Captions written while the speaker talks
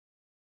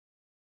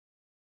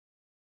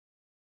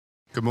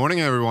Good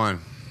morning, everyone.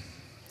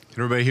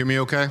 Can everybody hear me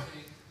okay?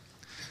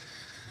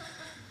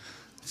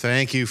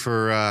 Thank you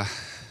for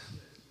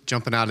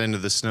jumping out into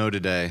the snow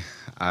today.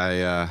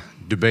 I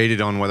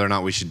debated on whether or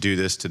not we should do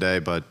this today,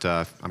 but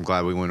I'm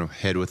glad we went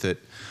ahead with it.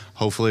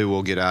 Hopefully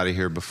we'll get out of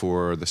here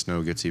before the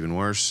snow gets even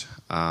worse.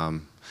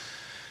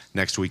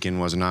 Next weekend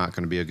was not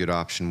going to be a good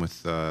option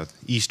with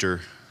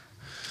Easter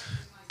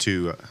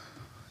to...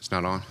 it's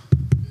not on?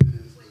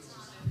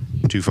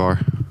 Too far?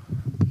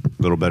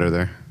 A little better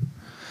there.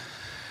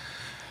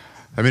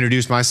 I've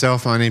introduced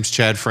myself. My name's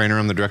Chad Frainer.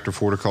 I'm the Director of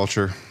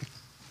Horticulture.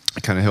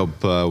 I kind of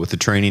help with the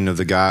training of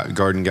the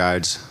garden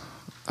guides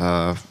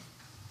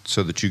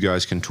so that you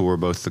guys can tour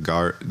both the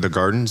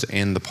gardens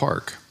and the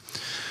park.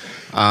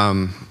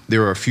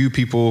 There are a few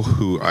people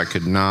who I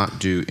could not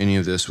do any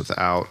of this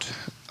without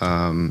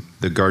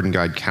the Garden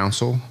Guide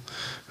Council,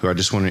 who I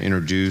just want to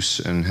introduce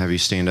and have you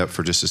stand up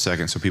for just a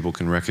second so people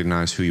can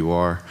recognize who you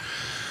are.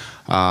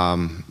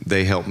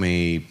 They help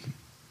me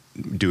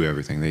do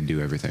everything. They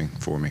do everything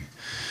for me.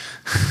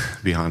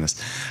 Be honest.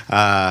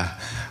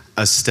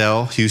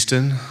 Estelle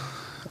Houston,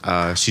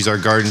 she's our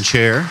garden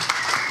chair.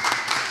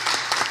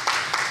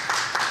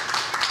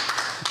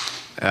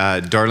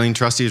 Darlene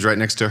Trusty is right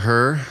next to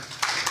her.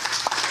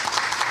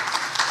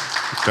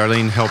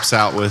 Darlene helps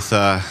out with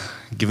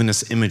giving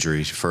us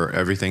imagery for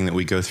everything that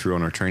we go through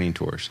on our training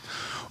tours.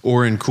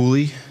 Oren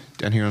Cooley,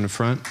 down here on the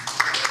front.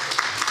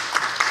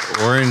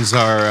 Oren's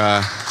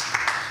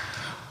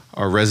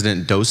our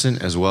resident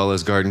docent as well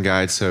as garden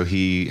guide, so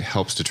he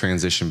helps to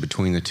transition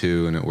between the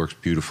two, and it works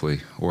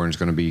beautifully. Oren's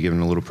going to be giving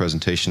a little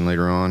presentation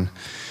later on,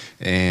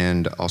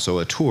 and also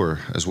a tour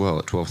as well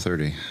at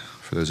 12:30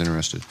 for those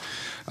interested.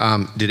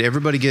 Did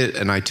everybody get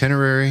an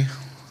itinerary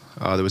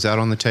that was out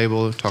on the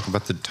table? Talk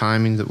about the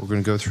timing that we're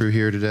going to go through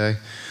here today.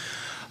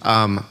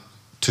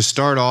 To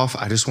start off,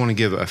 I just want to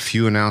give a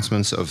few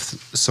announcements of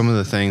some of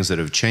the things that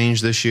have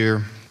changed this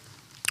year,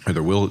 or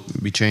there will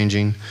be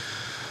changing.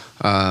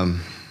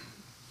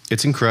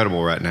 It's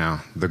incredible right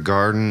now. The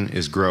garden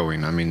is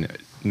growing. I mean,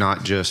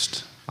 not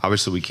just,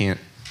 obviously we can't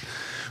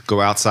go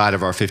outside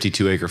of our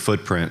 52-acre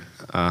footprint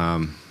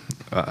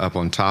up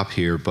on top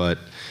here, but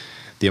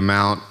the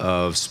amount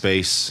of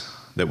space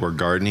that we're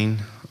gardening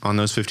on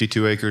those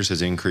 52 acres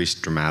has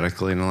increased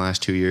dramatically in the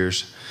last 2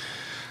 years.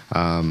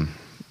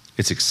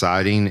 It's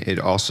exciting. It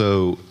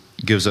also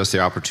gives us the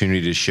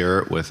opportunity to share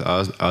it with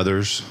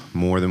others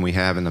more than we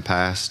have in the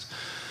past.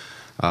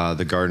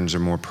 The gardens are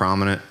more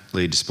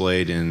prominently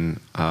displayed in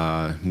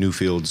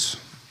Newfields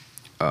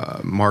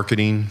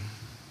marketing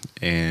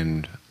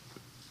and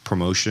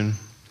promotion.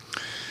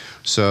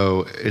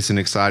 So it's an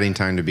exciting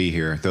time to be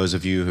here. Those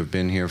of you who have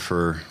been here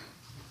for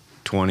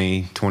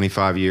 20,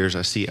 25 years,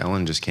 I see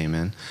Ellen just came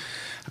in,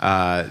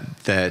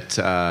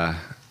 that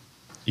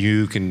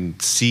you can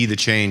see the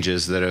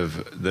changes that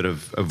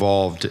have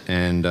evolved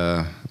and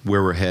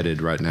where we're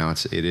headed right now.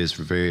 It is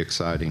very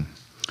exciting.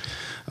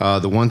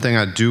 The one thing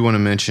I do want to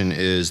mention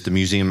is the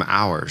museum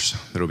hours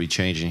that will be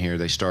changing here.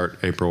 They start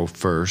April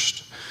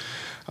 1st.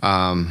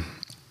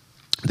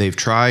 They've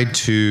tried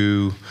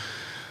to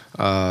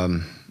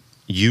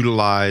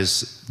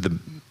utilize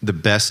the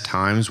best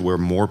times where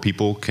more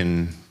people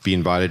can be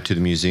invited to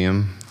the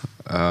museum.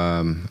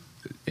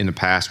 In the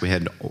past, we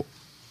had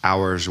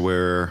hours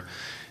where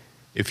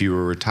if you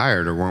were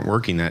retired or weren't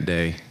working that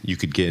day, you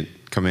could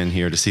come in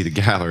here to see the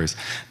galleries.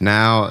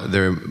 Now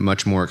they're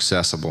much more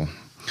accessible.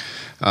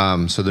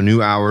 So the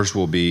new hours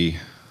will be,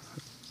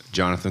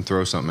 Jonathan,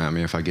 throw something at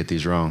me if I get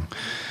these wrong.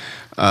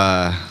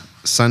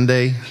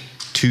 Sunday,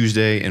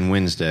 Tuesday, and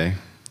Wednesday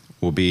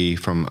will be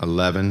from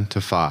 11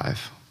 to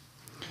 5.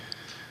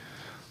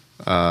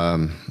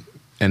 And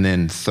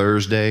then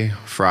Thursday,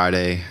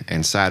 Friday,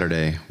 and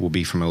Saturday will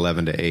be from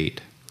 11 to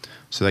 8.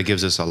 So that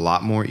gives us a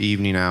lot more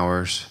evening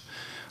hours.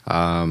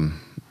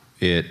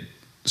 It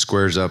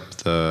squares up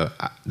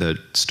the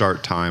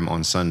start time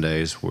on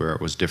Sundays where it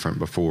was different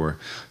before.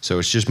 So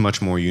it's just much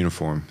more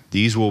uniform.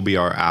 These will be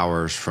our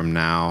hours from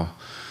now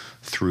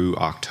through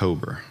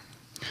October.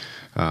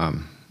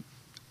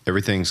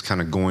 Everything's kind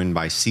of going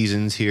by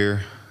seasons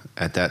here.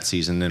 At that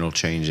season, then it'll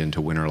change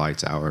into winter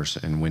lights hours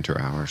and winter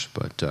hours.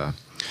 But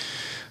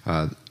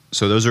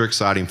so those are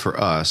exciting for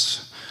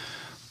us.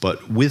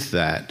 But with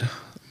that,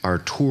 our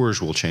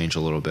tours will change a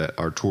little bit,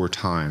 our tour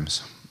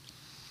times.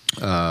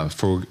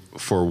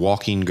 For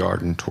walking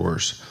garden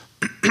tours.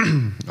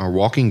 Our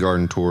walking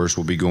garden tours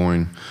will be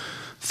going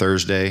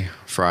Thursday,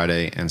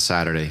 Friday, and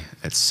Saturday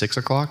at 6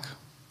 o'clock.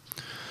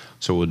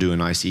 So we'll do a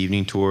nice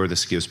evening tour.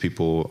 This gives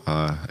people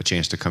a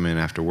chance to come in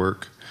after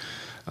work.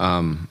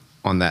 On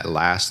that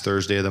last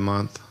Thursday of the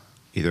month,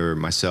 either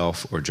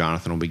myself or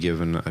Jonathan will be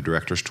given a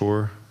director's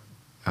tour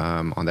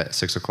on that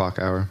 6 o'clock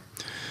hour.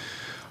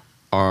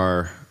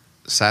 Our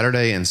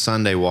Saturday and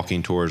Sunday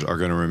walking tours are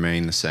going to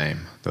remain the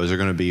same. Those are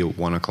going to be at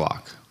 1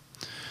 o'clock.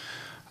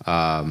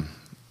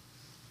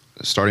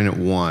 Starting at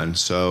 1.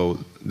 So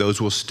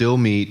those will still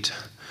meet.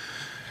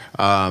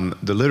 The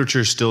literature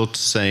is still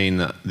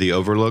saying the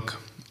overlook,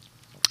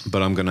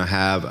 but I'm going to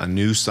have a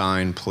new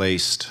sign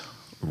placed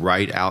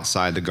right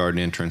outside the garden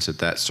entrance at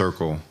that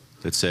circle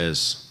that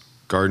says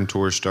garden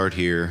tours start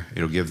here.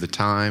 It'll give the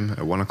time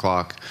at 1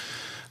 o'clock.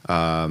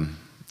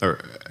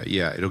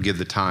 It'll give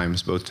the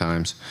times, both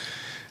times.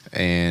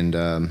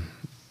 And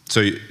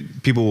so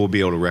people will be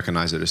able to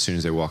recognize it as soon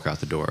as they walk out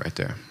the door right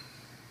there.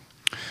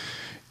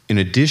 In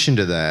addition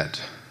to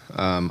that,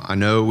 I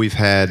know we've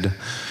had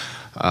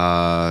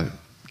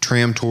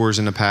tram tours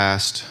in the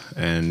past,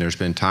 and there's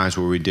been times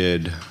where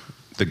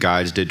the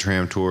guides did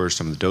tram tours,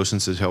 some of the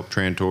docents have helped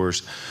tram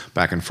tours,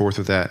 back and forth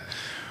with that.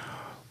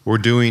 We're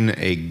doing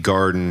a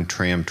garden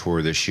tram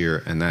tour this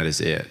year, and that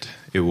is it.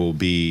 It will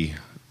be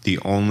the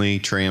only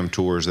tram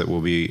tours that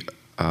will be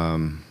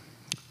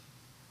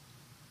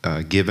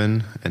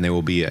given, and they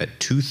will be at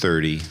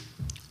 2:30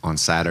 on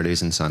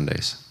Saturdays and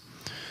Sundays.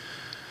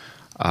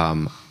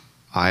 I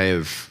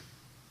have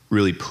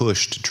really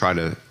pushed to try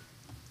to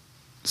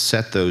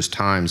set those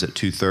times at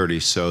 2:30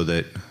 so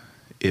that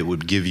it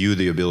would give you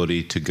the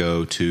ability to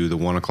go to the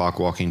 1 o'clock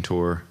walking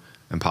tour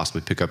and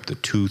possibly pick up the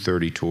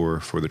 2:30 tour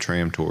for the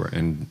tram tour,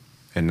 and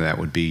that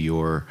would be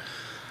your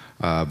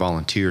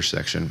volunteer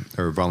section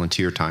or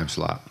volunteer time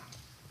slot.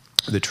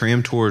 The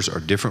tram tours are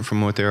different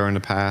from what they are in the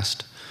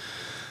past.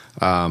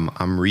 I'm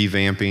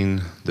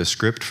revamping the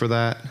script for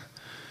that.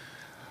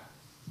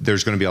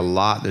 There's going to be a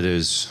lot that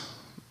is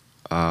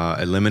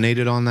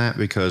eliminated on that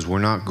because we're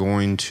not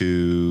going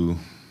to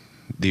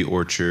the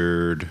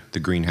orchard, the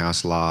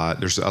greenhouse lot.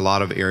 There's a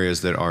lot of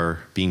areas that are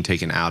being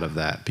taken out of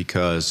that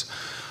because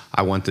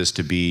I want this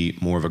to be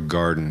more of a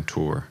garden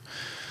tour.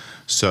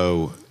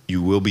 So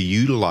you will be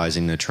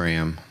utilizing the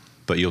tram,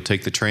 but you'll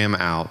take the tram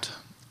out.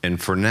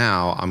 And for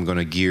now, I'm going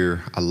to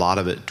gear a lot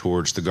of it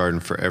towards the garden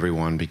for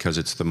everyone because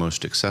it's the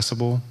most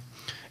accessible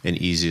and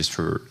easiest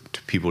for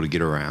people to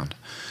get around.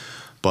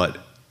 But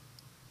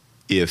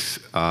if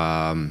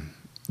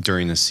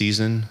during the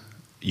season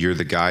you're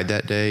the guide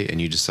that day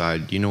and you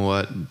decide, you know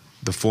what,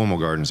 the formal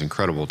garden is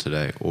incredible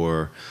today,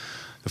 or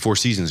the Four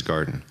Seasons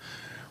garden,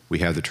 we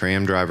have the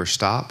tram driver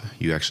stop,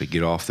 you actually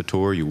get off the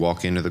tour, you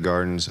walk into the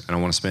gardens, and I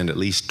want to spend at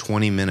least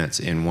 20 minutes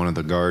in one of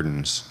the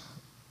gardens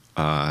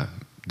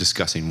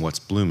discussing what's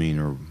blooming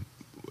or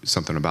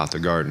something about the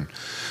garden.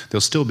 There'll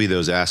still be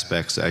those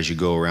aspects as you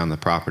go around the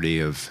property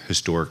of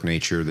historic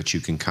nature that you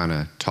can kind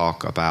of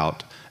talk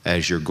about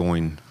as you're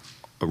going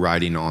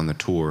riding on the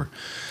tour.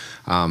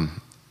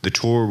 The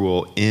tour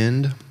will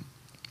end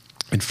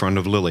in front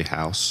of Lily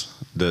House.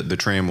 The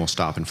tram will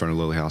stop in front of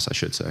Lily House, I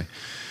should say.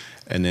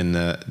 And then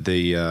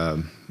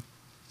to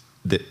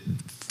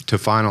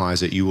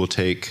finalize it, you will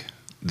take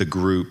the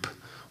group,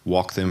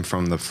 walk them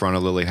from the front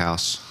of Lily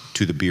House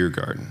to the beer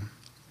garden.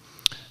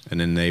 And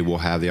then they will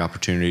have the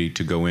opportunity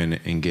to go in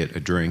and get a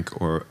drink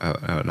or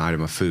an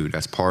item of food.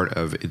 That's part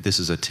of it. This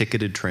is a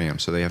ticketed tram,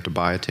 so they have to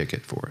buy a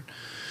ticket for it.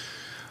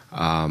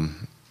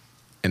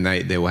 And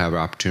they will have an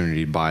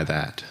opportunity to buy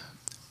that.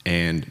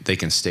 And they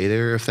can stay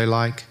there if they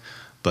like,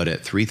 but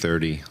at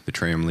 3:30, the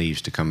tram leaves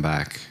to come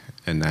back,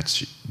 and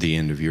that's the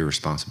end of your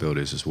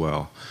responsibilities as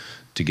well,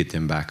 to get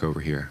them back over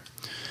here.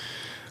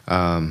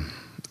 And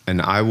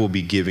I will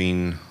be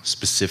giving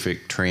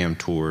specific tram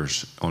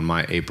tours on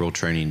my April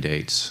training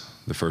dates.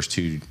 The first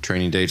two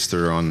training dates,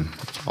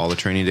 all the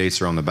training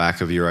dates are on the back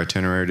of your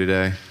itinerary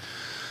today.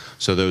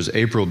 So those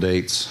April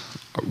dates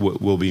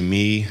will be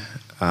me.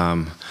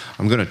 I'm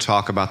going to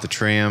talk about the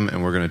tram,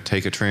 and we're going to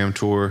take a tram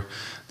tour.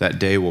 That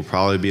day will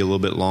probably be a little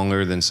bit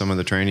longer than some of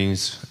the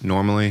trainings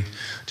normally,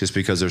 just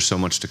because there's so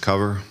much to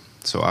cover.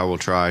 So I will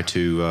try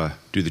to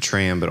do the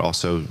tram, but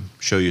also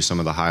show you some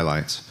of the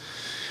highlights.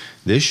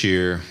 This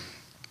year,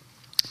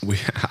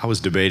 I was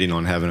debating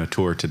on having a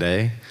tour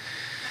today.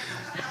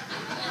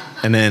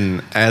 And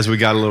then as we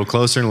got a little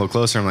closer and a little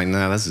closer, I'm like,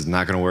 nah, this is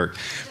not going to work,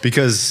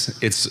 because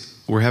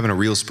we're having a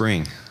real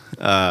spring.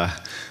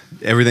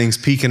 Everything's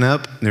peaking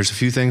up. There's a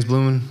few things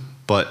blooming,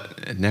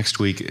 but next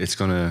week it's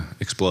going to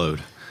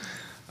explode.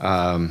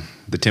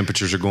 The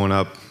temperatures are going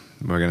up.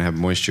 We're going to have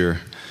moisture.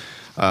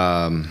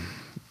 And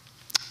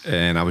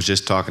I was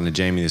just talking to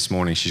Jamie this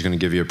morning. She's going to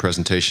give you a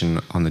presentation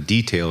on the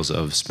details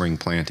of spring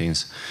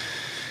plantings.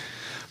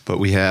 But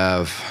we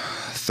have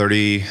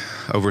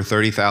over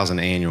 30,000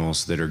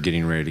 annuals that are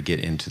getting ready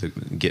to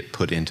get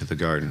put into the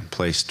garden,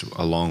 placed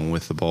along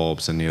with the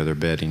bulbs and the other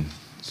bedding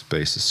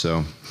spaces.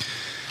 So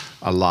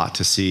a lot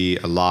to see,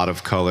 a lot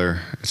of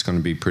color. It's going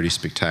to be pretty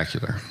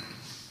spectacular.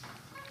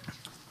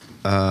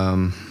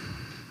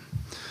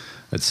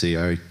 Let's see,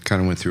 I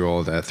kind of went through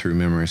all of that through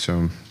memory, so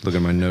I'm looking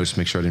at my notes to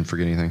make sure I didn't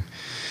forget anything.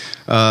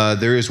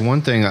 There is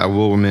one thing I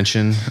will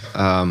mention,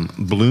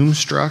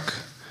 Bloomstruck,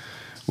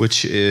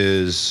 which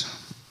is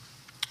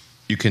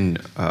you can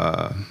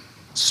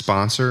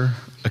sponsor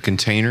a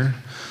container.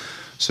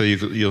 So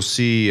you'll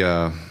see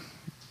there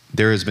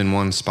has been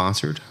one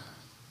sponsored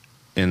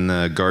in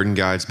the Garden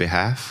Guide's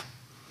behalf.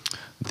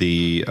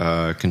 The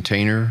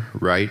container,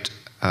 right,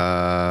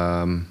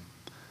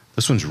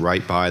 this one's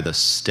right by the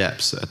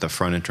steps at the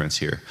front entrance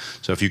here.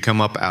 So if you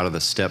come up out of the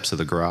steps of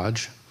the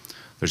garage,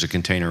 there's a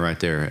container right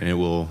there, and it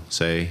will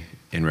say,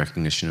 in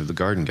recognition of the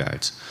Garden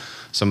Guides.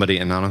 Somebody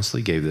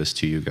anonymously gave this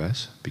to you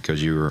guys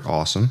because you were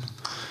awesome.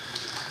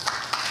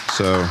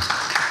 So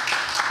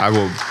I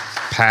will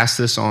pass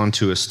this on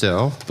to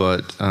Estelle,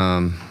 but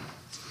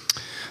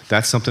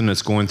that's something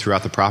that's going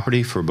throughout the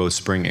property for both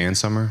spring and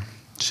summer.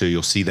 So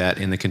you'll see that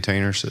in the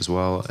containers as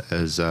well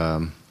as,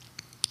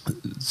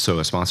 so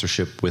a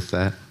sponsorship with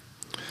that.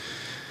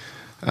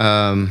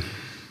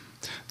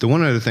 The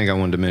one other thing I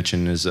wanted to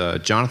mention is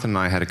Jonathan and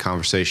I had a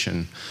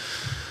conversation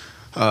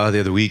the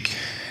other week,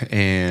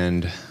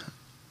 and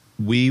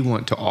we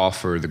want to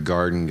offer the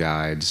garden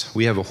guides.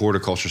 We have a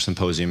horticulture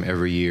symposium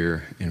every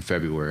year in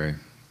February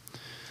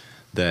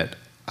that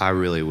I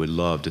really would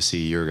love to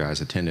see your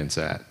guys' attendance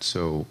at.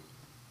 So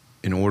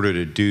in order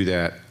to do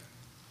that,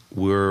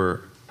 we're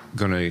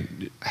going to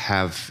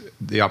have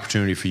the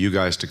opportunity for you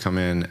guys to come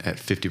in at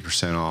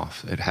 50%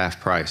 off, at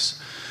half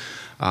price.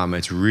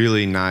 It's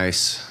really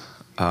nice.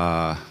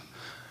 One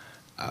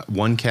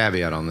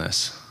caveat on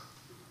this: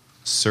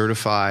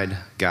 certified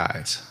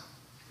guides,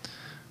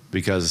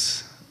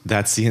 because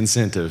that's the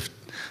incentive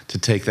to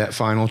take that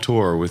final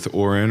tour with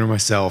Oren or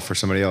myself or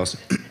somebody else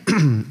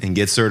and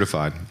get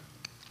certified.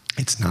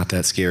 It's not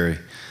that scary.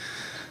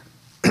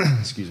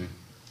 Excuse me.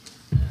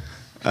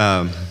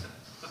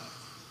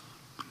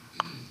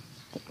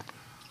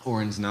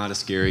 Oren's not a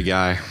scary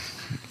guy.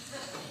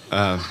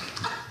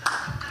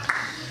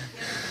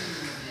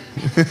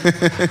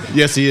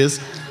 Yes, he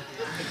is.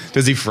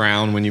 Does he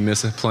frown when you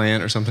miss a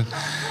plant or something?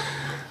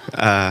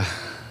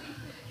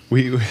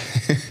 We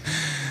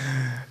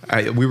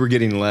were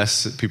getting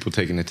less people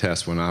taking the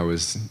test when I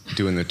was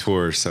doing the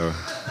tour, so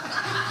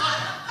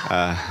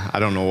I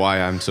don't know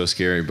why I'm so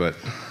scary, but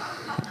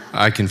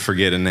I can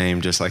forget a name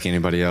just like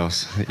anybody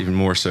else, even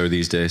more so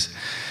these days.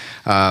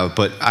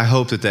 But I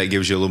hope that that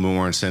gives you a little bit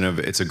more incentive.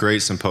 It's a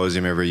great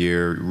symposium every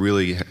year,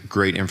 really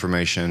great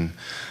information,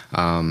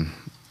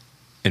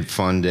 and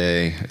fun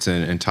day. It's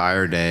an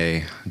entire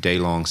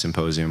day-long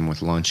symposium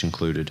with lunch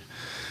included.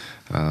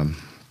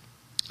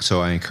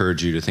 So I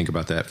encourage you to think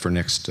about that for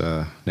next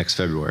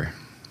February.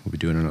 We'll be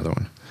doing another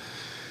one.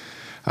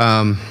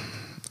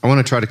 I want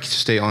to try to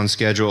stay on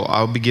schedule.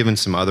 I'll be giving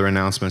some other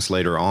announcements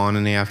later on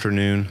in the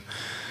afternoon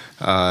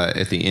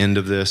at the end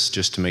of this,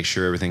 just to make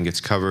sure everything gets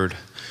covered.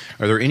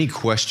 Are there any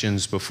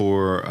questions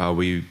before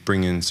we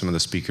bring in some of the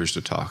speakers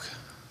to talk?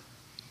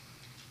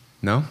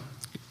 No?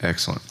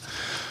 Excellent.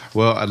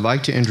 Well, I'd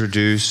like to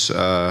introduce,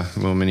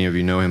 well, many of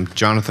you know him.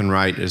 Jonathan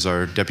Wright is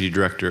our Deputy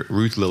Director,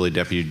 Ruth Lilly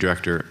Deputy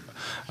Director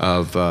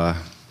of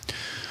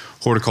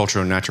Horticulture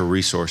and Natural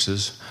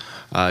Resources.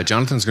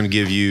 Jonathan's going to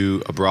give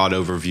you a broad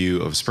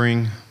overview of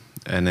spring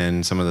and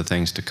then some of the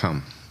things to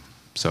come.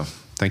 So,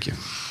 thank you.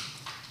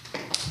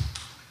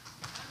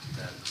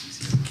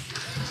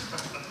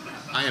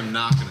 I am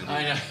not going to do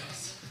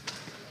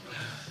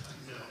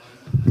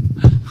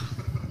that.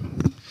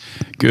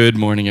 Good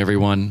morning,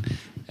 everyone.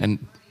 And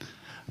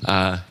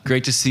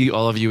great to see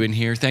all of you in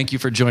here. Thank you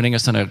for joining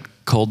us on a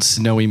cold,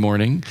 snowy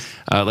morning.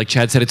 Like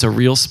Chad said, it's a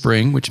real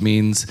spring, which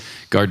means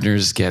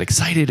gardeners get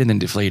excited and then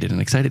deflated and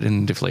excited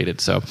and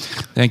deflated. So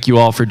thank you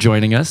all for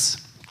joining us.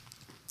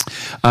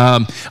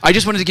 I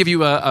just wanted to give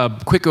you a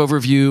quick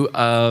overview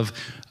of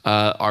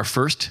our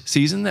first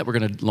season that we're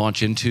going to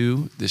launch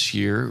into this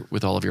year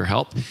with all of your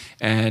help.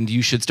 And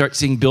you should start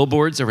seeing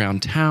billboards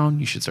around town.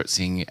 You should start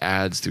seeing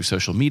ads through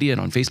social media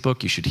and on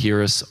Facebook. You should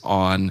hear us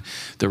on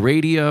the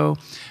radio.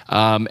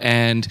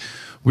 And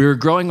we're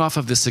growing off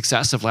of the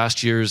success of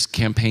last year's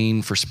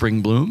campaign for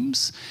Spring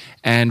Blooms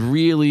and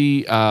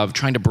really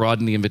trying to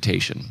broaden the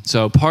invitation.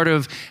 So part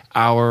of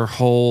our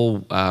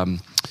whole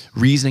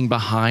reasoning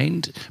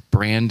behind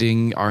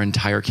branding our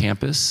entire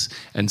campus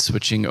and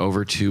switching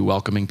over to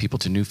welcoming people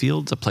to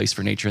Newfields, a place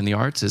for nature and the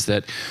arts, is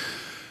that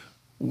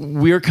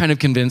we're kind of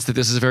convinced that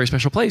this is a very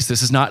special place.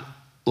 This is not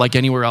like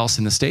anywhere else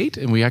in the state,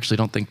 and we actually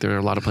don't think there are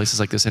a lot of places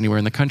like this anywhere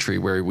in the country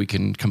where we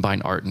can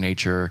combine art and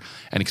nature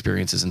and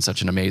experiences in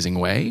such an amazing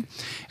way.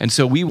 And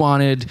so we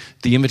wanted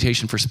the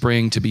invitation for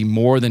spring to be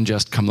more than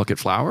just come look at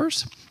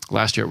flowers.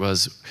 Last year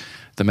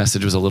the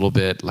message was a little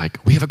bit like,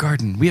 we have a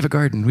garden, we have a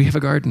garden, we have a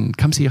garden,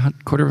 come see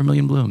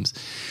 250,000 blooms.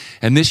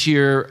 And this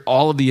year,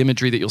 all of the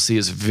imagery that you'll see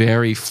is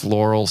very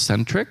floral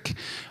centric.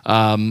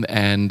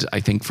 And I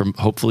think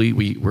hopefully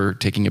we're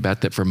taking a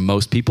bet that for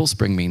most people,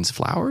 spring means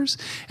flowers.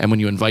 And when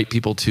you invite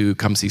people to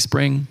come see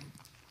spring,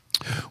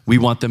 we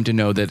want them to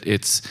know that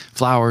it's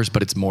flowers,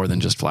 but it's more than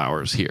just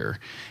flowers here.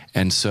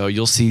 And so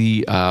you'll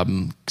see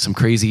some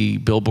crazy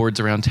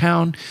billboards around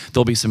town.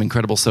 There'll be some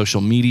incredible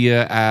social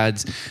media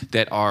ads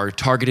that are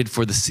targeted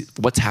for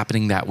what's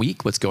happening that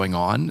week, what's going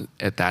on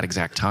at that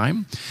exact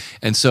time.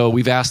 And so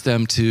we've asked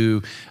them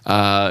to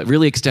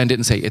really extend it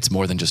and say it's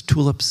more than just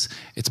tulips,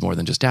 it's more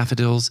than just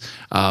daffodils.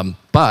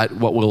 But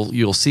what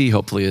you'll see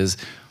hopefully is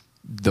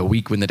the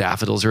week when the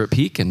daffodils are at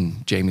peak,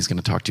 and Jamie's going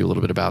to talk to you a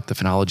little bit about the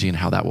phenology and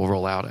how that will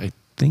roll out. I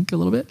think a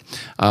little bit,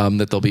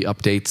 that there'll be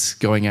updates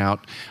going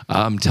out,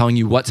 telling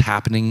you what's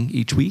happening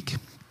each week.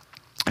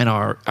 And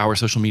our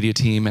social media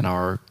team and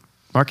our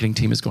marketing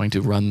team is going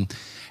to run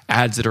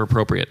ads that are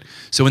appropriate.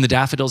 So when the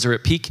daffodils are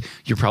at peak,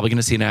 you're probably going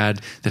to see an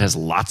ad that has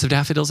lots of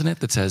daffodils in it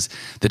that says,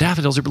 the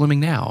daffodils are blooming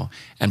now.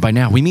 And by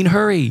now, we mean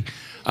hurry.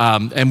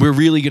 And we're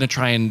really going to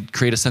try and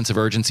create a sense of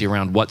urgency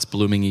around what's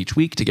blooming each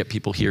week to get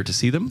people here to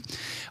see them.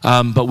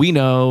 But we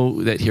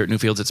know that here at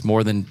Newfields, it's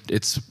more than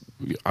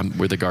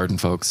we're the garden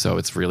folks, so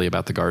it's really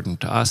about the garden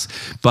to us.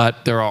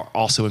 But there are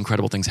also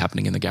incredible things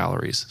happening in the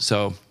galleries.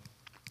 So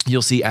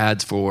you'll see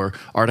ads for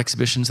art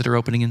exhibitions that are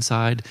opening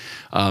inside.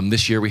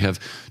 This year we have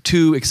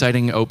 2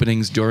 exciting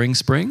openings during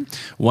spring.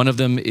 One of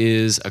them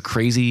is a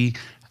crazy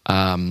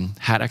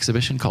hat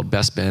exhibition called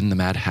Best Ben, the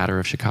Mad Hatter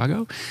of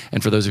Chicago.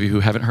 And for those of you who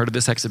haven't heard of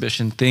this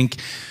exhibition, think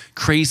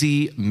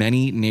crazy,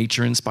 many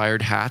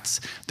nature-inspired hats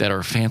that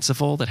are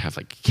fanciful, that have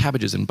like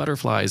cabbages and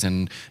butterflies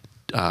and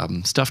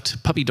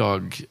stuffed puppy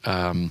dog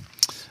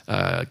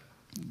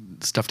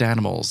stuffed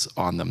animals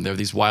on them. They're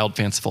these wild,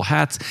 fanciful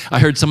hats. I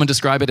heard someone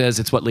describe it as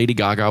it's what Lady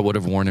Gaga would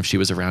have worn if she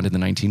was around in the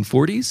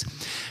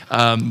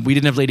 1940s. We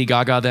didn't have Lady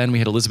Gaga then. We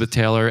had Elizabeth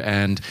Taylor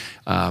and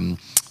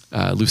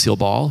Lucille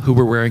Ball, who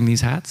were wearing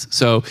these hats.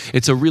 So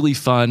it's a really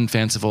fun,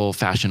 fanciful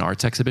fashion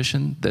arts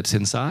exhibition that's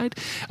inside.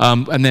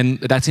 And then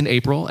that's in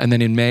April. And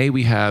then in May,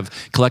 we have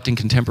Collecting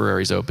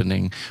Contemporaries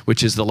opening,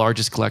 which is the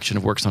largest collection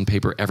of works on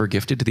paper ever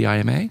gifted to the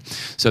IMA.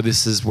 So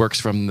this is works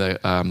from the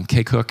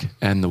K. Cook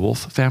and the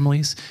Wolfe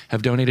families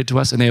have donated to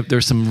us. And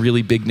there's some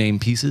really big name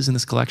pieces in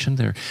this collection.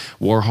 There are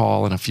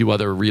Warhol and a few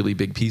other really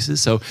big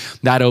pieces. So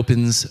that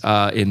opens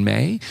in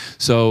May.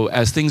 So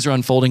as things are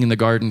unfolding in the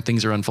garden,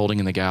 things are unfolding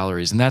in the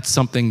galleries. And that's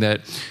something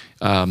that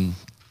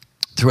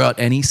throughout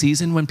any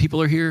season when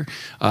people are here,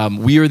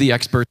 we are the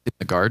experts in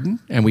the garden,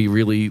 and we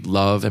really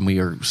love and we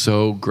are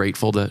so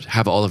grateful to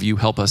have all of you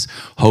help us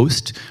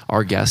host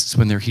our guests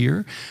when they're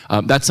here.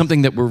 That's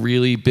something that we're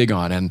really big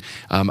on, and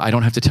I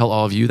don't have to tell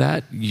all of you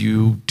that.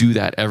 You do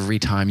that every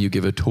time you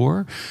give a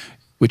tour,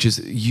 which is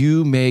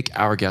you make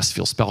our guests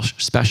feel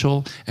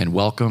special and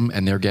welcome,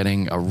 and they're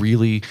getting a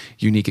really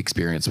unique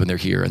experience when they're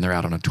here and they're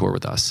out on a tour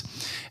with us.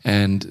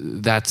 And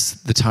that's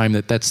the time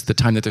that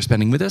they're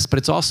spending with us. But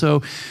it's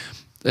also,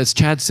 as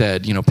Chad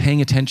said, paying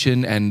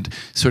attention and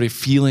sort of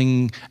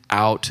feeling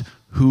out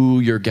who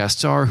your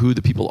guests are, who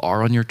the people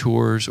are on your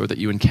tours or that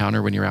you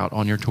encounter when you're out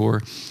on your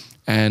tour.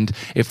 And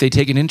if they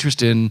take an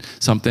interest in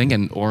something,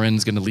 and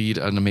Oren's going to lead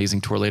an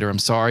amazing tour later. I'm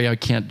sorry I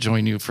can't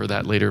join you for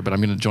that later, but I'm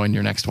going to join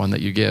your next one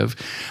that you give.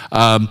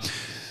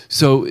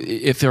 So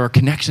if there are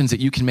connections that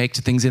you can make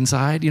to things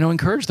inside,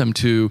 encourage them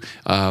to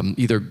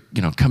either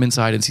come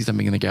inside and see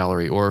something in the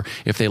gallery, or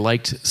if they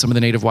liked some of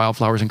the native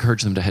wildflowers,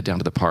 encourage them to head down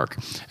to the park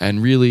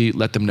and really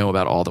let them know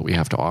about all that we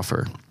have to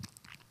offer.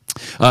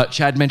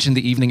 Chad mentioned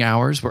the evening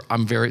hours.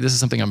 This is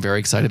something I'm very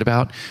excited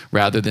about.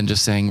 Rather than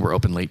just saying we're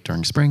open late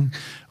during spring,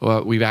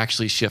 we've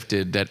actually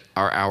shifted that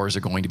our hours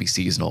are going to be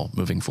seasonal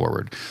moving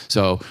forward.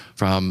 So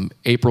from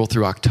April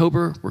through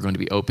October, we're going to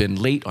be open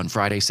late on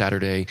Friday,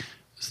 Saturday,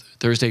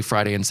 Thursday,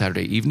 Friday, and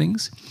Saturday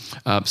evenings.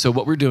 So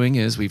what we're doing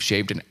is we've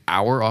shaved an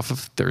hour off of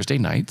Thursday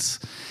nights.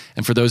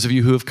 And for those of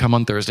you who have come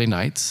on Thursday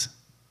nights,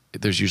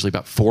 there's usually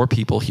about 4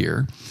 people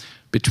here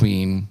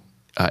between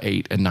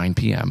 8 and 9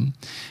 p.m.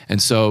 And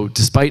so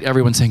despite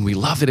everyone saying, we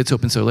love that it's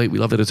open so late, we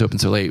love that it's open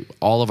so late,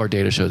 all of our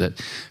data show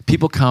that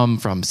people come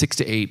from 6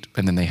 to 8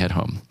 and then they head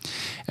home.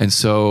 And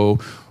so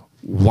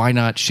why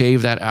not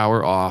shave that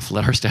hour off,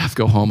 let our staff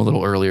go home a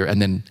little earlier,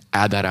 and then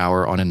add that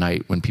hour on a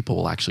night when people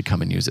will actually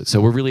come and use it. So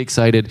we're really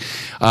excited.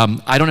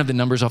 I don't have the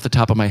numbers off the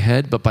top of my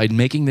head, but by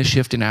making this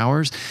shift in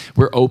hours,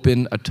 we're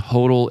open a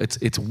total,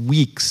 it's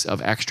weeks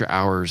of extra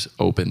hours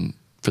open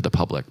for the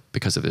public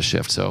because of this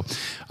shift. So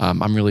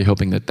I'm really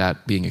hoping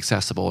that being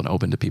accessible and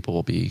open to people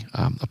will be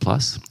a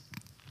plus.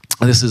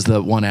 This is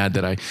the one ad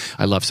that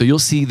I love. So you'll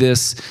see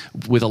this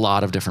with a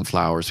lot of different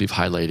flowers. We've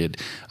highlighted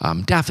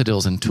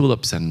daffodils and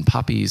tulips and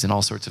poppies and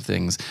all sorts of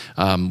things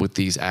with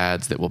these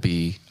ads that will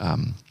be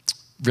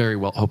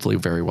hopefully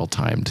very well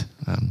timed.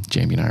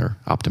 Jamie and I are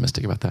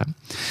optimistic about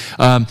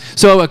that.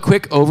 So a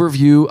quick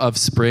overview of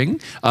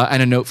spring,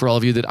 and a note for all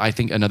of you that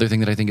another thing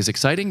that I think is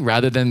exciting,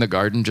 rather than the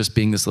garden just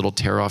being this little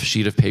tear-off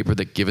sheet of paper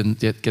that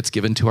gets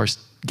given to our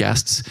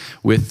guests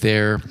with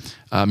their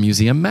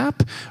museum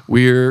map,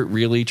 we're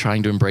really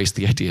trying to embrace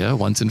the idea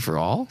once and for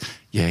all,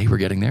 yay, we're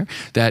getting there,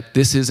 that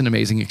this is an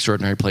amazing,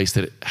 extraordinary place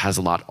that has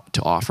a lot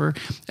to offer,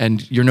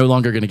 and you're no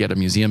longer going to get a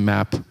museum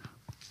map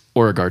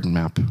or a garden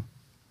map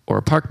or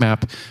a park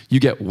map.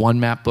 You get one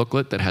map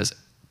booklet that has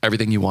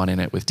everything you want in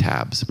it with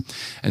tabs.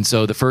 And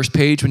so the first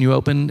page when you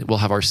open will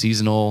have our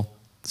seasonal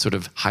sort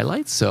of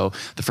highlights. So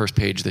the first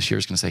page this year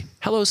is going to say,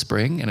 hello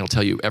spring, and it'll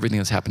tell you everything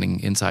that's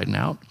happening inside and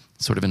out,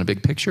 sort of in a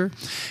big picture.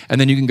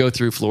 And then you can go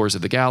through floors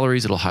of the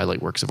galleries. It'll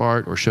highlight works of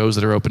art or shows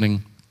that are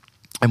opening.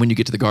 And when you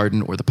get to the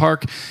garden or the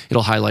park,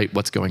 it'll highlight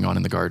what's going on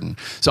in the garden.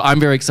 So I'm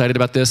very excited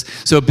about this.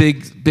 So a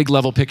big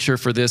level picture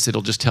for this,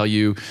 it'll just tell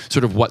you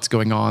sort of what's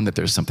going on, that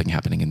there's something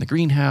happening in the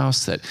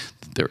greenhouse, that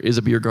there is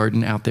a beer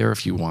garden out there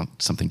if you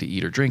want something to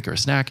eat or drink or a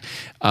snack.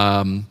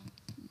 In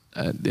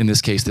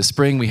this case, this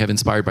spring, we have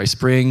Inspired by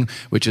Spring,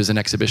 which is an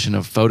exhibition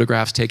of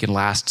photographs taken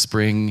last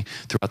spring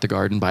throughout the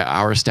garden by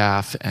our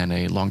staff and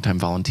a longtime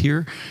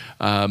volunteer.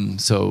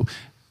 So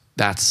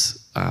that's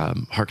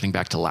harkening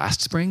back to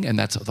last spring, and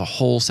that's the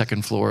whole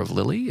second floor of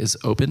Lily is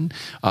open,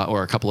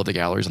 or a couple of the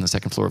galleries on the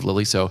second floor of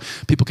Lily, so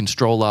people can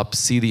stroll up,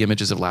 see the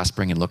images of last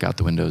spring, and look out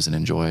the windows and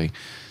enjoy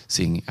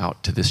seeing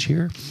out to this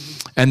year.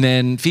 And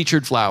then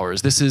featured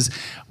flowers. This is,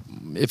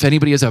 if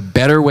anybody has a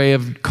better way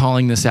of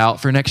calling this out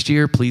for next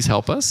year, please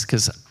help us,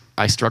 because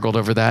I struggled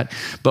over that.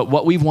 But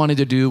what we wanted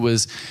to do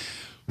was,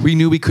 we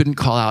knew we couldn't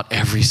call out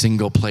every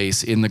single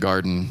place in the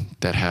garden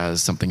that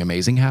has something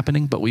amazing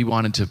happening, but we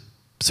wanted to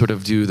sort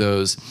of do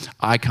those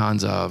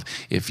icons of,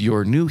 if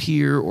you're new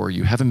here or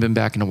you haven't been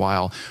back in a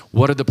while,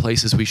 what are the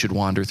places we should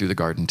wander through the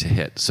garden to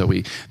hit? So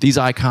these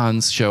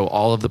icons show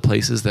all of the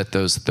places that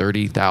those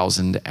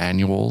 30,000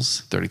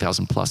 annuals,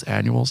 30,000 plus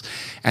annuals,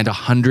 and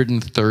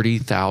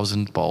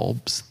 130,000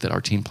 bulbs that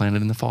our team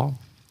planted in the fall.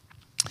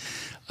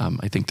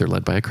 I think they're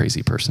led by a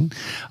crazy person.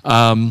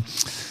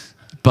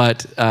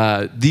 But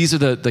these are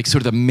sort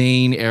of the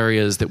main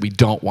areas that we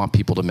don't want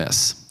people to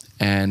miss.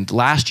 And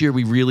last year,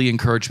 we really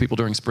encouraged people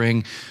during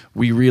spring.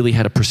 We really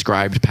had a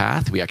prescribed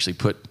path. We actually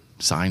put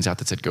signs out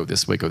that said, go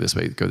this way, go this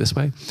way, go this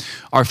way.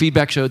 Our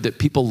feedback showed that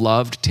people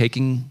loved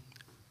taking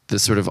the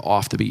sort of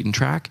off the beaten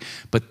track,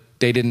 but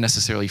they didn't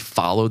necessarily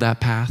follow that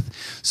path.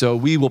 So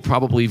we will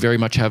probably very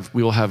much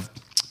we will have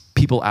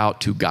people out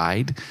to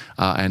guide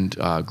and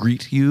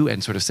greet you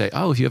and sort of say,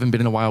 oh, if you haven't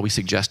been in a while, we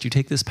suggest you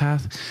take this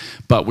path.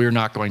 But we're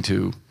not going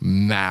to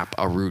map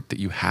a route that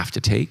you have to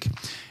take.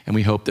 And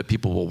we hope that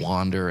people will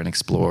wander and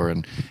explore.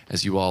 And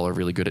as you all are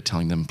really good at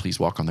telling them, please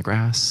walk on the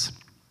grass.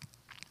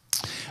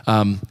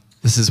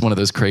 This is one of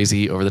those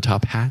crazy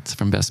over-the-top hats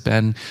from Best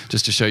Ben,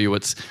 just to show you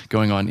what's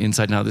going on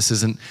inside. Now, this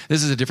is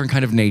a different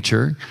kind of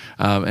nature,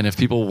 and if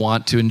people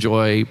want to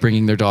enjoy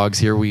bringing their dogs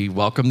here, we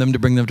welcome them to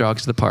bring their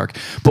dogs to the park.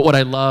 But what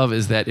I love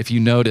is that if you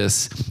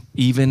notice,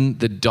 even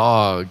the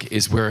dog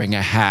is wearing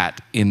a hat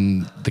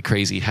in the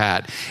crazy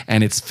hat,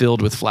 and it's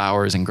filled with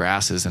flowers and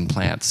grasses and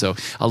plants. So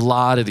a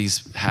lot of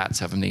these hats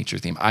have a nature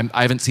theme.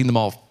 I haven't seen them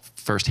all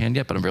firsthand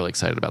yet, but I'm really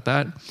excited about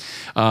that.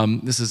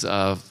 This is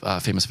a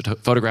famous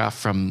photograph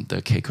from the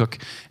Kay Cook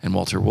and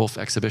Walter Wolf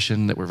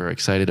exhibition that we're very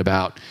excited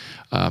about.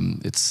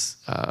 It's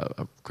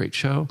a great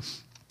show.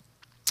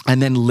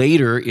 And then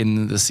later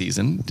in the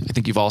season, I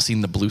think you've all seen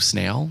the blue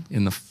snail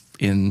in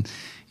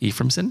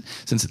Ephraimson.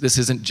 Since this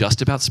isn't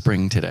just about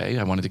spring today,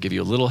 I wanted to give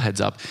you a little heads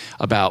up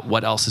about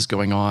what else is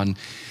going on.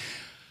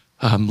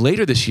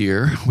 Later this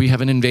year, we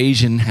have an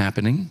invasion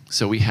happening.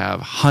 So we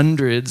have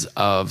hundreds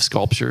of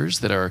sculptures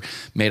that are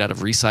made out of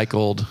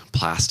recycled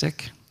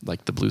plastic,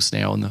 like the blue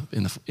snail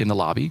in the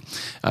lobby,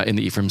 in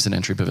the Ephraimson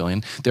Entry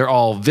Pavilion. They're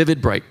all vivid,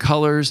 bright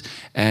colors,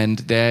 and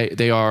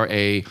they are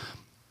a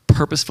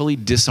purposefully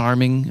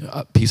disarming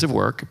piece of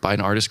work by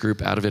an artist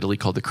group out of Italy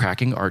called the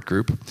Cracking Art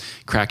Group.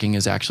 Cracking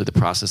is actually the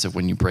process of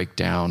when you break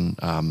down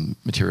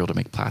material to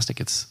make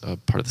plastic. It's a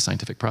part of the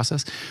scientific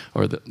process,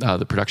 or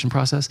the production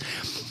process.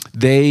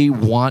 They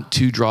want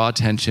to draw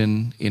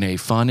attention in a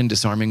fun and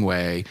disarming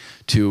way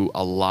to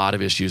a lot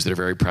of issues that are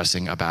very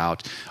pressing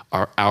about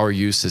our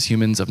use as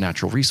humans of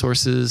natural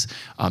resources,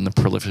 the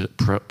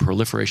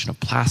proliferation of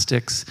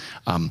plastics,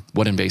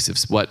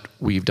 what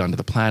we've done to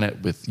the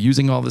planet with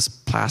using all this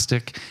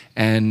plastic,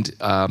 and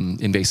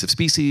invasive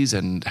species,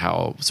 and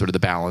how sort of the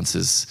balance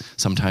is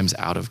sometimes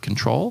out of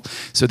control.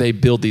 So they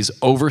build these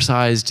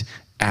oversized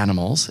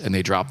animals and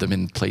they drop them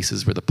in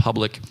places where the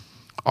public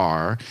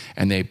are,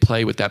 and they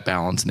play with that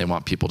balance, and they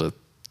want people to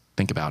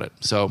think about it.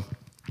 So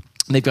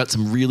they've got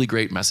some really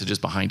great messages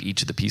behind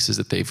each of the pieces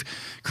that they've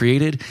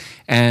created.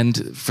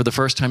 And for the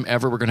first time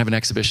ever, we're going to have an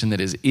exhibition that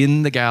is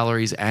in the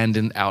galleries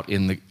and out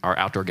in our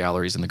outdoor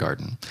galleries in the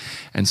garden.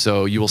 And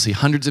so you will see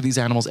hundreds of these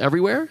animals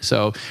everywhere.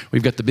 So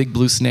we've got the big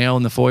blue snail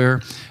in the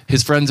foyer.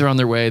 His friends are on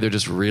their way. They're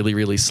just really,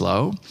 really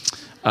slow.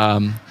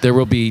 There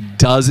will be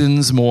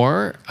dozens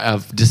more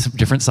of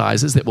different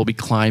sizes that will be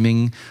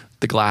climbing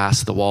the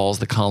glass, the walls,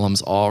 the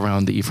columns, all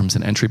around the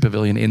Ephraimson Entry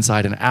Pavilion,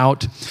 inside and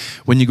out.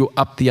 When you go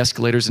up the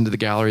escalators into the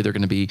gallery, it's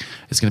going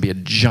to be a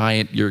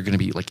giant, you're going to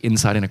be like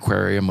inside an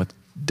aquarium with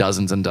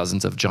dozens and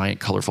dozens of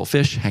giant colorful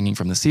fish hanging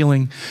from the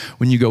ceiling.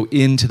 When you go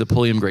into the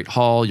Pulliam Great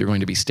Hall, you're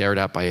going to be stared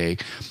at by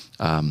it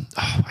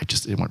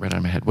went right out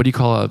of my head. What do you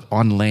call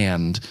on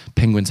land?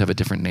 Penguins have a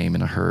different name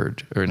in a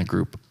herd or in a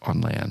group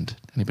on land.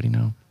 Anybody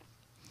know?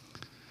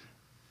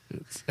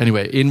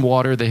 Anyway, in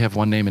water they have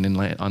one name, and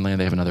on land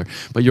they have another.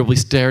 But you'll be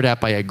stared at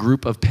by a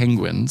group of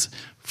penguins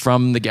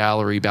from the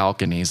gallery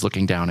balconies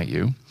looking down at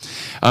you.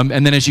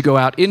 And then as you go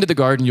out into the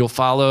garden, you'll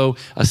follow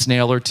a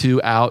snail or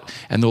two out,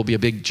 and there'll be a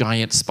big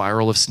giant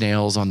spiral of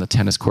snails on the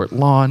tennis court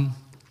lawn.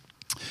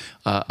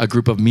 A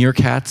group of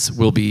meerkats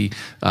will be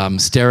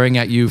staring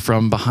at you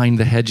from behind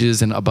the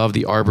hedges and above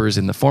the arbors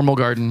in the formal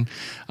garden.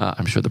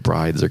 I'm sure the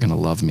brides are going to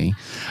love me.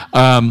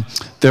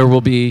 There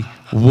will be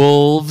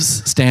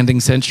wolves standing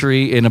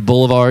sentry in a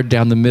boulevard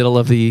down the middle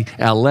of the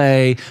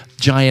LA,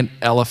 giant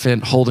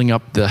elephant holding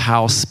up the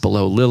house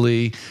below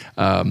Lily,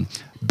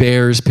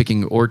 bears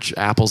picking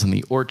apples in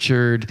the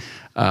orchard,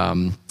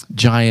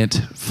 giant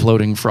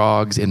floating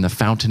frogs in the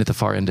fountain at the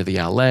far end of the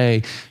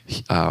alley,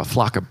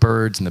 flock of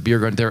birds in the beer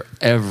garden. They're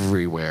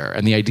everywhere.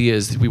 And the idea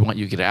is that we want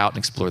you to get out and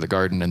explore the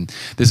garden. And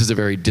this is a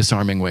very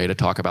disarming way to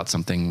talk about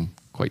something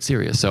quite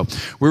serious. So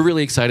we're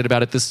really excited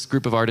about it. This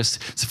group of artists,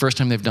 it's the first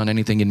time they've done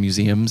anything in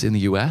museums in the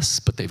US,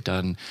 but they've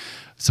done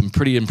some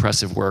pretty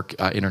impressive work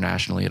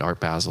internationally at Art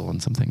Basel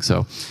and something.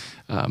 So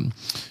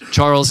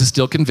Charles is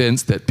still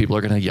convinced that people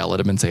are going to yell at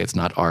him and say it's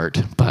not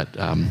art, but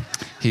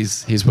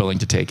he's willing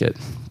to take it.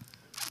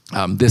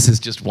 This is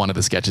just one of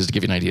the sketches to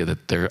give you an idea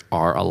that there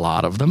are a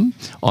lot of them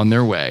on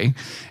their way,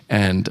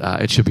 and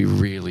it should be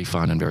really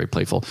fun and very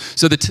playful.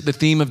 So the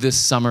theme of this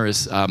summer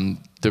is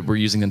that we're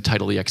using the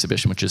title of the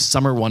exhibition, which is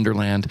Summer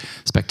Wonderland,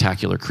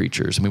 Spectacular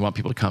Creatures. And we want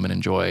people to come and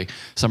enjoy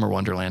Summer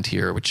Wonderland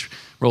here, which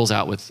rolls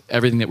out with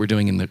everything that we're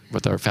doing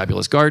with our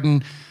fabulous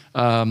garden,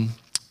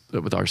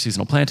 with our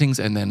seasonal plantings,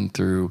 and then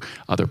through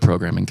other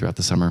programming throughout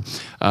the summer.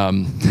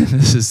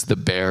 This is the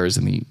bears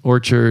in the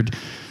orchard.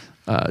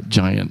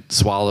 Giant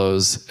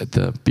swallows at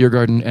the beer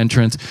garden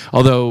entrance.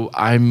 Although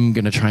I'm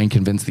going to try and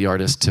convince the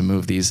artist to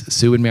move these,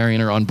 Sue and Marion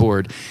are on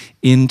board,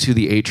 into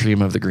the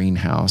atrium of the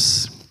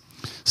greenhouse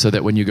so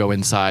that when you go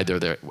inside,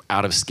 they're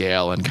out of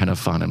scale and kind of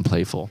fun and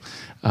playful.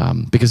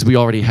 Because we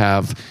already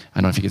have, I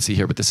don't know if you can see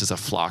here, but this is a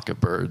flock of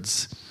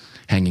birds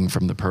hanging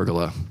from the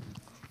pergola.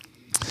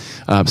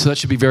 So that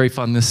should be very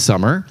fun this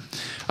summer.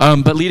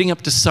 But leading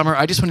up to summer,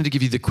 I just wanted to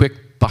give you the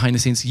quick behind the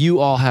scenes. You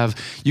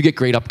get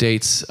great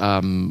updates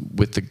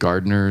with the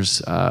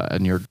gardeners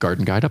and your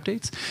garden guide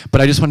updates. But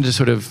I just wanted to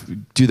sort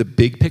of do the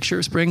big picture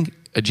of spring.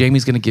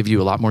 Jamie's going to give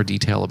you a lot more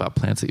detail about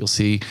plants that you'll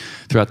see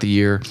throughout the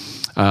year.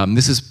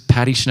 This is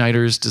Patty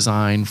Schneider's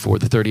design for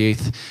the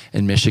 38th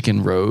and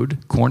Michigan Road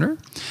corner.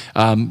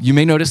 You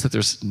may notice that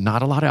there's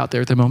not a lot out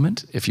there at the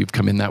moment. If you've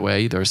come in that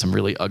way, there are some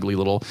really ugly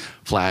little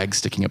flags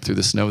sticking up through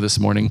the snow this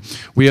morning.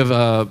 We have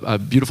a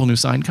beautiful new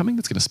sign coming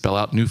that's going to spell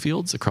out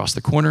Newfields across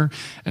the corner,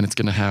 and it's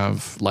going to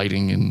have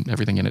lighting and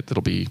everything in it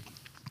that'll be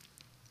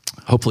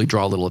hopefully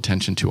draw a little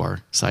attention to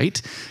our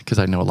site, because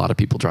I know a lot of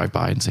people drive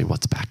by and say,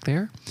 what's back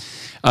there?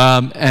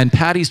 And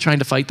Patty's trying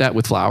to fight that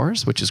with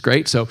flowers, which is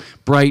great. So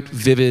bright,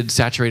 vivid,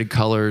 saturated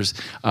colors.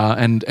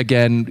 And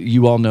again,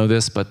 you all know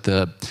this, but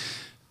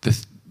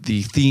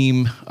the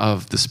theme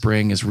of the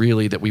spring is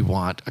really that we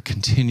want a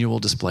continual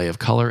display of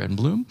color and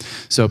bloom.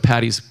 So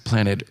Patty's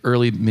planted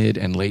early, mid,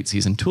 and late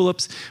season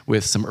tulips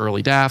with some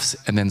early daffs,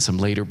 and then some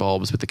later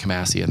bulbs with the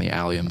Camassia and the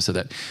allium, so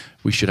that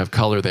we should have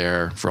color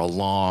there for a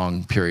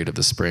long period of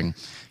the spring.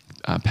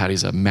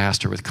 Patty's a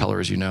master with color,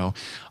 as you know.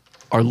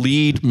 Our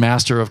lead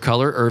master of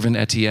color, Irvin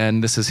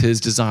Etienne, this is his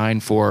design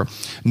for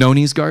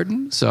Noni's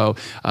garden. So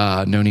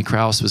Noni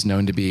Kraus was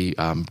known to be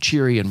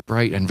cheery and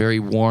bright and very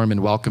warm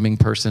and welcoming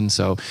person.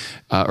 So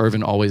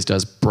Irvin always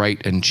does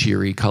bright and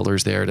cheery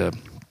colors there to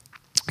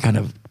kind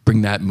of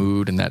bring that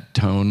mood and that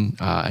tone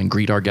and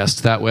greet our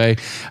guests that way.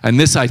 And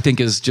this, I think,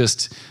 is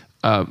just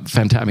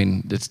fantastic. I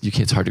mean,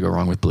 it's hard to go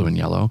wrong with blue and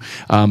yellow,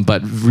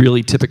 but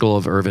really typical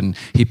of Irvin.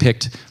 He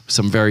picked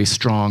some very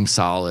strong,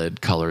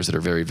 solid colors that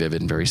are very vivid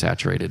and very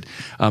saturated.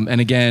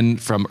 And again,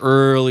 from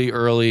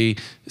early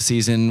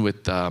season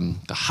with the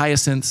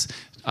hyacinths,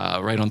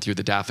 right on through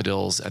the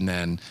daffodils, and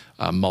then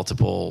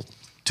multiple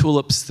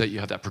tulips that you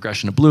have that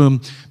progression of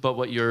bloom. But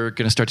what you're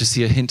going to start to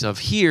see a hint of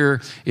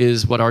here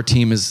is what our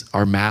team is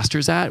our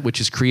masters at, which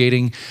is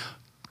creating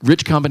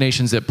rich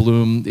combinations that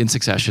bloom in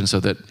succession, so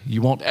that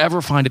you won't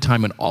ever find a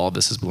time when all of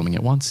this is blooming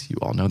at once. You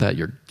all know that,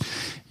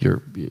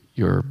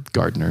 you're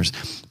gardeners.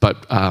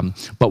 But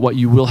what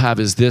you will have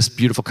is this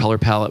beautiful color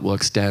palette will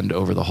extend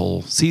over the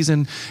whole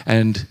season,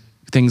 and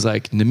things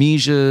like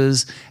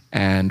nemesias,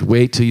 and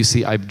wait till you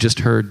see, I've just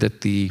heard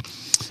that the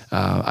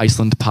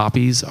Iceland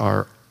poppies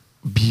were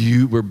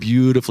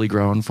beautifully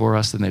grown for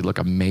us, and they look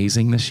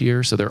amazing this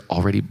year, so they're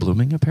already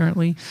blooming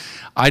apparently.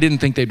 I didn't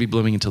think they'd be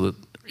blooming until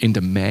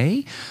into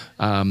May,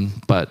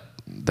 but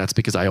that's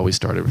because I always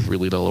started with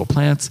really little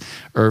plants.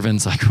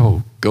 Irvin's like,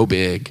 oh, go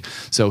big.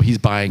 So he's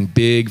buying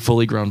big,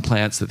 fully grown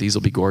plants that these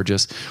will be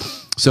gorgeous.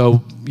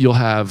 So you'll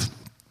have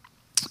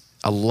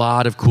a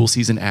lot of cool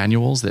season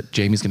annuals that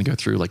Jamie's going to go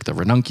through, like the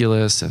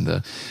ranunculus and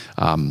the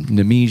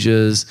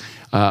nemesias,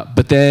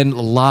 but then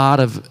a lot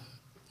of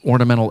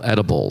ornamental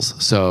edibles,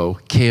 so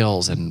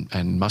kales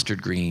and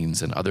mustard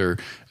greens and other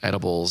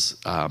edibles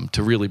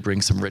to really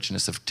bring some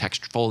richness of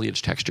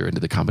foliage texture into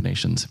the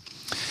combinations.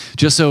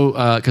 Just so,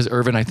 because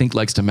Irvin, I think,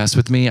 likes to mess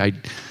with me, I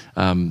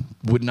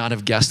would not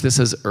have guessed this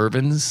as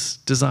Irvin's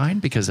design,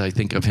 because I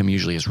think of him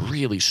usually as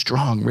really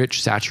strong,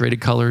 rich,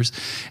 saturated colors.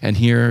 And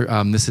here,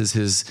 this is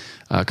his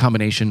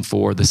combination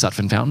for the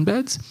Sutphen fountain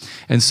beds.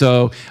 And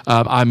so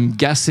I'm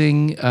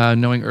guessing,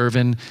 knowing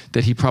Irvin,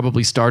 that he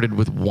probably started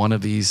with one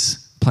of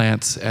these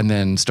plants and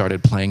then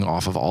started playing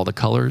off of all the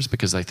colors,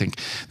 because I think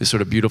this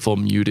sort of beautiful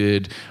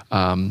muted,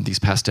 these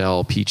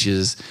pastel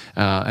peaches,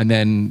 and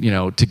then, you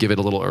know, to give it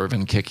a little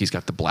Irvin kick, he's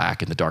got the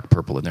black and the dark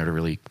purple in there to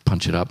really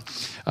punch it up.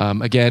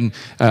 Again,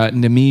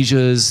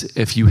 Nemesias,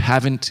 if you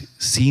haven't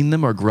seen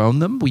them or grown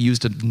them, we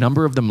used a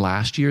number of them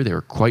last year. They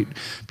were quite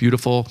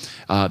beautiful.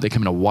 They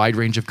come in a wide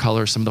range of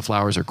colors. Some of the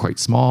flowers are quite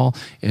small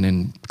and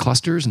in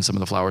clusters, and some of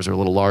the flowers are a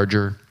little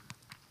larger.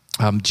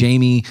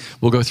 Jamie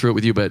will go through it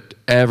with you, but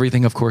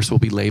everything, of course, will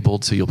be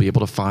labeled, so you'll be able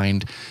to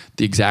find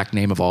the exact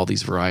name of all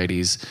these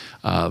varieties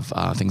of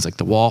things like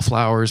the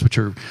wallflowers, which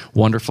are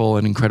wonderful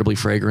and incredibly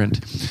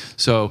fragrant.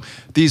 So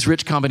these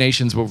rich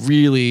combinations will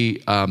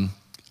really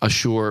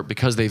assure,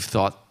 because they've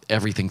thought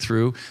everything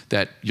through,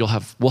 that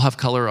we'll have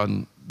color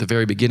on the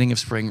very beginning of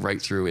spring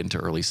right through into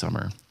early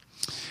summer.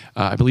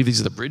 I believe these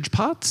are the bridge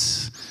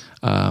pots.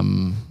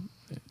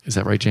 Is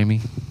that right, Jamie?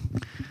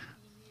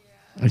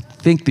 I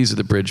think these are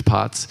the bridge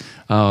pots,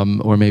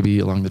 or maybe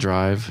along the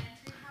drive,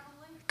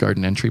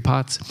 garden entry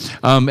pots.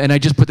 And I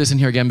just put this in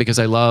here again because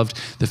I loved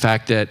the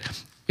fact that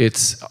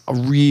it's a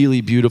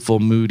really beautiful,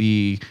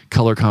 moody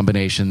color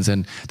combinations.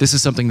 And this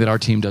is something that our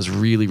team does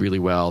really, really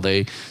well.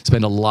 They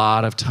spend a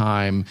lot of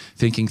time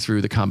thinking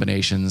through the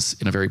combinations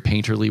in a very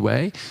painterly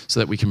way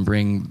so that we can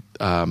bring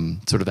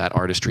sort of that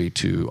artistry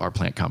to our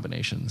plant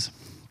combinations.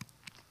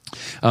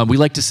 We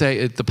like to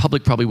say, the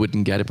public probably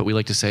wouldn't get it, but we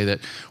like to say that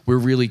we're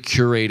really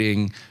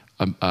curating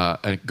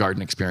a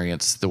garden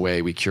experience the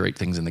way we curate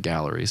things in the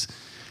galleries.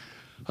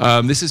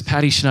 This is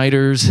Patty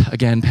Schneider's.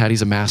 Again,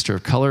 Patty's a master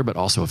of color, but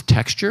also of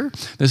texture.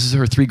 This is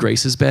her Three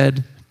Graces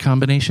bed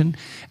combination.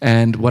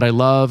 And what I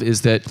love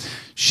is that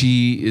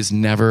she is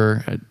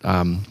never,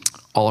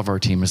 all of our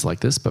team is like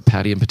this, but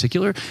Patty in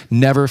particular,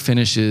 never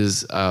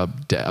finishes a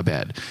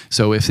bed.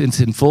 So if it's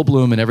in full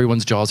bloom and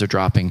everyone's jaws are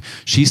dropping,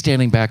 she's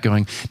standing back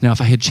going, now if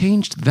I had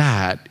changed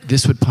that,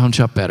 this would punch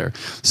up better.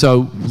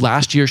 So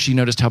last year she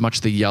noticed how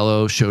much the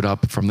yellow showed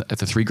up at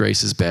the Three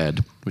Graces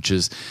bed, which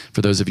is,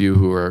 for those of you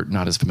who are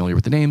not as familiar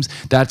with the names,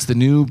 that's the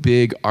new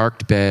big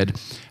arced bed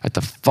at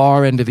the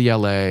far end of the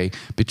LA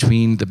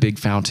between the big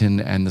fountain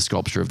and the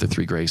sculpture of the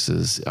Three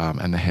Graces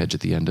and the hedge at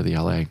the end of the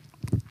LA.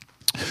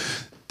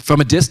 From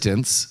a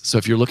distance, so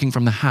if you're looking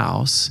from the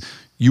house,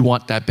 you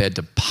want that bed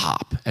to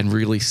pop and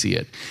really see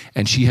it.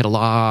 And she had a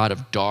lot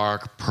of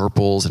dark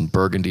purples and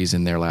burgundies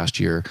in there last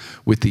year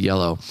with the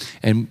yellow.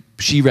 And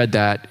she read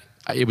that.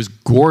 It was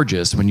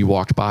gorgeous when you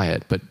walked by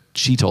it, but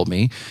she told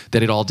me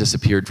that it all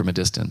disappeared from a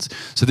distance.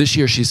 So this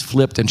year she's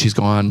flipped and she's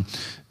gone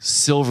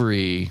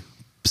silvery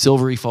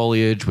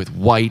foliage with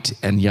white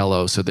and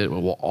yellow so that it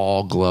will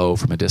all glow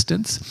from a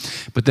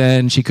distance. But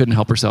then she couldn't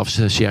help herself.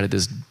 She added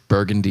this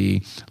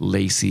burgundy,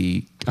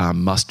 lacy,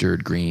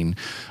 mustard green,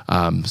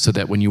 so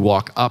that when you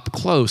walk up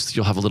close,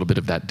 you'll have a little bit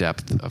of that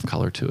depth of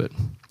color to it.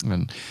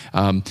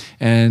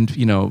 And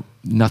you know,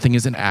 nothing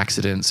is an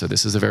accident, so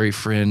this is a very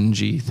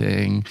fringy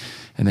thing.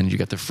 And then you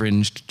got the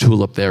fringed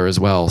tulip there as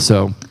well.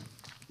 So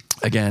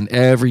again,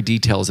 every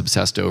detail is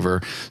obsessed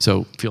over,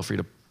 so feel free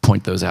to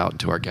point those out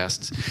to our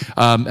guests.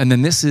 And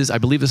then this is, I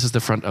believe this is the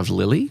front of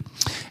Lily.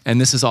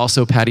 And this is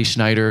also Patty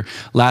Schneider.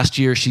 Last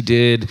year she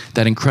did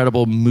that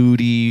incredible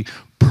moody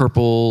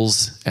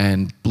purples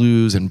and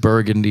blues and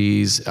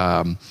burgundies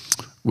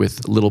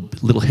with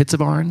little hits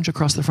of orange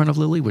across the front of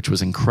Lily, which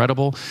was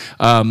incredible.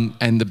 And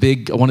one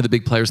of the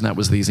big players in that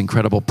was these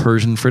incredible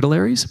Persian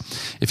fritillaries.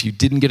 If you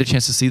didn't get a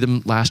chance to see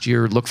them last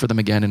year, look for them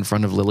again in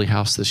front of Lily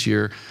House this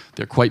year.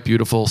 They're quite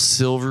beautiful,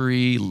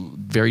 silvery,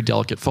 very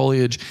delicate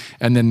foliage,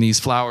 and then these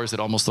flowers that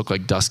almost look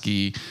like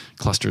dusky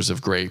clusters of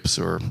grapes,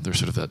 or they're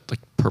sort of that like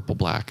purple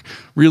black.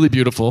 Really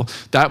beautiful.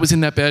 That was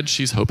in that bed.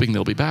 She's hoping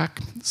they'll be back.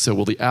 So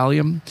will the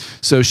allium.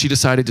 So she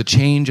decided to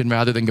change, and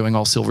rather than going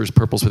all silvers,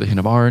 purples with a hint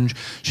of orange,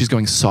 she's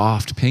going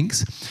soft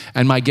pinks.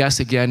 And my guess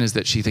again is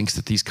that she thinks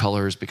that these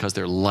colors, because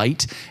they're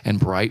light and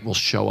bright, will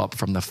show up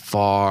from the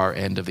far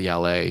end of the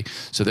LA,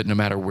 so that no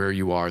matter where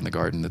you are in the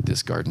garden, that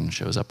this garden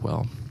shows up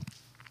well.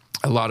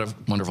 A lot of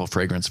wonderful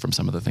fragrance from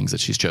some of the things that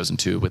she's chosen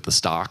too, with the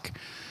stock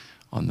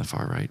on the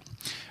far right.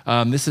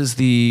 This is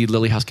the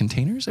Lily House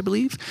containers, I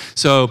believe.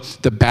 So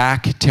the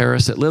back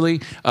terrace at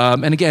Lily,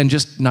 and again,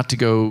 just not to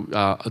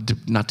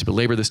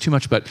belabor this too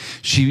much, but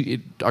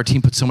our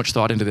team put so much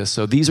thought into this.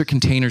 So these are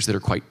containers that are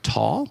quite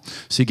tall,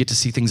 so you get to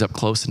see things up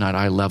close and at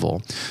eye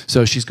level.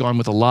 So she's gone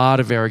with a lot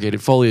of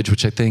variegated foliage,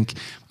 which I think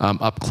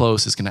up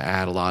close is going to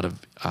add a lot of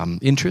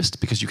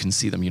interest, because you can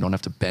see them. You don't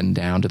have to bend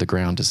down to the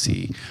ground to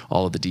see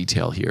all of the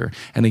detail here.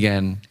 And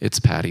again, it's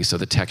Patty, so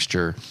the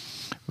texture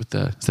with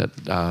is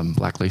that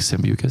black lace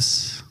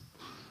sambucus?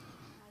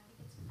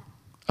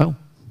 Oh,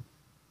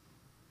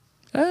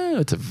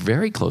 it's a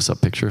very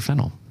close-up picture of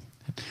fennel.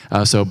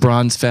 So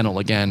bronze fennel,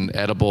 again,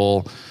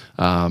 edible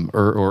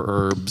or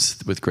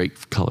herbs with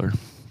great color.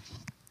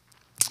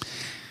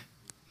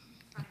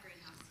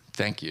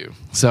 Thank you.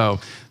 So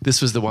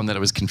this was the one that I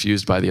was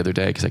confused by the other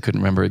day because I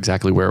couldn't remember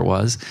exactly where it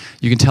was.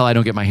 You can tell I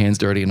don't get my hands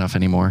dirty enough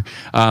anymore.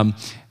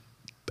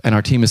 And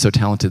our team is so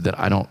talented that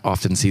I don't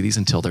often see these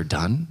until they're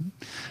done,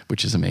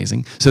 which is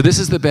amazing. So this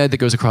is the bed that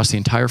goes across the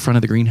entire front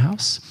of the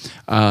greenhouse,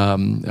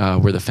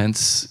 where the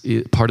fence,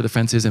 part of the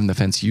fence is, and the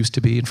fence used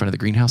to be in front of the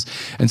greenhouse.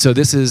 And so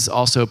this is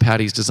also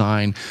Patty's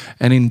design.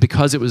 And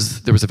because there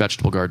was a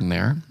vegetable garden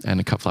there and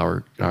a cut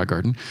flower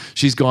garden,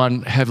 she's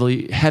gone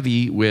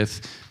heavy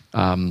with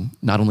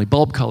not only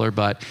bulb color,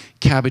 but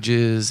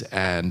cabbages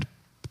and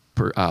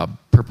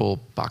purple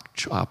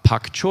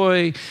pak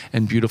choy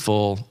and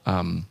beautiful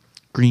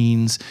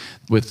greens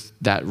with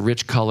that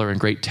rich color and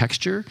great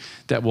texture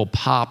that will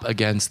pop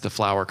against the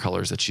flower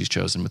colors that she's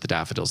chosen with the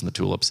daffodils and the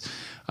tulips.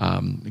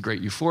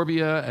 Great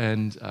euphorbia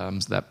and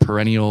that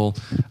perennial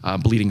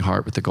bleeding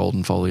heart with the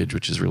golden foliage,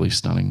 which is really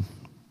stunning.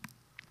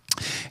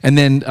 And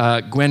then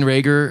Gwen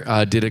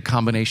Rager did a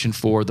combination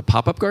for the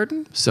pop-up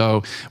garden.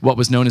 So what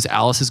was known as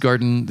Alice's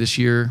Garden this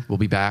year will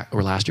be back,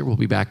 or last year will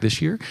be back this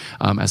year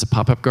as a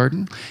pop-up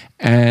garden.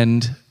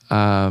 And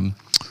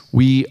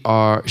we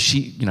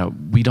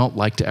don't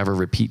like to ever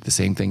repeat the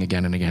same thing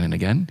again and again and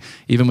again.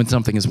 Even when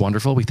something is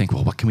wonderful, we think,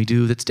 well, what can we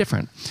do that's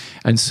different?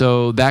 And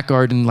so that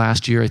garden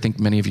last year, I think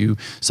many of you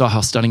saw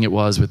how stunning it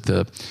was with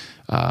the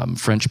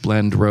French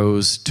blend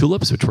rose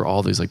tulips, which were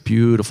all these like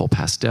beautiful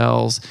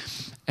pastels.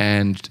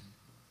 And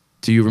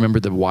do you remember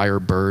the wire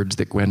birds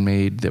that Gwen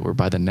made that were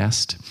by the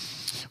nest?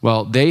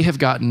 Well, they have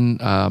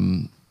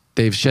gotten,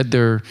 they've shed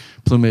their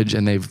plumage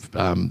and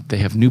they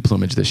have new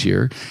plumage this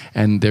year,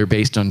 and they're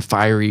based on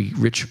fiery,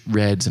 rich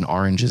reds and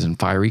oranges and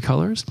fiery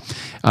colors,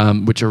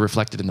 which are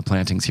reflected in the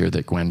plantings here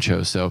that Gwen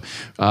chose. So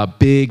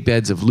big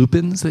beds of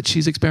lupins that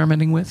she's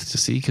experimenting with to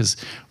see, because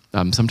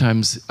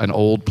sometimes an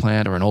old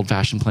plant or an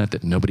old-fashioned plant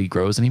that nobody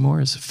grows anymore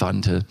is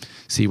fun to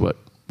see what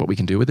we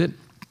can do with it.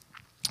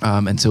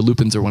 And so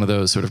lupins are one of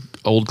those sort of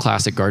old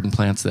classic garden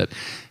plants that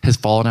has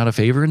fallen out of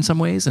favor in some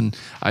ways, and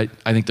I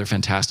think they're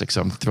fantastic,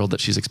 so I'm thrilled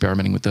that she's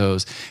experimenting with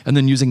those. And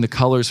then using the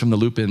colors from the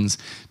lupins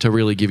to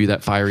really give you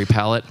that fiery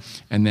palette,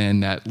 and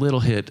then that little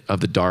hit of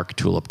the dark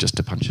tulip just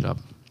to punch it up.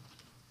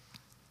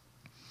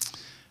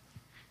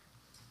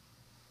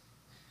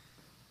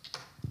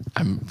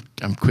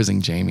 I'm quizzing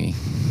Jamie.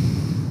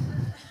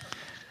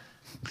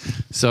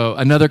 So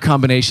another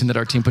combination that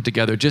our team put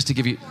together just to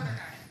give you...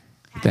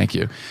 Thank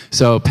you.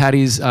 So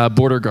Patty's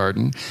border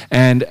garden,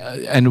 and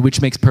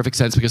which makes perfect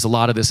sense because a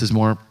lot of this is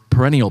more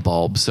perennial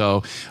bulbs.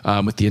 So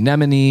with the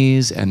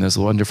anemones and this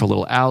wonderful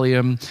little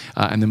allium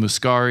and the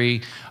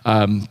muscari,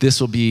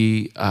 this will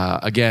be,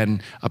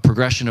 again, a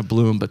progression of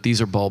bloom, but these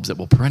are bulbs that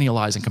will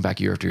perennialize and come back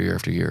year after year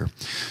after year.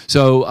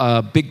 So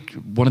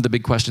one of the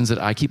big questions that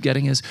I keep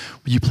getting is,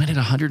 you planted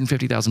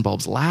 150,000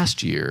 bulbs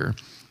last year.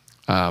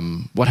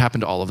 What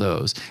happened to all of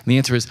those? And the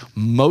answer is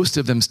most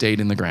of them stayed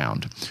in the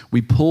ground.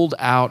 We pulled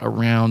out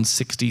around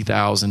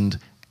 60,000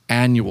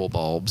 annual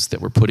bulbs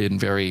that were put in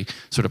very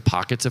sort of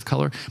pockets of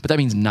color, but that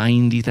means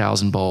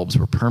 90,000 bulbs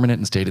were permanent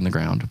and stayed in the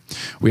ground.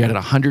 We added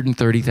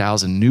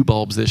 130,000 new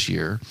bulbs this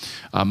year.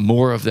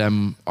 More of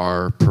them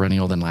are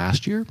perennial than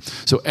last year.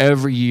 So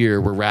every year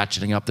we're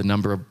ratcheting up the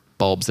number of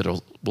bulbs that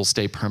will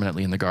stay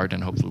permanently in the garden,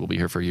 and hopefully will be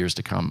here for years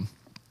to come.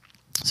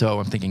 So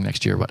I'm thinking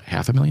next year, what,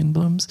 500,000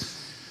 blooms?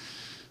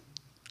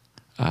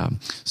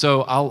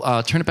 So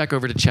I'll turn it back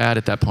over to Chad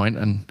at that point,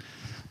 and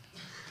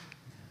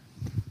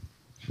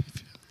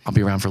I'll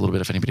be around for a little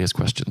bit if anybody has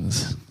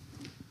questions.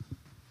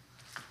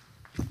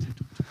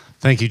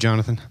 Thank you,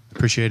 Jonathan.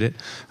 Appreciate it.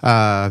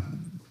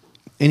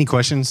 Any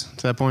questions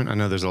to that point? I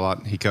know there's a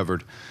lot he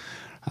covered.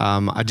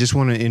 I just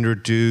want to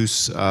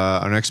introduce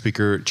our next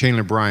speaker,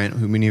 Chandler Bryant,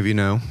 who many of you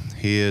know.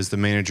 He is the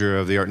manager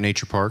of the Art and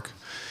Nature Park.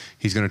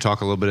 He's going to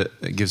talk a little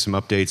bit, give some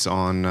updates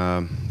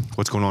on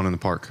what's going on in the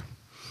park.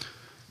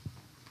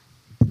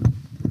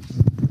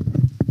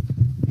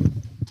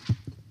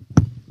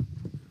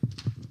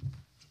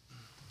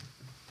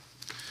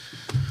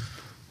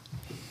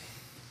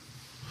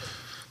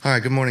 All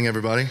right, good morning,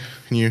 everybody.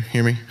 Can you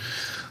hear me?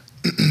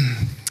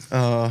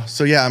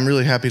 So yeah, I'm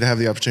really happy to have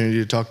the opportunity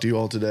to talk to you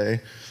all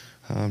today.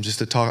 I want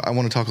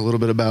to talk a little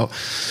bit about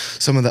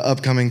some of the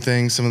upcoming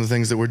things, some of the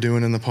things that we're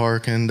doing in the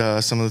park, and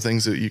some of the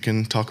things that you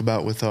can talk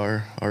about with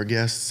our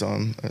guests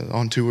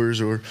on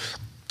tours or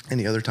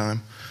any other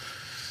time.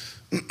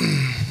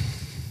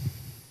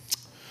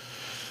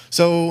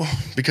 So,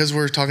 because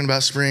we're talking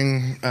about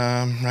spring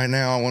right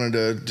now, I wanted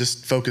to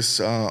just focus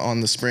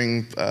on the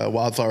spring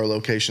wildflower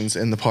locations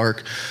in the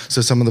park. So,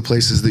 some of the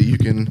places that you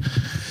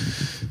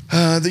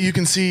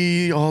can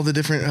see all the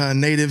different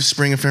native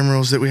spring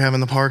ephemerals that we have in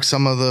the park.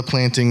 Some of the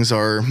plantings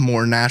are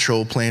more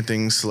natural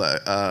plantings,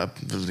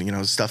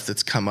 stuff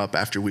that's come up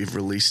after we've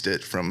released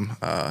it from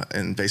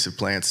invasive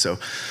plants. So,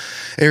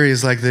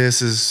 areas like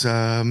this is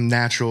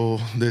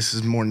natural. This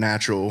is more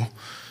natural.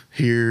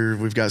 Here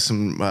we've got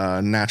some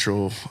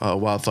natural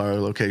wildflower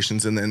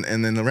locations, and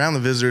then around the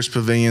visitors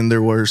pavilion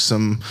there were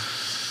some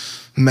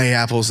May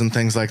apples and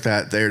things like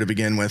that there to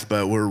begin with,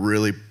 but we're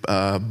really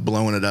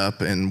blowing it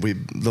up. And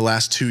the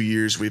last 2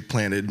 years we've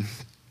planted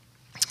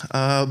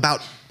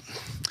about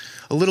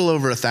a little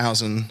over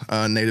 1,000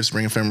 native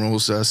spring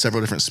ephemerals,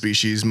 several different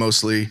species,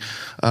 mostly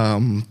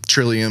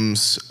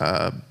trilliums,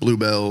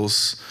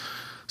 bluebells,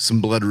 some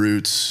blood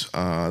roots,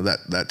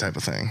 that type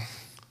of thing.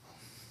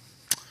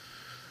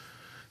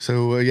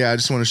 So yeah, I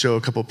just want to show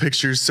a couple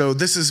pictures. So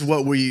this is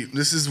what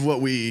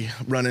we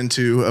run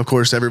into. Of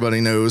course,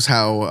 everybody knows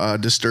how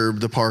disturbed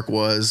the park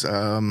was,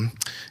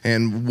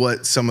 and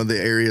what some of the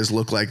areas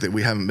look like that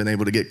we haven't been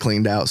able to get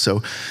cleaned out.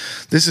 So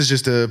this is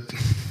just a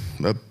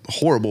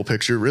horrible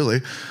picture,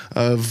 really,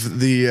 of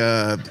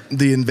the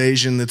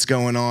invasion that's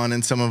going on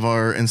in some of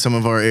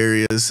our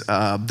areas.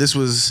 This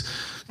was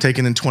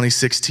taken in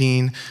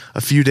 2016. A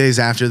few days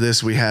after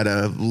this, we had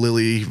a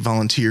lily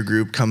volunteer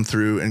group come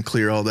through and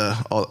clear all the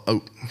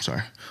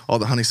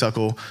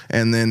honeysuckle,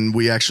 and then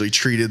we actually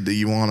treated the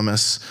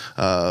euonymus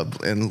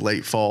in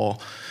late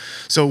fall.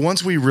 So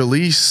once we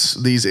release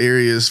these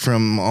areas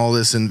from all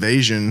this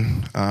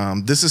invasion,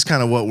 this is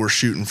kind of what we're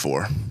shooting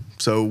for.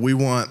 So we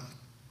want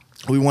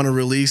to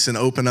release and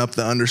open up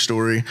the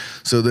understory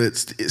so that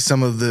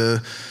some of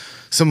the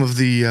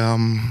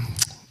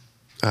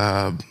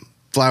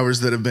flowers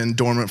that have been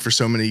dormant for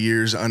so many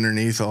years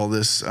underneath all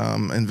this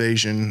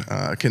invasion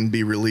can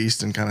be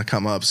released and kind of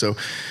come up. So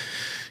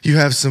you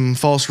have some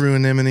false rue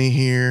anemone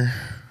here,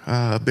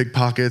 big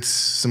pockets,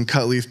 some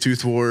cutleaf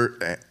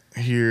toothwort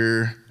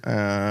here,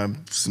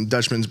 some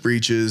Dutchman's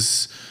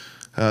breeches.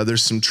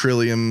 There's some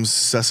trilliums,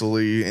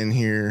 sesame in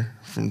here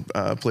from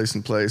place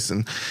in place.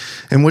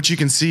 And what you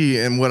can see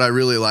and what I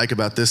really like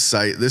about this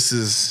site, this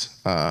is,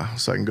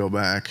 so I can go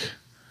back.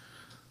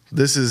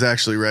 This is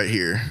actually right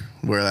here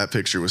where that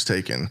picture was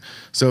taken.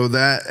 So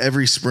that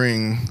every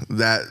spring,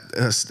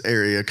 that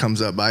area comes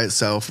up by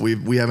itself.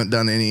 We haven't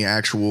done any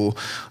actual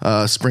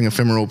spring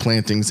ephemeral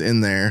plantings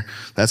in there.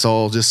 That's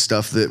all just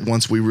stuff that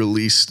once we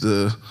released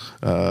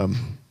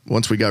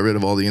once we got rid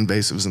of all the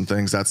invasives and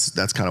things,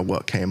 that's kind of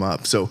what came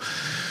up. So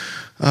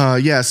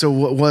yeah, so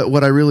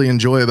what I really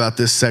enjoy about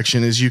this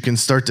section is you can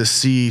start to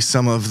see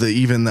some of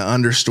even the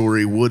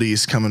understory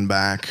woodies coming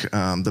back,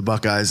 the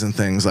buckeyes and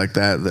things like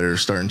that are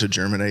starting to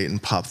germinate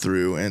and pop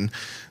through,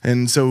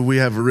 and so we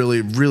have a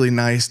really, really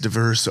nice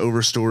diverse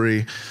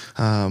overstory,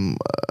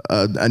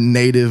 a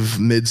native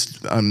mid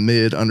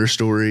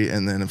understory,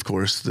 and then of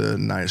course the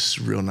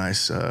real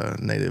nice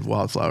native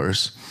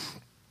wildflowers.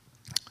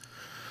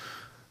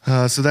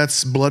 So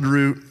that's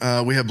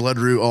bloodroot. We have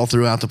bloodroot all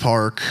throughout the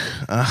park.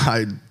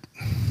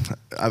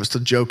 I was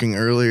joking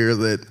earlier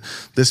that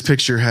this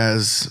picture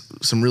has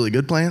some really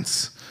good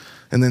plants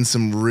and then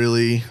some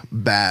really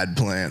bad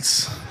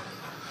plants.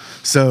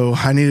 So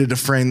I needed to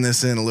frame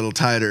this in a little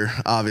tighter,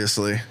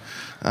 obviously.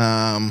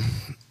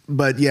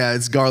 But yeah,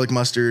 it's garlic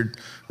mustard,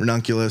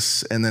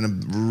 ranunculus, and then a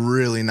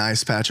really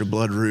nice patch of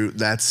bloodroot.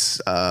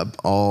 That's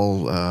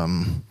all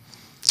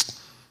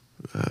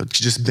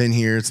just been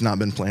here. It's not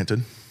been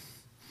planted.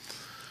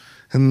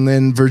 And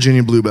then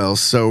Virginia bluebells.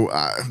 So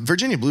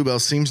Virginia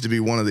bluebells seems to be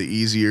one of the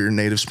easier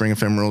native spring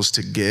ephemerals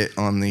to get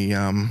on the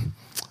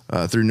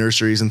through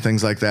nurseries and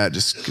things like that,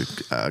 just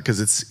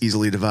because it's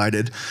easily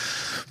divided.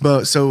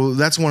 But so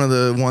that's one of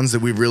the ones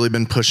that we've really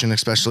been pushing,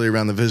 especially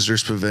around the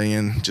visitors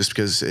pavilion, just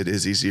because it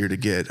is easier to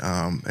get.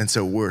 And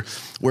so we're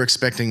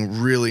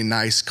expecting really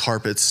nice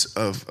carpets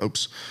of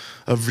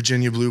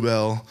Virginia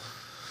bluebell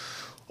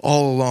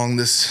all along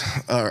this,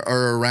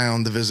 or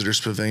around the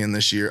visitors pavilion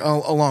this year,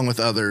 along with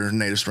other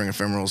native spring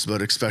ephemerals,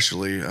 but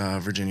especially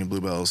Virginia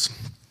bluebells.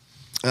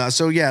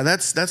 So yeah,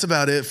 that's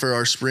about it for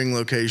our spring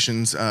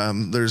locations.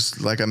 There's,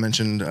 like I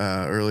mentioned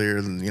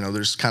earlier,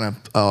 there's kind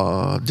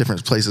of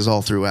different places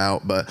all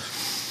throughout, but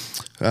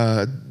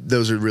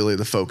those are really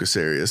the focus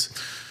areas.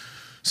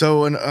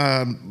 So,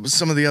 and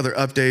some of the other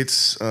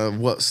updates,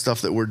 what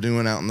stuff that we're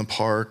doing out in the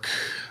park.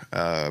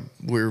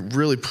 We're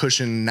really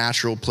pushing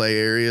natural play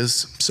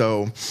areas.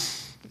 So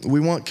we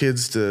want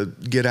kids to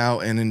get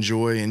out and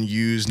enjoy and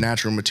use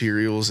natural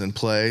materials and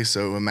play.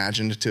 So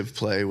imaginative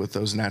play with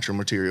those natural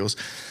materials.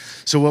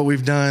 So what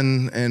we've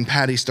done, and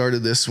Patty started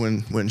this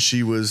when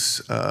she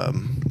was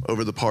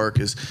over the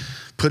park, is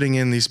putting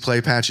in these play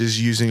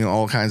patches using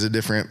all kinds of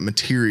different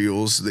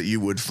materials that you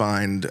would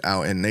find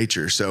out in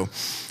nature. So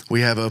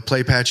we have a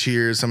play patch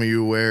here. Some of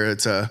you are aware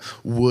it's a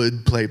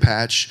wood play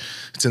patch.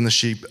 It's in the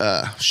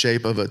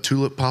shape of a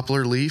tulip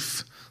poplar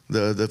leaf,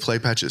 the play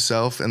patch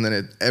itself, and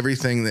then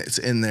everything that's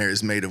in there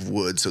is made of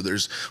wood. So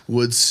there's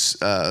wood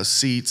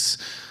seats,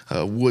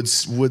 wood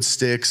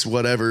sticks,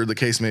 whatever the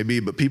case may be.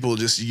 But people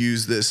just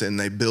use this and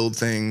they build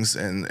things,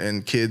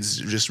 and kids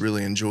just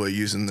really enjoy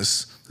using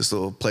this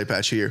little play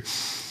patch here.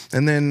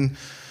 And then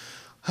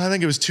I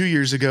think it was 2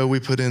 years ago we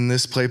put in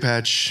this play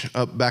patch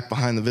up back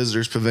behind the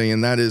visitors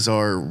pavilion. That is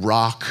our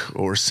rock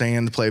or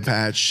sand play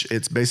patch.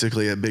 It's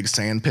basically a big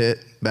sand pit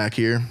back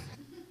here.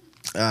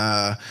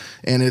 And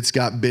it's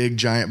got big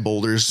giant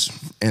boulders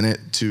in it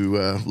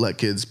to let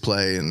kids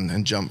play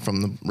and jump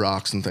from the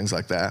rocks and things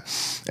like that.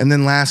 And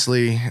then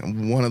lastly,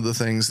 one of the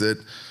things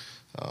that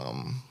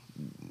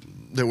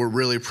we're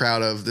really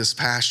proud of this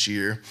past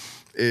year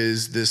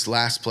is this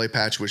last play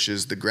patch, which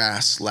is the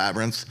grass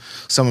labyrinth.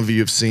 Some of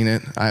you have seen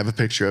it. I have a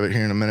picture of it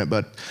here in a minute,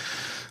 but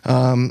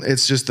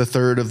It's just a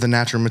third of the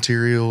natural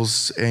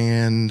materials,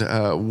 and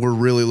we're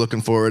really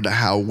looking forward to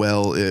how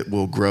well it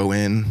will grow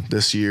in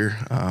this year.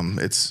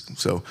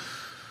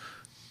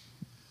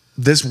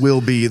 This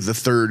will be the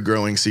third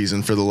growing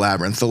season for the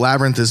labyrinth. The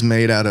labyrinth is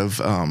made out of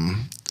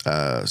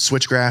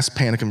switchgrass,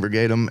 Panicum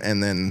virgatum,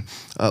 and then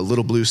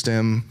little blue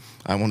stem.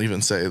 I won't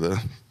even say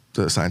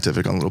the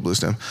scientific on little blue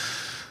stem.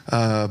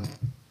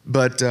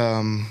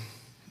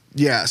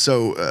 Yeah,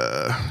 so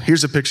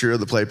here's a picture of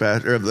the play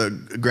patch, or of the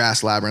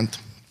grass labyrinth.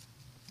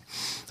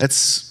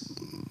 That's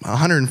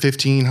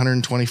 115,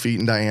 120 feet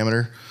in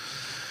diameter.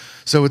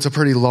 So it's a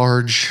pretty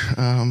large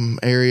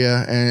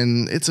area,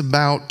 and it's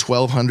about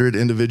 1,200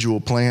 individual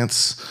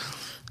plants.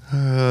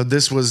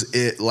 This was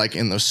it like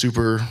in the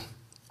super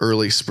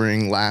early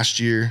spring last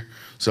year,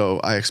 so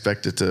I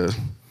expect it to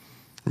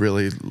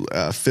really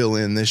fill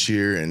in this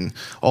year, and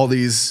all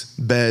these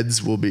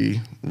beds will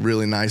be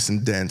really nice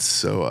and dense,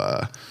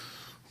 so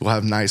we'll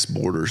have nice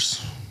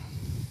borders.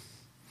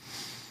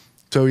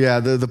 So yeah,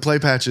 the play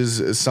patch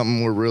is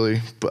something we're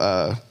really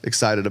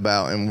excited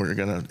about, and we're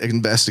gonna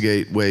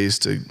investigate ways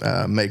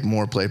to make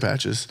more play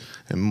patches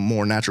and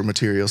more natural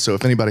materials. So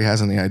if anybody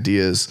has any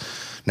ideas,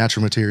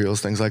 natural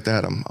materials, things like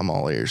that, I'm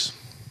all ears.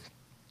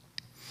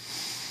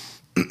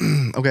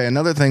 Okay,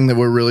 another thing that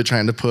we're really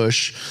trying to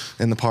push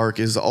in the park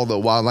is all the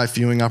wildlife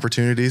viewing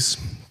opportunities.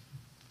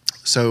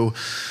 So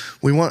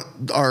we want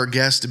our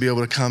guests to be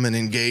able to come and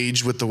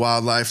engage with the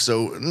wildlife,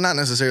 so not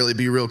necessarily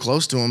be real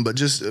close to them, but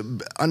just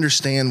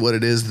understand what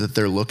it is that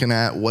they're looking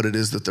at, what it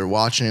is that they're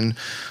watching,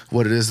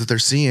 what it is that they're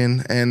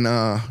seeing, and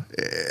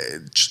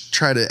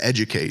try to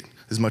educate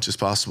as much as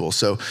possible.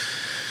 So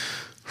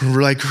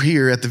like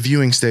here at the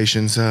viewing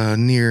stations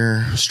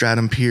near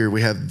Stratham Pier,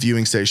 we have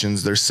viewing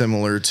stations. They're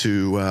similar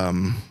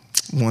to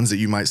ones that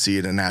you might see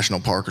at a national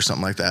park or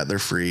something like that. They're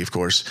free, of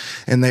course.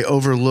 And they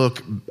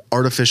overlook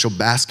artificial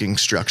basking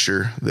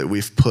structure that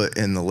we've put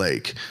in the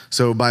lake.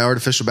 So by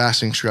artificial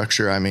basking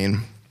structure, I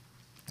mean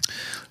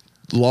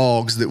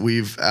logs that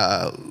we've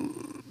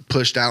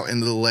pushed out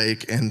into the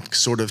lake and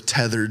sort of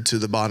tethered to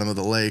the bottom of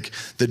the lake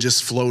that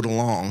just float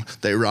along.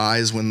 They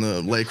rise when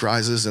the lake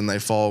rises and they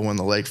fall when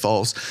the lake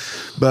falls.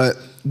 But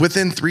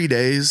within 3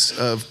 days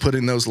of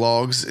putting those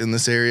logs in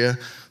this area,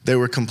 they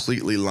were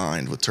completely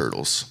lined with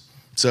turtles.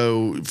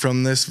 So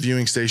from this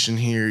viewing station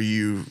here,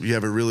 you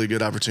have a really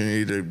good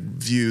opportunity to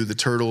view the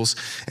turtles,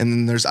 and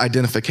then there's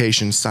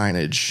identification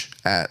signage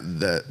at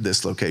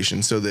this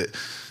location so that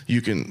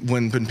you can,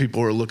 when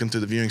people are looking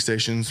through the viewing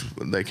stations,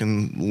 they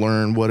can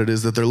learn what it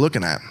is that they're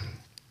looking at.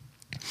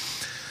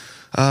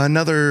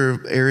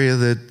 Another area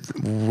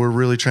that we're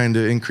really trying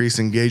to increase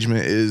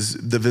engagement is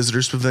the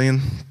visitors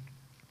pavilion.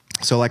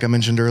 So like I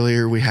mentioned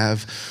earlier, we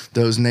have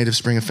those native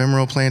spring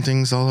ephemeral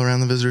plantings all around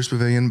the visitors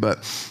pavilion, but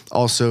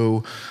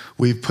also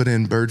we've put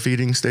in bird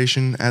feeding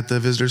station at the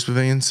visitors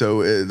pavilion.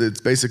 So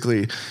it's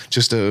basically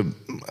just a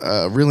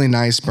really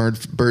nice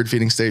bird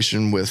feeding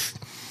station with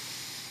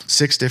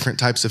 6 different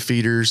types of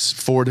feeders,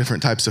 4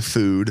 different types of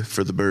food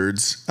for the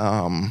birds.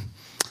 And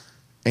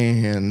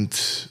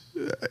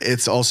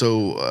it's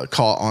also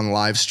caught on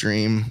live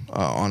stream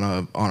on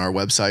our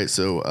website.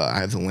 So I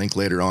have the link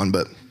later on,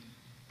 but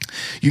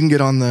you can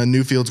get on the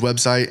Newfields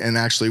website and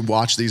actually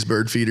watch these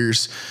bird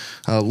feeders,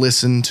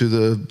 listen to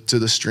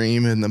the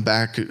stream in the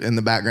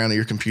background of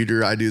your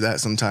computer. I do that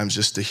sometimes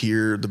just to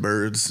hear the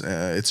birds.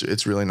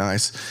 It's really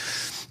nice.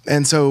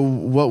 And so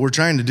what we're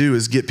trying to do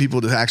is get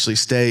people to actually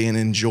stay and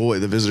enjoy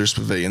the visitors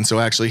pavilion.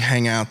 So actually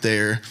hang out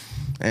there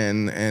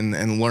and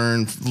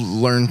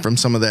learn from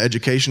some of the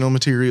educational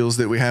materials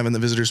that we have in the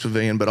visitors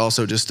pavilion, but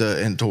also just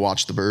to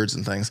watch the birds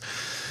and things.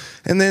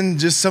 And then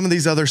just some of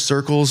these other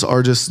circles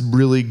are just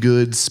really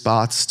good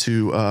spots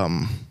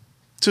to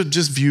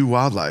just view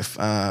wildlife.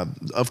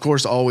 Of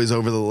course, always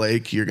over the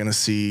lake, you're gonna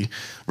see,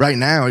 right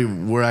now,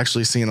 we're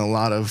actually seeing a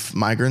lot of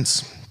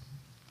migrants.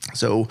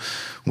 So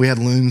we had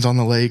loons on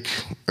the lake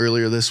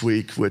earlier this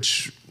week,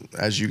 which,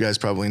 as you guys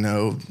probably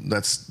know,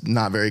 that's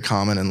not very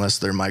common unless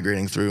they're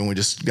migrating through, and we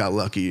just got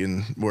lucky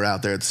and we're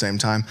out there at the same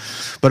time.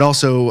 But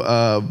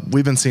also,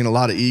 we've been seeing a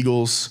lot of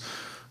eagles.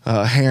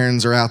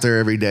 Herons are out there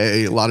every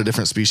day, a lot of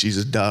different species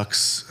of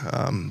ducks,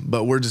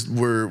 but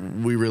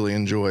we really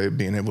enjoy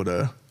being able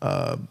to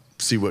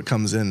see what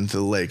comes into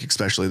the lake,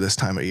 especially this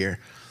time of year.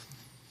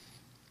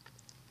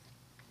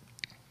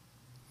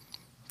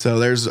 So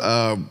there's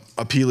a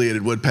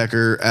pileated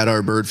woodpecker at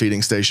our bird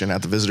feeding station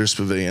at the visitors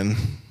pavilion,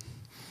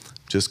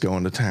 just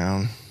going to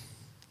town.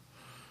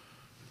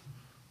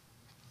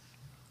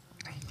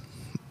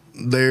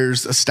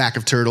 There's a stack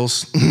of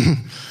turtles.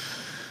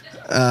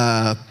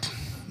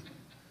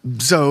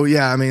 So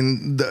yeah, I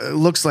mean, it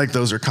looks like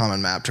those are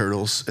common map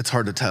turtles. It's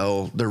hard to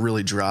tell. They're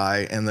really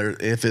dry, and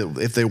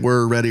if they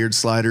were red-eared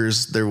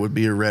sliders, there would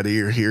be a red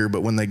ear here.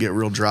 But when they get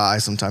real dry,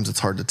 sometimes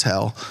it's hard to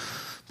tell.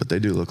 But they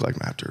do look like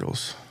map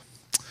turtles.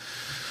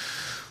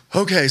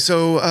 Okay,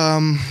 so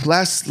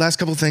last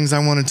couple things I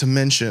wanted to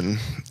mention.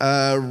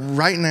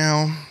 Right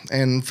now,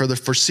 and for the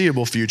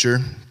foreseeable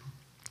future,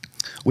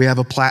 we have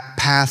a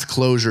path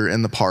closure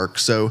in the park.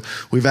 So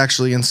we've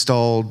actually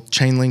installed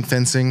chain link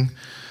fencing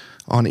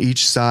on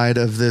each side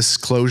of this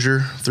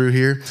closure through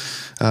here.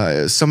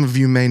 Some of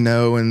you may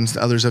know and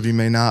others of you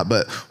may not,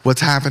 but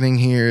what's happening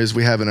here is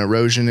we have an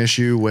erosion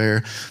issue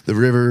where the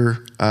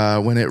river,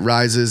 when it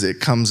rises, it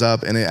comes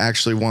up and it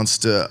actually wants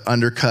to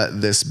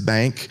undercut this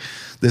bank.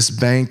 This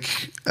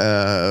bank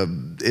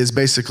is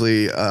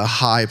basically a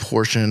high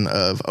portion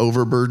of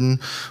overburden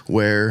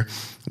where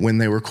when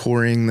they were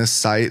quarrying this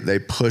site, they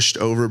pushed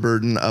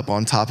overburden up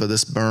on top of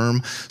this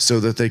berm so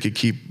that they could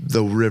keep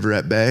the river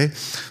at bay.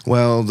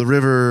 Well, the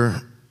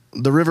river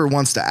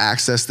wants to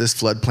access this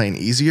floodplain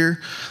easier,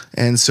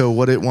 and so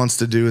what it wants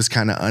to do is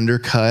kind of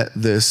undercut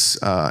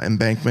this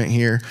embankment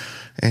here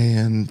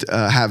and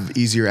have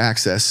easier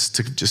access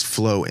to just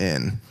flow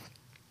in.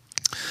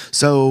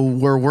 So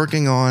we're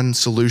working on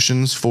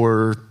solutions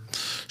for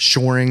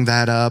shoring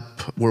that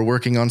up. We're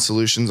working on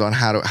solutions on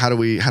how do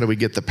we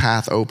get the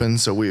path open.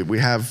 So we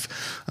have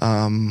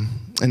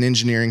an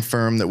engineering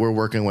firm that we're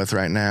working with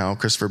right now,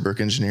 Christopher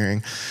Burke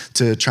Engineering,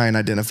 to try and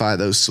identify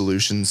those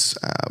solutions.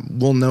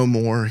 We'll know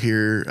more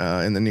here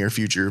in the near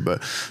future,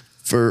 but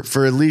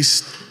for at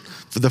least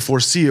for the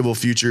foreseeable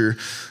future,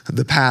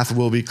 the path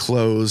will be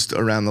closed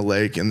around the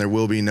lake and there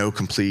will be no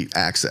complete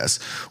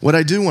access. What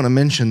I do want to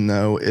mention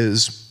though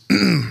is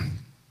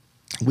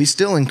we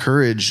still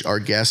encourage our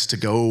guests to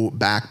go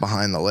back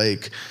behind the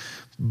lake,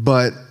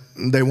 but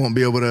they won't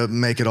be able to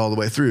make it all the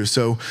way through.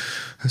 So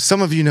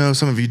some of you know,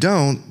 some of you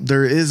don't.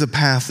 There is a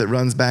path that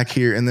runs back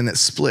here and then it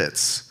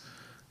splits.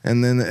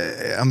 And then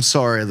I'm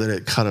sorry that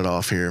it cut it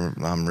off here.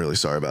 I'm really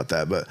sorry about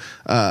that. But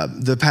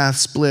the path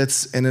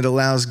splits and it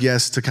allows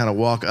guests to kind of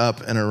walk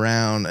up and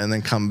around and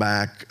then come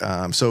back.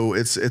 So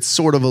it's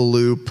sort of a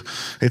loop.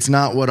 It's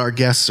not what our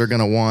guests are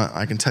going to want,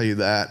 I can tell you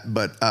that.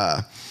 But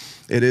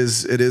it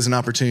is an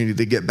opportunity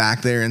to get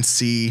back there and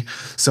see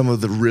some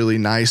of the really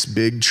nice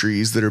big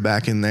trees that are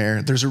back in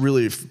there. There's a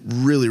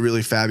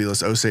really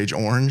fabulous Osage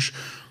orange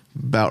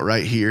about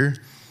right here.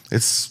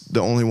 It's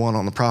the only one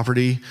on the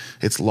property.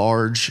 It's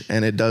large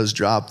and it does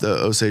drop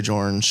the Osage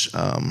orange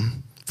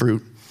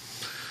fruit.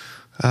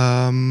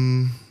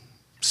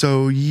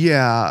 So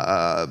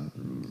yeah,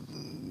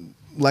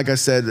 like I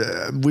said,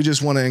 we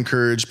just want to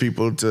encourage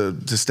people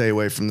to stay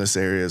away from this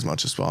area as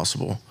much as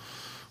possible.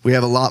 We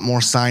have a lot more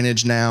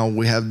signage now.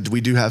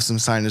 We do have some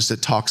signage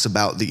that talks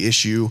about the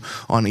issue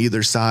on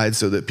either side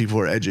so that people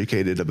are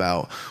educated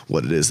about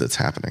what it is that's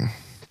happening.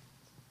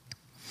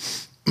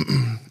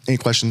 Any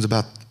questions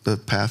about the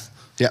path?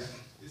 Yeah.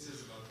 This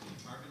is about the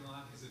parking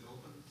lot. Is it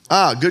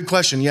open? Good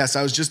question. Yes,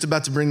 I was just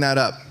about to bring that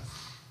up.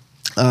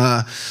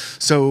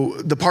 So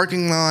the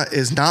parking lot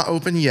is not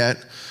open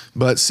yet,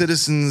 but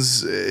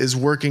Citizens is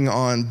working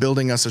on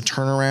building us a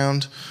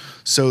turnaround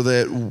so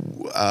that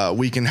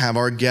we can have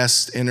our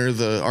guests enter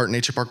the Art and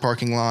Nature Park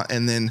parking lot,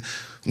 and then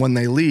when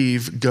they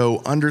leave,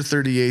 go under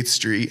 38th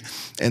Street,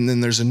 and then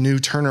there's a new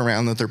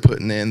turnaround that they're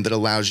putting in that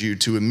allows you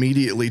to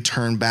immediately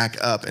turn back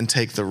up and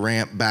take the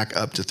ramp back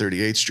up to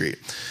 38th Street.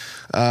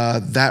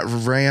 That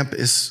ramp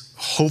is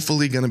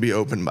hopefully going to be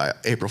open by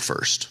April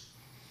 1st.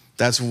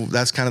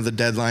 That's kind of the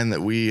deadline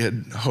that we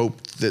had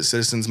hoped that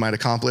Citizens might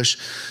accomplish.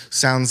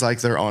 Sounds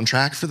like they're on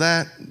track for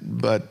that,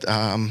 but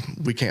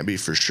we can't be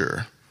for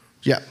sure.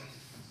 Yeah.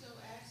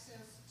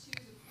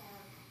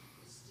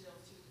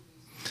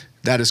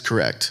 That is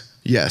correct.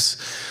 Yes.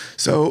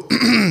 So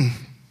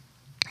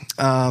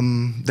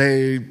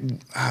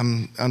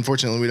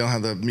unfortunately we don't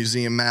have the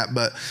museum map,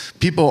 but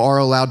people are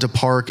allowed to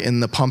park in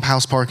the pump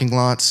house parking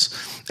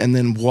lots and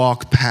then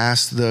walk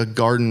past the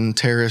garden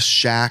terrace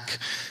shack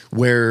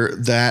where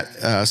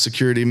that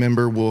security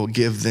member will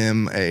give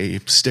them a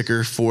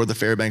sticker for the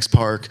Fairbanks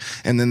Park,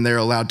 and then they're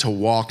allowed to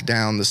walk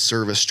down the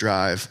service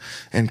drive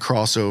and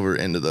cross over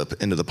into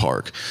the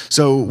park.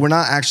 So we're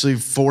not actually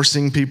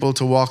forcing people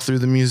to walk through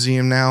the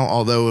museum now,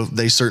 although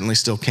they certainly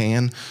still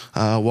can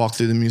walk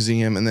through the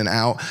museum and then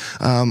out.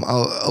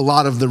 A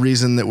lot of the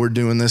reason that we're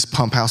doing this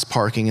pump house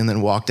parking and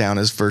then walk down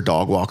is for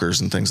dog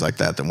walkers and things like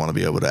that that want to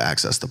be able to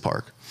access the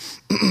park.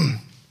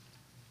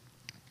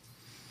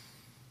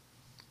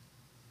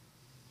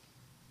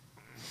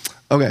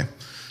 Okay,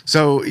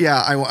 so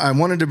yeah, I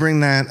wanted to bring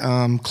that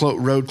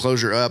road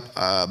closure up.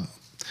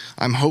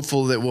 I'm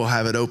hopeful that we'll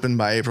have it open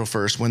by April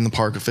 1st when the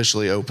park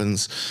officially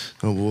opens.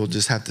 We'll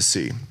just have to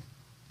see.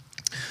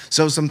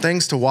 So some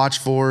things to watch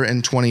for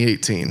in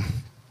 2018.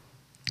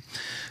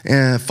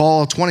 In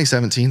fall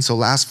 2017, so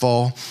last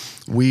fall,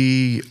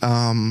 we,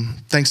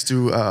 thanks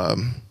to, oh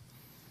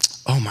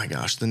my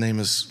gosh, the name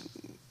is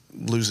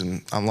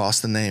I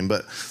lost the name,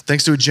 but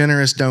thanks to a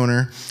generous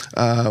donor,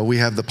 we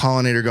have the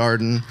pollinator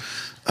garden.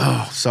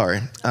 Oh,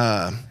 sorry.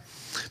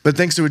 But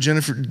thanks to a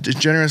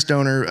generous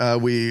donor,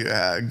 we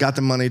got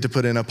the money to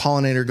put in a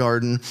pollinator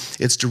garden.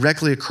 It's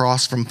directly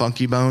across from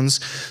Funky Bones.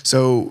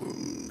 So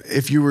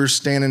if you were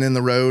standing in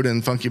the road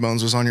and Funky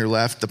Bones was on your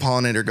left, the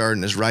pollinator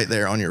garden is right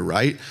there on your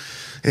right.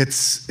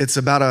 It's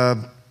about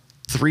a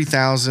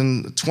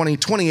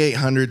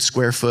 2,800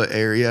 square foot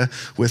area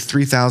with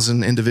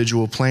 3,000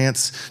 individual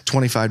plants,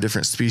 25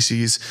 different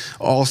species,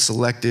 all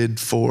selected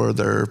for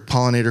their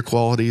pollinator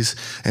qualities,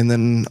 and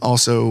then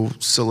also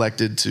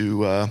selected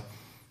to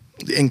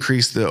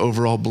increase the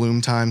overall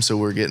bloom time, so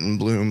we're getting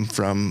bloom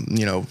from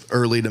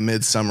early to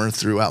midsummer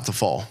throughout the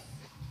fall.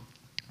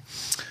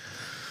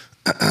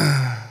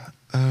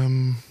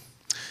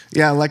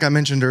 Yeah, like I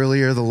mentioned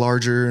earlier, the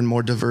larger and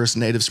more diverse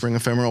native spring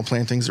ephemeral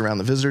plantings around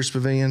the Visitors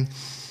Pavilion.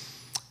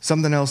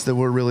 Something else that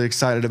we're really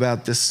excited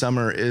about this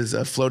summer is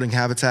a floating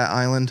habitat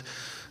island.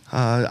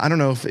 I don't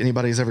know if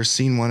anybody's ever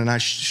seen one, and I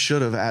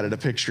should have added a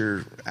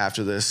picture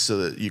after this so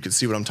that you could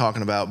see what I'm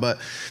talking about. But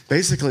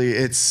basically,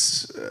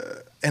 it's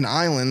an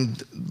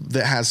island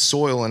that has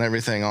soil and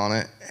everything on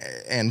it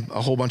and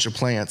a whole bunch of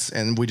plants,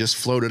 and we just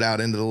float it out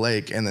into the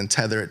lake and then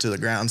tether it to the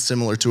ground,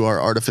 similar to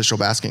our artificial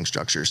basking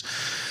structures.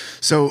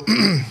 So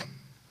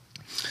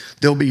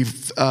there'll be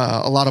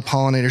a lot of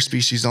pollinator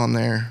species on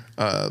there.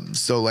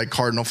 So like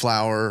cardinal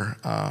flower,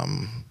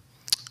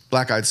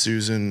 black-eyed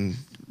Susan,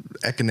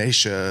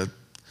 echinacea,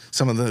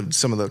 some of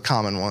the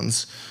common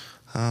ones.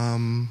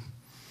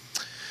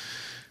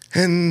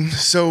 And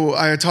so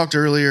I talked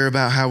earlier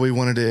about how we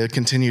wanted to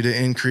continue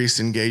to increase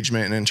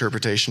engagement and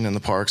interpretation in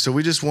the park. So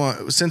we just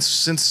want,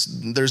 since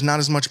there's not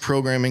as much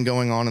programming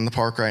going on in the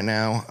park right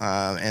now,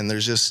 and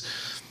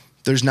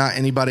there's not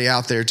anybody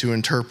out there to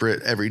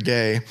interpret every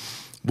day,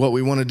 what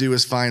we want to do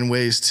is find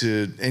ways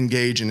to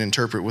engage and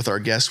interpret with our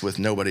guests with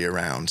nobody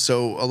around.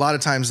 So a lot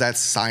of times that's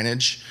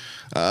signage,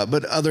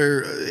 but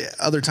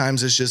other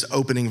times it's just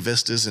opening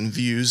vistas and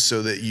views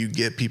so that you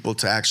get people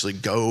to actually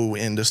go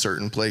into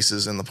certain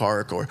places in the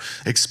park or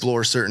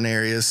explore certain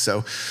areas.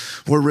 So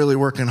we're really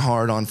working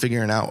hard on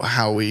figuring out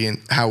how we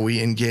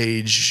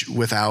engage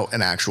without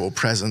an actual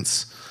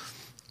presence.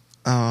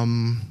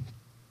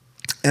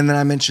 And then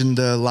I mentioned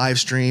the live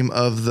stream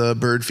of the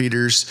bird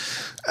feeders.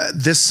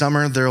 This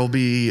summer there will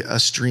be a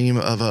stream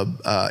of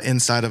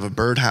inside of a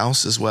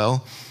birdhouse as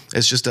well.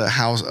 It's just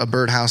a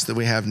birdhouse that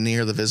we have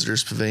near the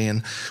Visitors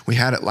Pavilion. We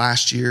had it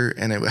last year,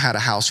 and it had a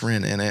house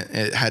wren in it.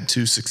 It had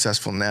 2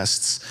 successful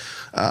nests.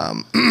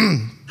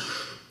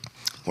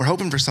 We're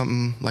hoping for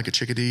something like a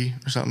chickadee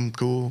or something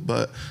cool,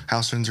 but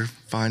house wrens are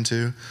fine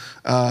too.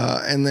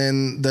 And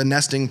then the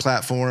nesting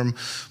platform,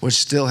 which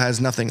still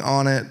has nothing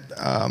on it.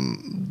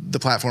 The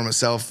platform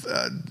itself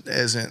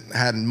hasn't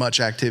had much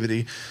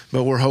activity,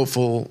 but we're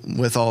hopeful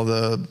with all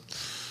the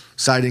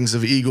sightings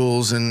of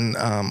eagles and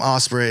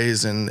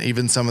ospreys and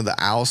even some of the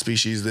owl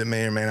species that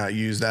may or may not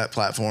use that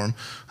platform.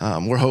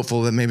 We're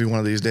hopeful that maybe one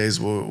of these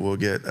days we'll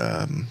get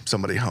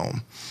somebody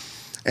home.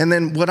 And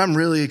then what I'm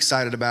really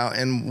excited about,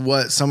 and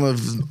what some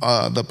of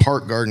the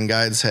park garden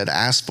guides had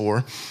asked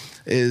for,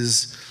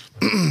 is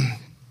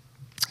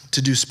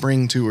to do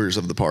spring tours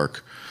of the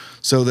park,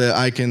 so that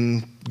I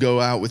can go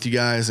out with you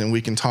guys and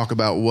we can talk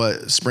about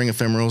what spring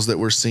ephemerals that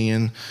we're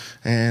seeing,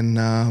 and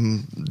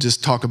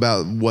just talk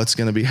about what's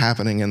going to be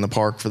happening in the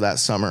park for that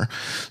summer.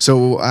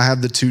 So I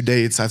have the 2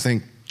 dates. I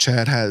think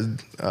Chad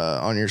had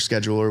on your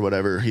schedule or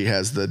whatever, he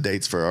has the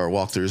dates for our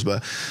walkthroughs,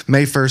 but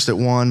May 1st at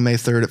 1, May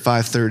 3rd at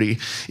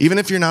 5:30. Even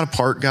if you're not a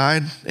park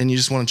guide and you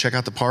just want to check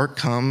out the park,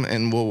 come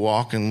and we'll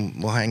walk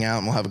and we'll hang out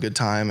and we'll have a good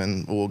time,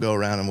 and we'll go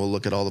around and we'll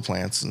look at all the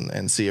plants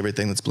and see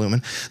everything that's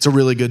blooming. It's a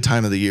really good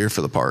time of the year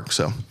for the park,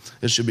 so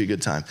it should be a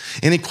good time.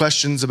 Any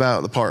questions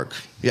about the park?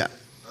 Yeah.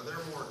 Are there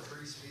more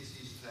tree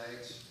species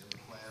tags in the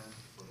plan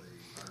for the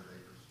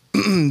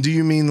 100 acres? Do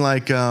you mean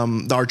like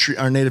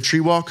our native tree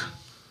walk?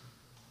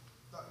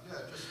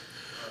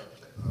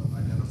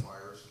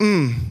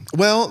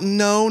 Well,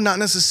 no, not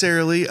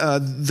necessarily.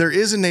 There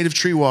is a native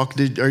tree walk.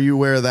 Are you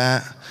aware of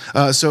that?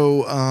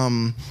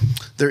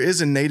 There is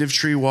a native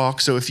tree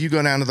walk. So if you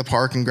go down to the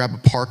park and grab a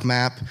park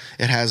map,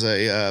 it has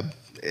a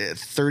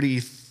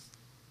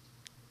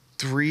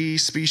 33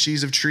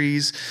 species of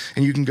trees,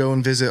 and you can go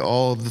and visit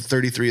all of the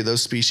 33 of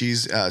those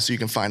species, so you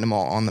can find them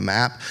all on the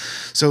map.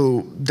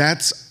 So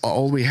that's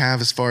all we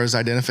have as far as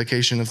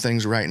identification of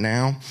things right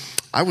now.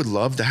 I would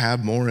love to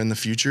have more in the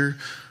future.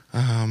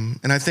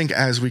 And I think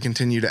as we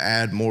continue to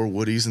add more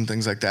woodies and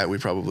things like that, we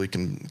probably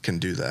can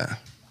do that.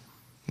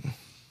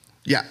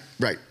 Yeah,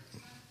 right. I just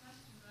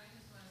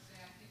want to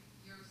say, I think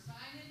your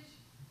signage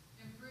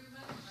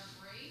improvements are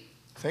great.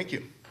 Thank you.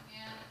 And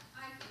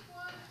I think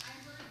one I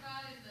heard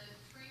about in the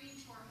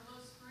training for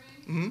Hello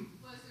Spring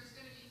was there's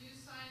going to be new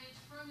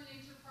signage from the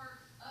nature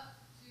park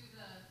up to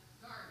the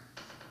garden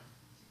to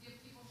give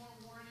people more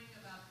warning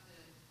about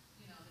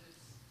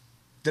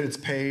That it's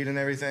paid and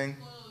everything?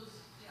 closed,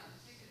 the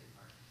ticketed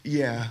part.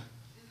 Yeah. Is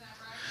that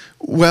right?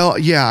 Well,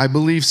 yeah, I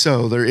believe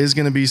so. There is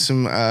going to be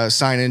some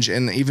signage,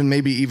 and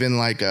maybe even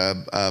like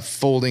a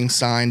folding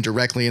sign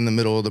directly in the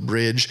middle of the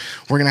bridge.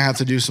 We're going to have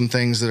to do some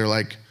things that are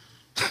like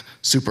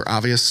super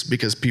obvious,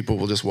 because people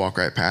will just walk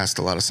right past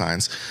a lot of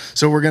signs.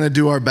 So we're going to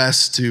do our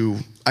best to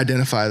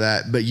identify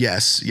that. But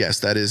yes,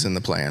 that is in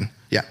the plan.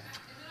 Yeah. And then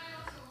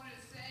I also wanted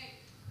to say,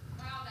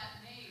 wow, that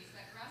maze,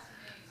 that grass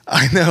maze.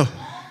 I know. Always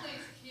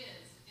kids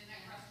in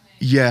that grass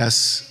maze.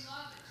 Yes. They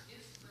love it.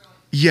 It's brilliant.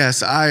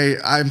 Yes,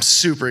 I'm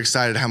super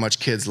excited how much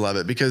kids love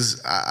it,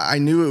 because I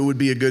knew it would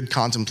be a good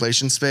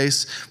contemplation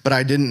space, but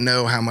I didn't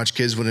know how much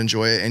kids would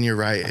enjoy it. And you're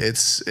right,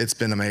 it's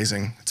been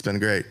amazing. It's been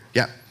great.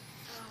 Yeah.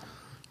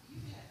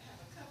 You have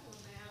a couple of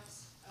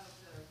maps of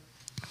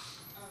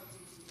the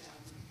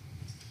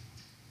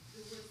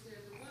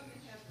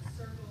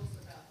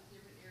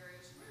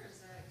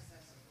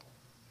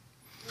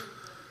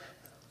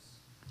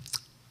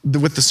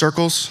With the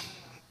circles,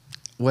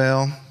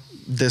 well,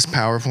 this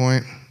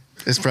PowerPoint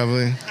is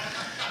probably,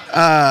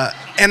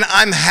 and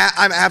I'm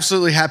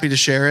absolutely happy to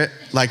share it.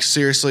 Like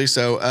seriously,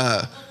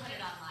 so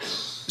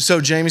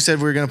Jamie said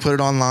we were going to put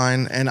it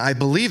online, and I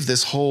believe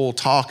this whole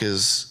talk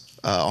is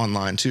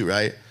online too,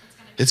 right?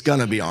 It's going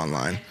to be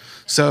online,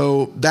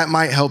 so that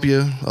might help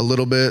you a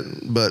little bit,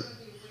 but.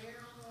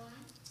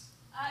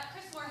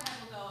 Chris Moorhead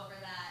will go over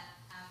that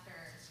after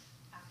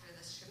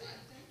this trip.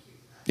 Thank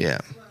you. Yeah.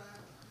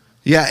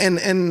 Yeah,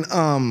 and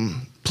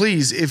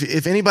please,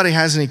 if anybody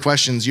has any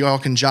questions, you all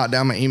can jot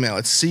down my email.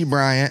 It's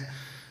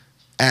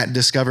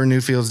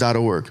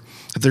cbryant@discovernewfields.org.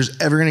 If there's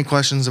ever any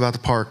questions about the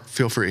park,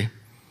 feel free.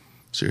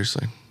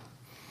 Seriously.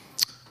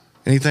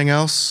 Anything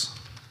else?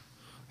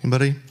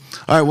 Anybody?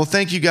 All right, well,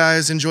 thank you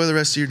guys. Enjoy the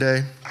rest of your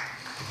day.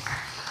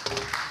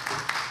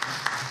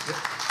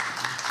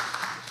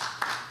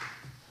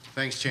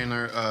 Thanks,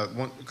 Chandler. A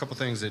couple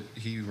things that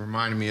he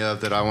reminded me of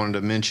that I wanted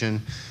to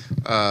mention.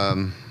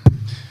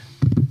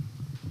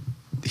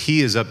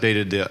 He has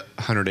updated the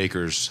 100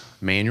 Acres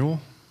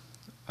manual,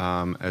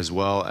 as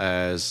well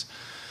as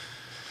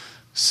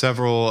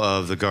several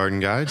of the garden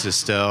guides.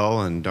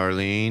 Estelle and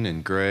Darlene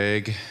and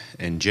Greg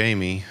and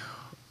Jamie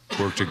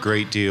worked a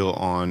great deal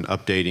on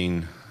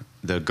updating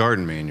the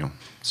garden manual.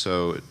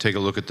 So take a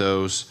look at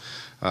those.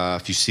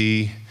 If you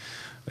see,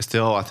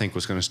 Estelle, I think,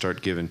 was going to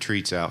start giving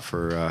treats out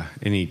for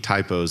any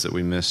typos that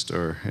we missed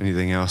or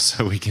anything else,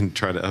 so we can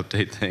try to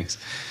update things.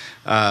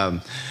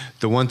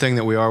 The one thing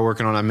that we are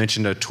working on, I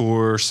mentioned a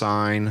tour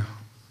sign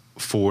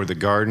for the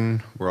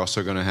garden. We're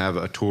also going to have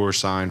a tour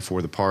sign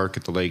for the park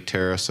at the Lake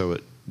Terrace, so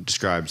it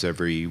describes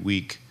every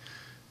week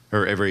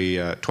or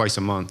twice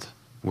a month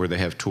where they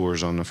have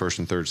tours on the first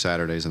and third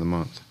Saturdays of the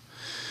month.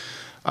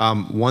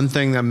 One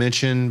thing I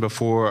mentioned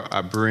before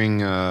I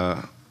bring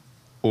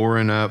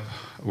Oren up,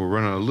 we're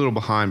running a little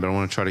behind, but I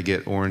want to try to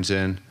get Oren's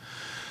in.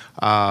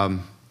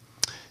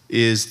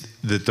 Is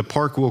that the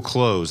park will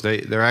close.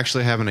 They're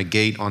actually having a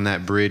gate on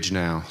that bridge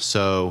now.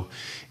 So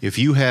if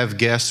you have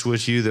guests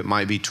with you that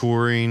might be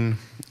touring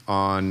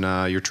on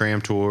your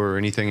tram tour or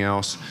anything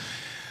else,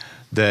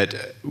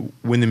 that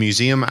when the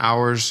museum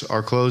hours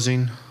are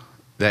closing,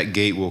 that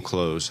gate will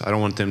close. I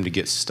don't want them to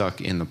get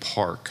stuck in the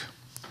park.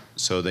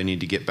 So they need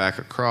to get back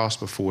across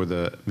before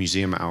the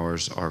museum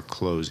hours are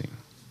closing.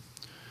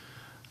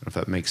 I don't know if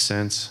that makes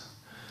sense.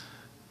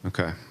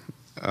 Okay.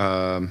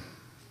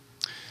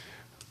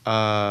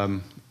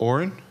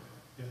 Oren?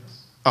 Yes.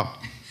 Oh,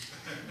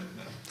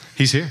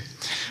 he's here.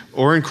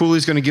 Oren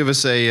Cooley's going to give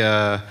us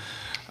an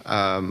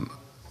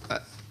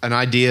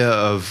idea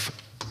of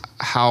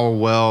how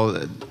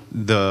well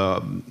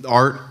the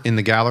art in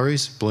the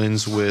galleries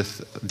blends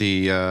with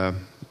the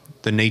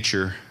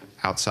nature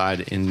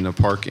outside in the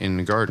park and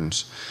the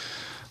gardens.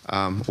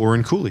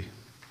 Oren Cooley.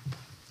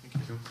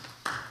 Thank you.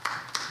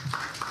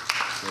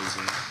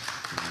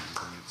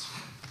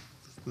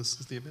 This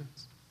is the event.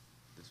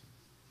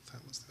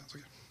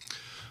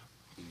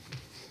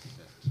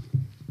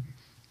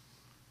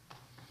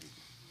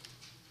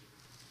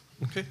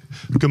 Okay.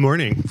 Good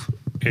morning,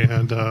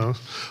 and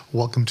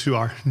welcome to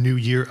our new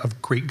year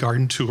of Great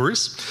Garden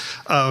Tours.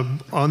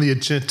 On the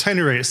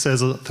itinerary, it says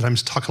that I'm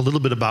to talk a little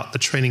bit about the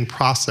training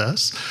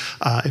process.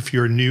 If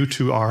you're new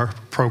to our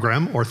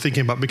program or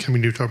thinking about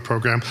becoming new to our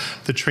program,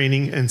 the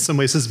training in some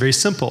ways is very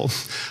simple.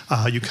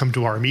 You come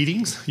to our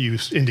meetings, you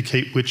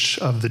indicate which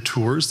of the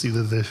tours,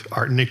 either the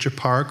Art and Nature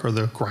Park or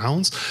the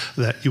grounds,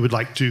 that you would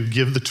like to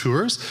give the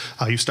tours.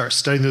 You start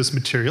studying those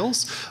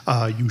materials.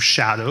 You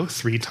shadow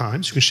 3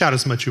 times. You can shadow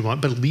as much as you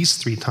want, but at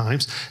least 3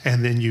 times,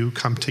 and then you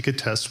come take a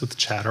test with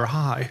Chatter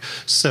High.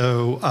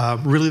 So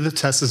really the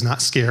test is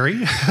not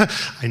scary.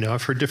 I know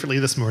I've heard differently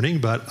this morning,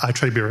 but I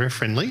try to be very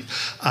friendly.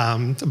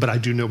 But I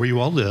do know where you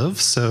all live,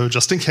 so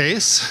just in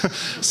case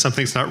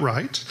something's not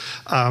right.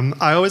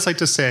 I always like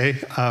to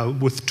say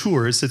with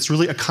tours, it's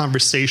really a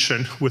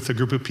conversation with a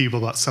group of people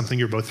about something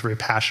you're both very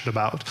passionate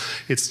about.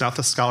 It's not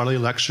the scholarly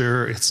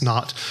lecture. It's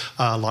not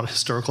a lot of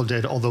historical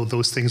data, although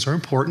those things are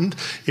important.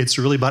 It's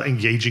really about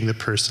engaging the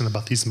person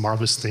about these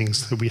marvelous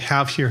things that we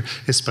have here,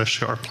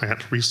 especially our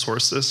plant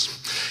resources.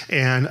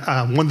 And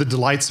one of the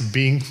delights of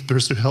being the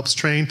person who helps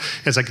train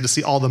is I get to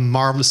see all the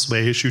marvelous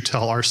ways you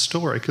tell our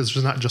story, because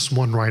there's not just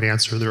one right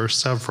answer, there are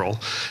several.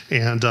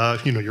 And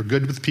you're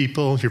good with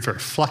people, you're very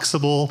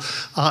flexible,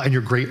 and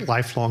you're great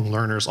lifelong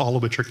learners, all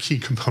of which are key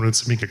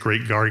components of being a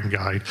great garden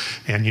guide.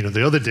 And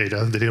the other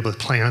data, the data with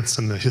plants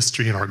and the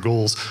history and our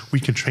goals, we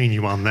can train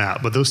you on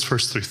that. But those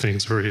first 3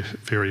 things are very,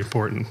 very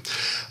important.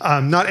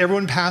 Not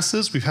everyone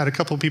passes. We've had a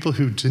couple of people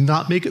who did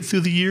not make it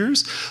through the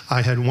years.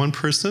 I had one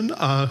person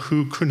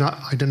who could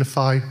not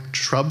identify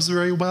shrubs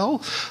very well,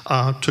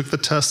 took the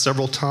test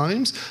several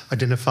times,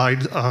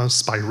 identified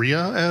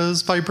spirea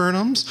as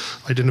viburnums,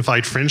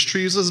 identified fringe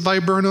trees as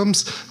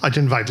viburnums,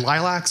 identified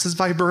lilacs as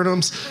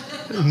viburnums,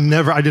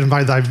 never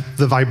identified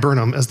the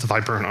viburnum as the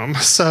viburnum.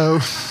 So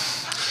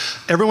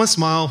every once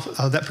in a while,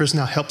 that person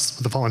now helps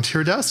with the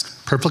volunteer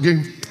desk.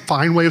 Perfectly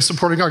fine way of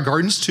supporting our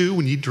gardens too.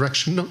 We need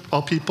direction of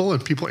all people,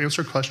 and people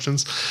answer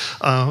questions,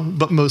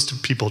 but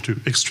most people do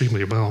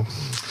extremely well.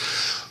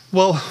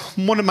 Well,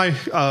 one of my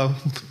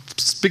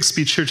big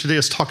speech here today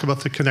is talk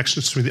about the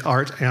connections between the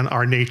art and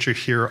our nature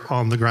here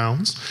on the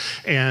grounds.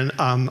 And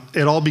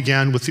it all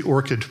began with the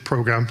orchid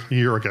program a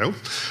year ago.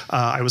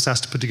 I was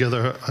asked to put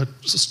together a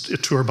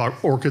tour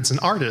about orchids and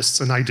artists,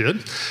 and I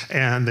did.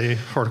 And the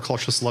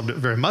horticulturists loved it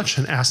very much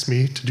and asked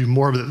me to do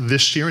more of it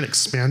this year and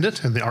expand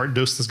it, and the art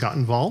docents got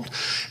involved.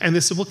 And they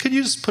said, well, can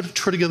you just put a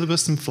tour together with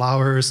some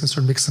flowers and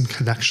sort of make some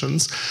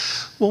connections?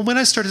 Well, when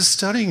I started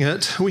studying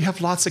it, we have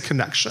lots of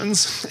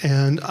connections.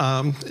 And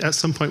at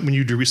some point when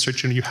you do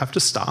research, you have to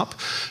stop.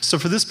 So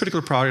for this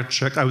particular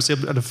project, I was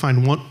able to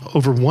find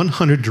over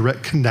 100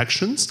 direct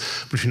connections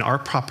between our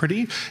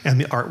property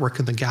and the artwork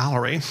in the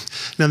gallery.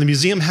 Now, the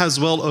museum has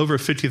well over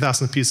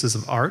 50,000 pieces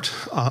of art,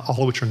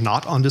 all of which are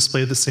not on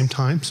display at the same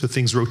time, so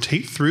things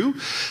rotate through.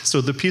 So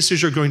the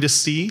pieces you're going to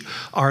see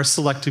are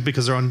selected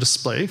because they're on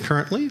display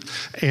currently,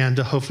 and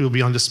hopefully will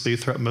be on display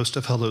throughout most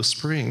of Hello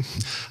Spring.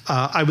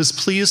 I was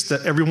pleased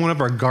that every one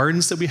of our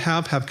gardens that we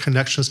have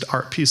connections to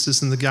art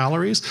pieces in the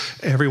galleries.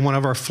 Every one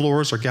of our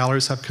floors or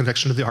galleries have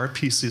connection to the art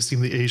pieces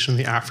in the Asian,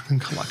 the African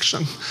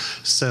collection.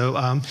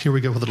 So here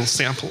we go with a little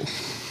sample.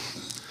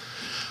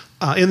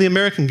 In the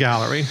American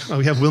Gallery,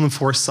 we have William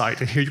Forsythe,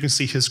 and here you can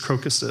see his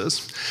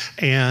crocuses.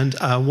 And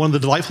one of the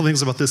delightful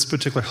things about this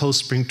particular Hello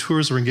Spring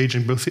tour is we're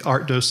engaging both the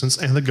art docents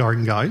and the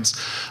garden guides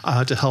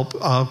to help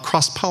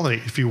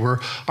cross-pollinate, if you were,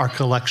 our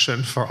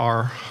collection for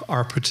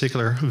our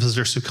particular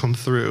visitors who come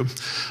through.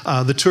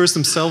 The tours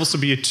themselves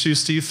will be a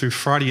Tuesday through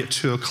Friday at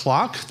 2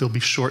 o'clock. They'll be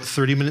short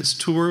 30-minute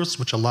tours,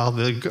 which allow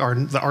the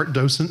art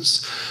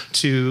docents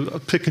to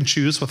pick and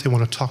choose what they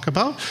want to talk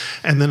about.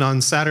 And then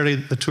on Saturday,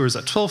 the tour is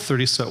at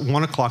 12:30, so at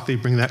 1 o'clock, they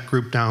bring that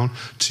group down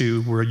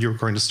to where you're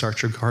going to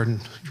start your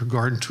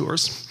garden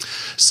tours.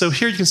 So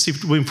here you can see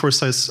William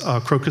Forsythe's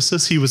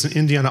crocuses. He was an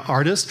Indiana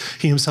artist.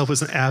 He himself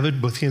was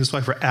both he and his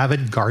wife were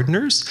avid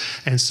gardeners.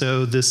 And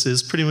so this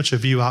is pretty much a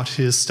view out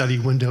his study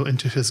window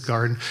into his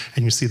garden,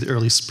 and you see the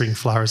early spring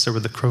flowers there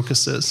with the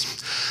crocuses.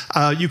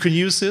 You can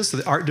use this,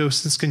 the art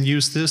docents can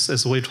use this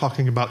as a way of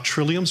talking about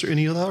trilliums or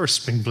any of our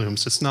spring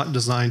blooms. It's not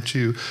designed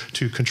to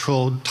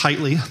control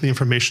tightly the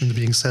information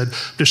being said,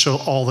 to show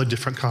all the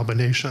different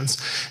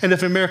combinations. And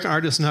if American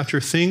art is not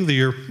your thing,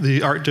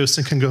 the art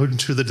docent can go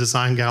into the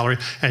design gallery,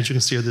 and you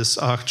can see this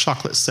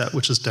chocolate set,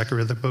 which is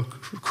decorated with the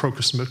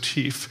crocus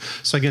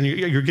motif. So again,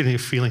 you're getting a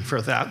feeling for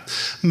that.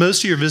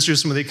 Most of your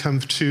visitors, when they come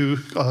to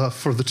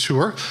for the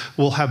tour,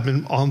 will have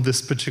been on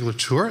this particular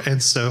tour,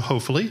 and so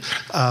hopefully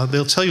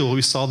they'll tell you, well,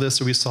 we saw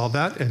this or we saw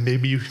that, and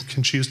maybe you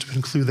can choose to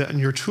include that in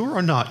your tour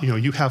or not.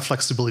 You have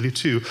flexibility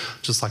too,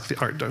 just like the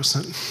art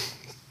docent.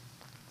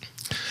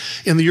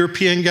 In the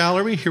European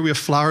Gallery, here we have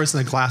Flowers in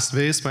a Glass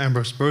Vase by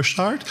Ambrose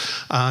Brochard.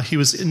 He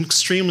was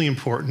extremely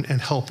important in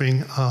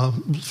helping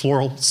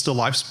floral still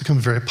lifes become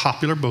very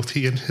popular, both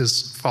he and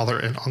his father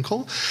and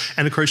uncle.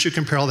 And of course, you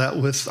can parallel that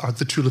with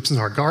the tulips in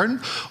our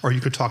garden, or you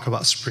could talk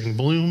about spring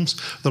blooms.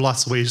 There are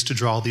lots of ways to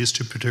draw these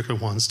two particular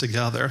ones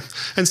together.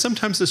 And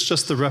sometimes it's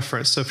just the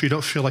reference. So if you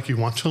don't feel like you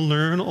want to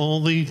learn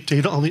all the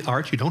data on the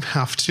art, you don't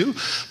have to.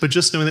 But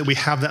just knowing that we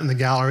have that in the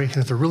gallery, and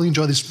if they really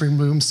enjoy these spring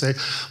blooms, say,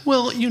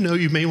 well, you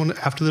may want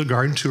to, after the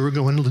garden tour,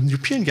 go into the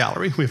European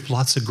Gallery. We have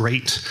lots of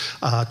great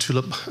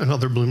tulip and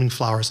other blooming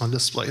flowers on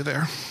display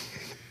there.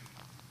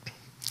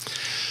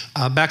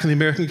 Back in the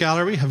American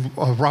Gallery, we have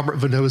Robert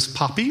Vanneau's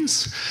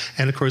poppies.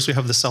 And of course, we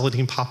have the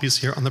celandine poppies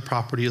here on the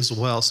property as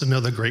well. So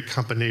another great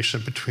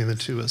combination between the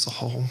two as a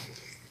whole.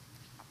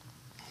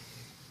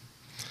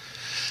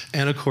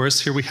 And of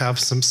course, here we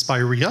have some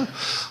spirea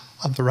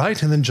on the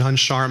right, and then John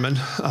Sharman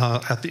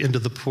at the end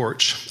of the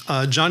porch.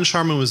 John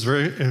Sharman was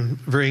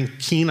very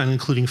keen on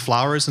including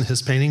flowers in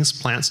his paintings,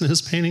 plants in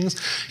his paintings.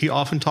 He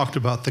often talked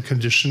about the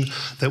condition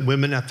that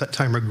women at that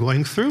time are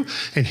going through.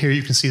 And here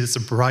you can see it's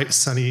a bright,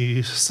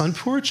 sunny sun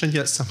porch, and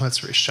yet somehow it's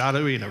very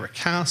shadowy and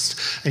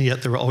overcast, and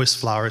yet there were always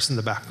flowers in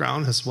the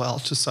background as well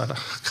to sort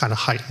of kind of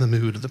heighten the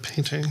mood of the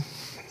painting.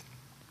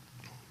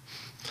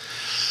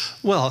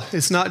 Well,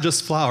 it's not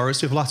just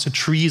flowers. We have lots of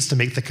trees to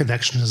make the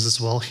connections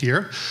as well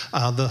here.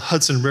 The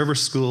Hudson River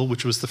School,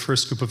 which was the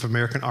first group of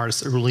American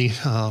artists that really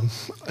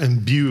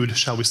imbued,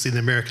 shall we say, the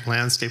American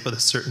landscape with a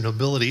certain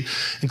nobility,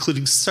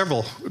 including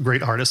several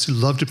great artists who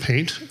loved to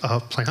paint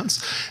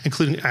plants,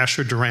 including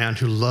Asher Durand,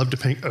 who loved to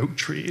paint oak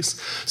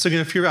trees. So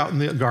again, if you're out in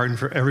the garden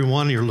for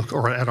everyone,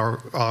 or at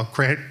our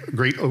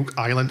great oak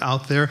island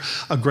out there,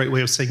 a great way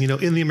of saying,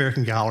 in the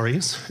American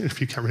galleries, if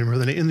you can't remember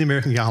the name, in the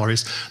American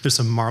galleries, there's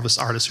some marvelous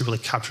artists who really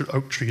captured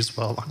oak trees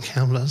well on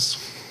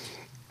canvas.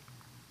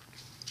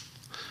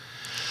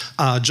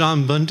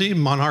 John Bundy,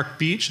 Monarch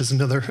Beach, is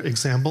another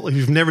example. If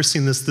you've never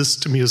seen this, this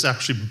to me is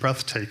actually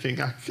breathtaking.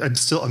 I'm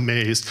still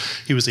amazed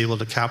he was able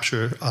to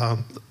capture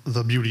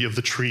the beauty of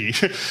the tree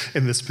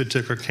in this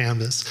particular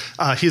canvas.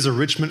 He's a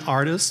Richmond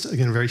artist,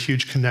 again, a very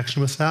huge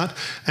connection with that.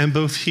 And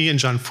both he and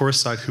John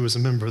Forsythe, who was a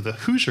member of the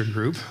Hoosier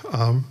group,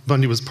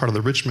 Bundy was part of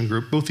the Richmond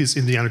group, both these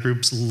Indiana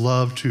groups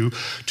love to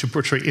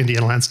portray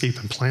Indiana landscape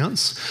and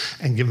plants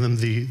and give them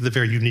the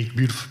very unique,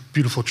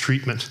 beautiful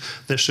treatment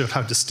that showed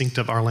how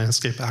distinctive our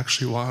landscape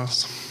actually was.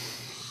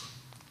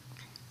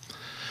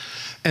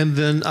 And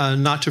then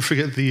not to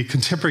forget the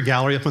Contemporary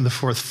Gallery up on the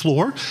 4th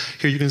floor.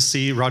 Here you can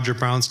see Roger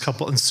Brown's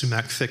couple in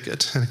Sumac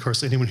Thicket. And of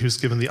course, anyone who's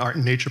given the Art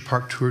and Nature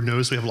Park tour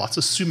knows we have lots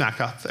of sumac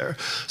out there.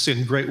 So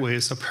in great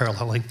ways of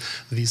paralleling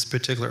these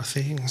particular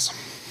things.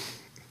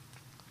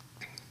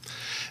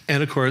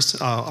 And of course,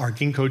 our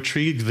ginkgo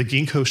tree, the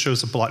ginkgo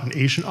shows up a lot in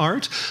Asian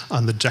art,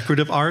 on the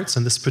decorative arts,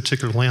 and this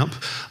particular lamp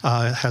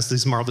has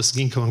these marvelous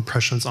ginkgo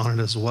impressions on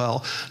it as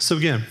well. So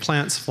again,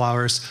 plants,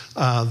 flowers,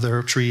 there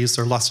are trees,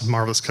 there are lots of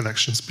marvelous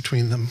connections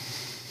between them.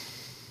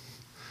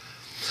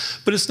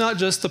 But it's not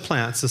just the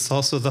plants, it's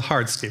also the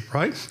hardscape,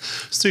 right?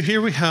 So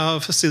here we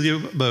have Celia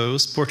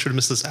Bowe's portrait of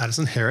Mrs.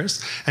 Addison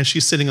Harris, and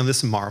she's sitting on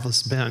this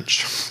marvelous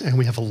bench. And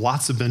we have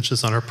lots of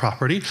benches on our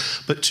property,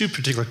 but two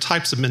particular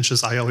types of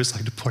benches I always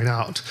like to point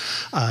out.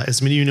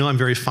 As many of you know, I'm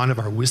very fond of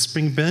our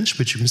whispering bench,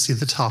 which you can see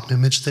the top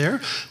image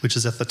there, which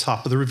is at the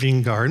top of the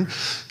ravine garden.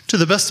 To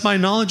the best of my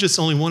knowledge, it's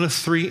only one of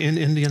 3 in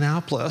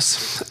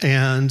Indianapolis.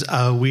 And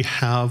we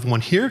have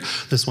one here,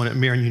 this one at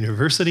Marion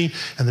University,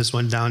 and this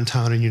one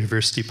downtown in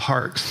University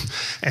Park.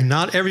 And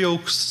not every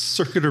oak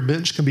circular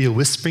bench can be a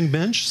whispering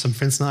bench. Some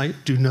friends and I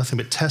do nothing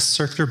but test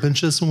circular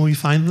benches when we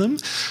find them.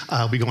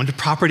 We go into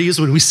properties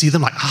when we see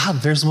them, like,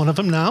 there's one of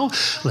them now.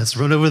 Let's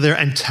run over there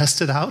and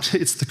test it out.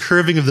 It's the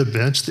curving of the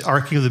bench. The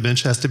arcing of the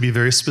bench has to be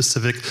very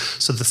specific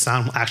so the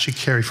sound will actually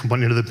carry from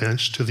one end of the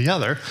bench to the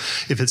other.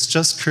 If it's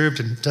just curved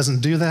and doesn't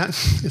do that,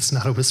 it's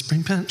not a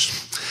whispering bench.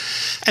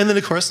 And then,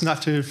 of course,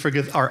 not to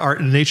forget our Art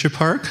and Nature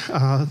Park,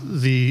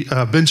 the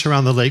bench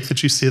around the lake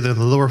that you see there in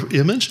the lower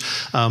image,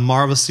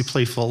 marvelously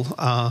playful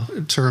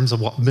in terms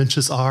of what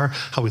benches are,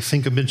 how we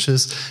think of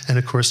benches, and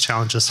of course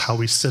challenge us how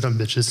we sit on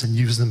benches and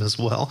use them as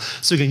well.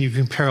 So again, you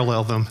can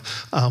parallel them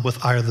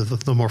with either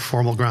the more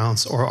formal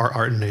grounds or our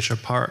Art and Nature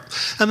Park.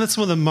 And that's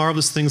one of the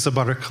marvelous things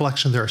about our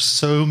collection. There are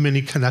so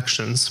many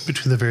connections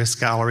between the various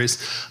galleries,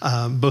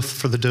 both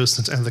for the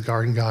docent and the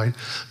garden guide.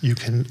 You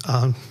can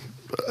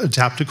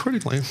adapt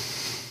accordingly.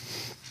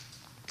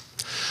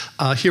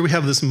 Here we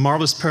have this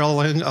marvelous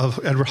paralleling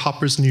of Edward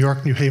Hopper's New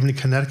York, New Haven, and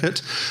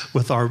Connecticut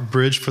with our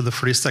bridge for the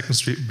 42nd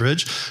Street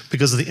Bridge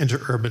because of the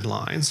interurban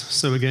lines.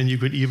 So again, you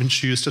could even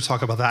choose to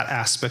talk about that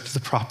aspect of the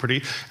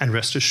property, and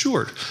rest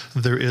assured,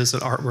 there is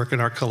an artwork in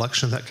our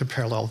collection that could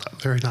parallel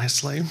that very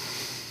nicely.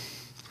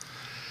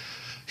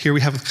 Here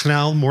we have a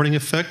Canal Morning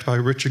Effect by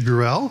Richard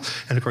Gurrell,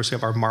 and of course we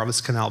have our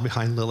marvelous canal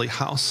behind Lily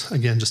House.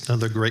 Again, just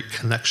another great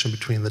connection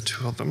between the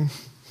two of them.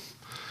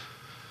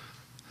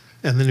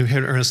 And then we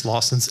had Ernest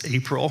Lawson's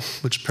April,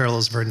 which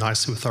parallels very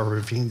nicely with our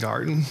ravine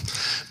garden.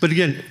 But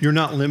again, you're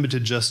not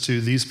limited just to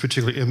these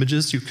particular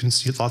images. You can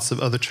see lots of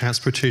other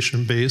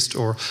transportation-based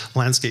or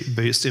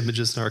landscape-based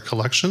images in our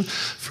collection.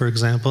 For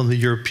example, in the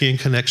European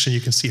connection, you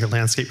can see our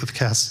landscape with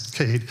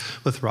Cascade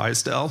with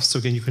Rysdale. So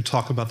again, you can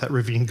talk about that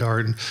ravine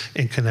garden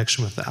in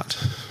connection with that.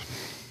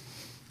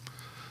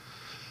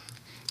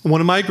 One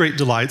of my great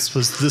delights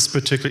was this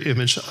particular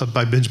image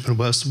by Benjamin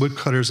West,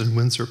 Woodcutters in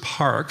Windsor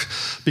Park,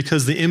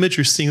 because the image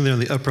you're seeing there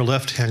in the upper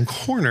left-hand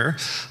corner,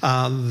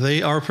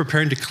 they are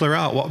preparing to clear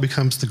out what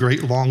becomes the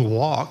Great Long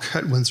Walk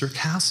at Windsor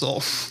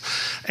Castle.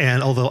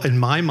 And although in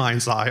my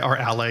mind's eye, our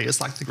alley is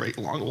like the Great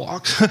Long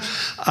Walk,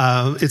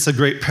 it's a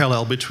great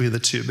parallel between the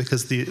two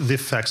because the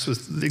effects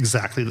was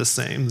exactly the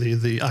same.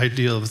 The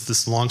idea of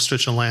this long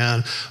stretch of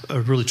land,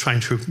 really trying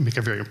to make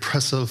a very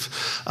impressive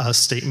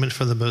statement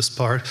for the most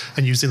part,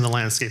 and using the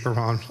landscape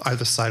around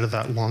either side of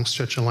that long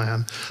stretch of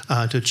land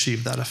to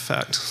achieve that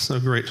effect. So a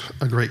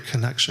great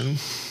connection.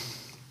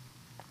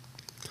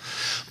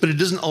 But it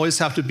doesn't always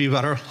have to be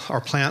about our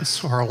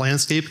plants or our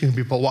landscape. It can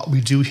be about what we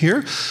do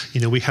here.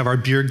 You know, we have our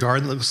beer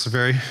garden that looks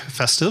very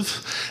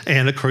festive.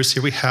 And of course,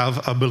 here we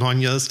have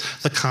Bologna's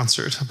The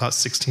Concert, about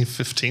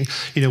 1615.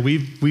 You know,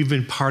 we've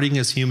been partying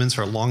as humans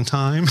for a long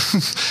time.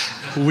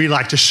 We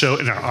like to show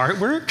it in our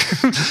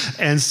artwork.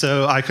 And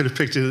so I could have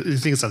picked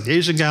things out of the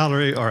Asian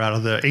gallery or out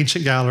of the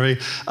ancient gallery.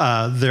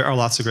 There are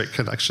lots of great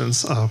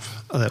connections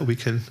that we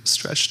can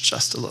stretch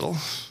just a little.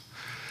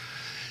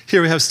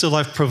 Here we have Still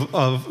Life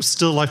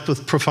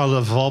with Profile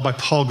of Vol by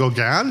Paul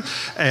Gauguin,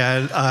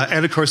 and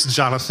of course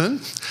Jonathan.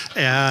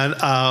 And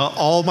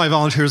all my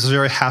volunteers are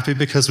very happy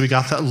because we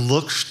got that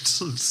look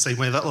the same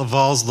way that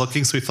Laval's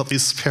looking, so we felt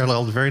these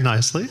paralleled very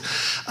nicely.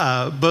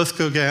 Both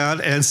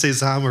Gauguin and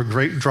Cézanne were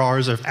great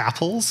drawers of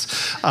apples,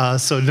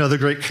 so another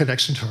great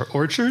connection to our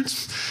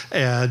orchards.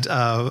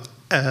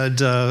 And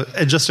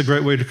just a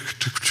great way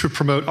to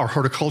promote our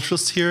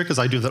horticulturists here, because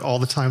I do that all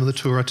the time on the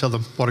tour. I tell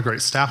them what a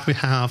great staff we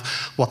have,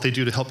 what they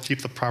do to help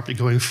keep the property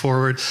going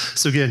forward.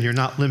 So again, you're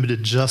not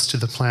limited just to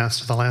the plants,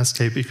 to the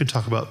landscape. You can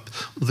talk about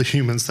the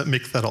humans that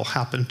make that all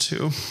happen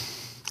too.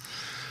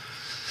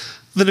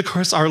 Then, of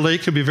course, our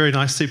lake could be very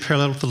nicely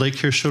parallel with the lake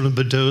here shown in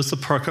Bordeaux, the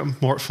Parc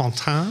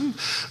Mortefontaine.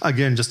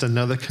 Again, just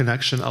another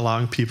connection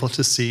allowing people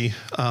to see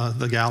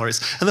the galleries.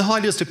 And the whole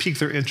idea is to pique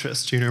their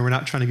interest. You know, we're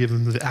not trying to give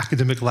them the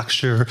academic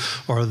lecture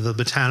or the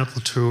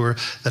botanical tour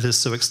that is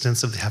so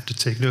extensive they have to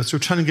take notes. We're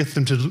trying to get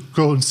them to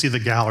go and see the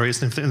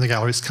galleries, and if they're in the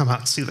galleries, come out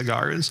and see the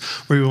gardens,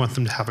 where we want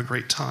them to have a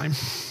great time.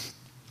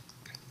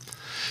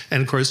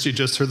 And of course, you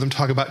just heard them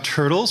talk about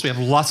turtles. We have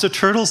lots of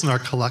turtles in our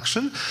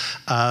collection.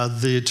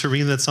 The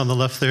tureen that's on the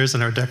left there is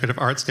in our decorative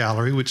arts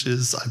gallery, which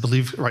is, I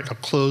believe, right now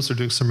closed. We're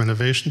doing some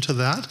renovation to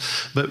that.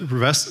 But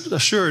rest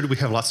assured, we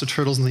have lots of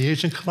turtles in the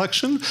Asian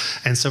collection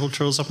and several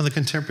turtles up in the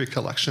contemporary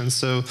collection.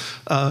 So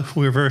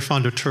we're very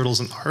fond of turtles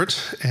in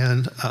art,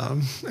 and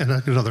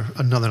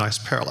another nice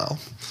parallel.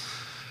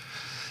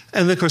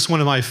 And then, of course, one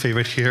of my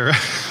favorite here.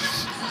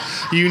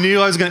 You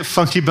knew I was going to get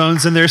Funky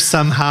Bones in there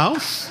somehow.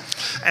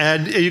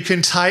 And you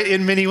can tie it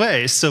in many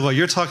ways. So while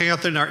you're talking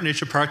out there in Art and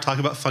Nature Park,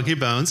 talking about Funky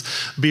Bones,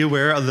 be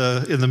aware of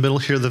in the middle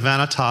here, the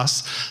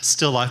Vanitas,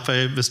 still life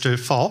by Mr.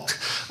 Falk.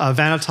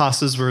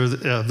 Vanitases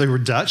were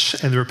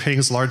Dutch, and they were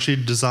paintings largely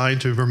designed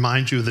to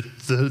remind you of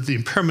the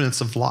impermanence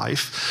of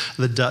life.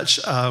 The Dutch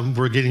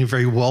were getting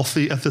very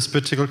wealthy at this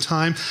particular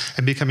time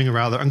and becoming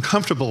rather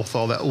uncomfortable with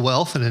all that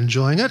wealth and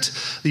enjoying it.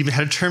 They even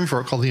had a term for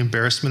it called the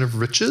embarrassment of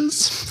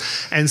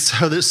riches. And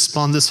so this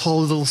spawned this whole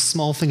little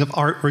small thing of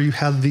art where you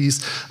had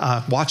these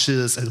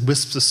watches and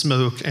wisps of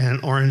smoke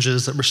and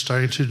oranges that were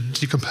starting to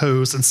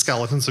decompose, and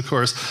skeletons, of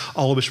course,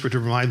 all of which were to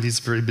remind these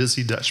very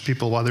busy Dutch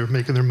people while they were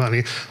making their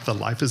money that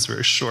life is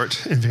very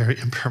short and very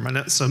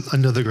impermanent. So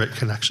another great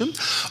connection.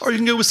 Or you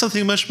can go with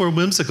something much more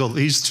whimsical.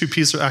 These two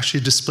pieces are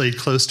actually displayed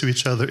close to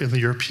each other in the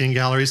European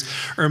galleries.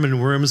 Erman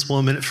Worm's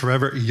 1 Minute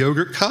Forever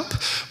yogurt cup,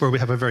 where we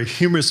have a very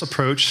humorous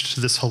approach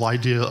to this whole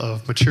idea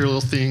of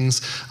material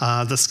things,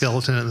 the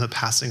skeleton, and the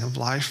passing of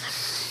life.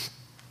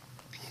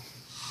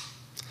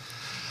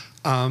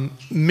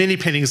 Many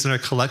paintings in our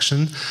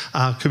collection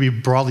could be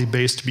broadly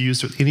based to be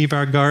used with any of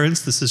our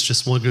gardens. This is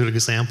just one good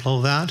example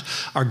of that.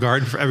 Our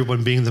garden for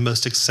everyone being the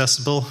most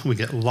accessible. We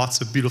get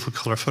lots of beautiful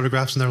color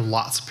photographs in there.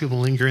 Lots of people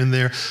linger in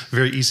there.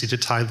 Very easy to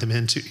tie them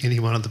into any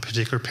one of the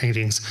particular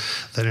paintings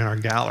that are in our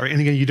gallery. And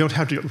again, you don't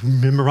have to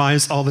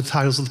memorize all the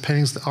titles of the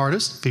paintings of the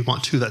artists. If you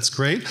want to, that's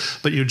great.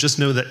 But you just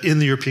know that in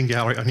the European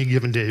gallery, on any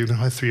given day, you're going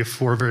to have 3 or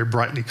 4 very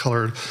brightly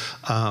colored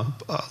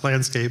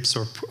landscapes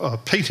or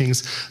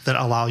paintings that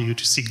allow you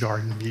to see garden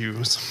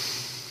views.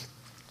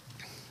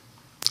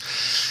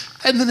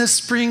 And then as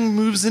spring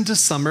moves into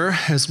summer,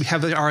 as we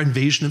have our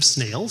invasion of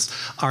snails,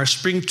 our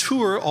spring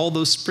tour, all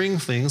those spring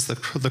things,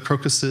 the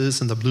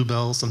crocuses and the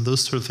bluebells and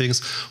those sort of things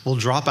will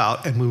drop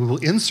out, and we will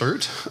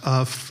insert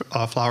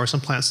flowers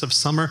and plants of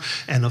summer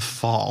and of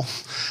fall.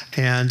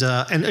 And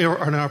in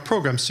our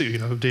programs too,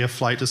 Day of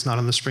Flight is not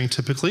in the spring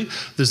typically.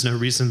 There's no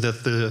reason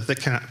that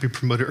cannot be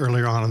promoted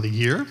earlier on in the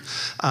year.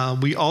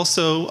 We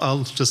also,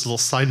 just a little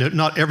side note,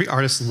 not every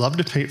artist loved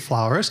to paint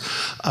flowers.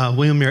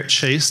 William Merritt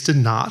Chase did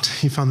not.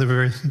 He found them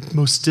very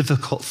most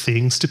difficult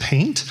things to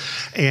paint.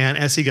 And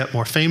as he got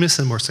more famous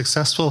and more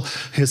successful,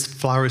 his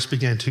flowers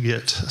began to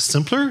get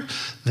simpler,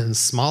 then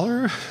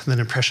smaller, then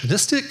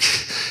impressionistic,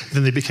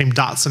 then they became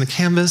dots on a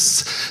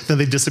canvas, then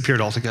they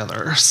disappeared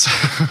altogether. So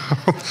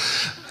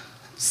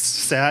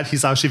sad.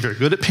 He's actually very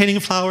good at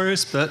painting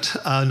flowers, but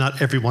not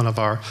every one of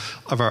our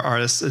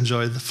artists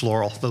enjoyed the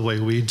floral the way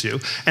we do.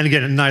 And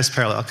again, a nice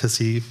parallel, because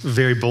he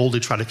very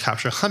boldly tried to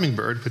capture a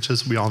hummingbird, which,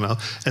 as we all know,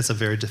 is a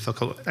very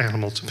difficult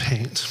animal to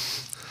paint.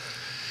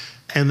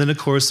 And then, of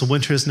course,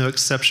 winter is no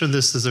exception.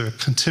 This is a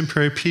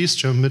contemporary piece,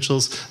 Joe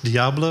Mitchell's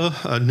Diablo,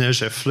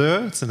 Neige et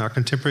Fleurs. It's in our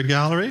contemporary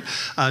gallery.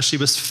 She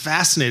was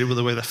fascinated with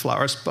the way the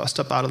flowers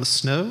bust up out of the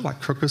snow, like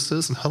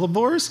crocuses and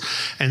hellebores.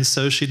 And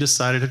so she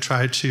decided to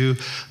try to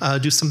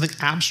do something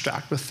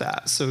abstract with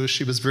that. So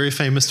she was very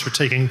famous for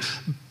taking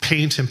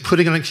paint and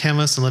putting it on a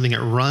canvas and letting it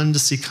run to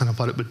see kind of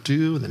what it would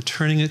do, and then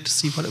turning it to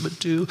see what it would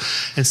do.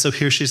 And so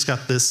here she's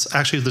got this,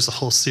 actually there's a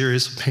whole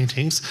series of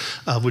paintings,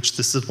 which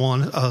this is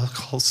one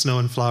called Snow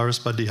and Flowers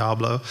by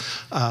Diablo,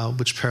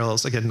 which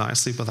parallels again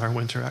nicely with our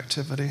winter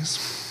activities.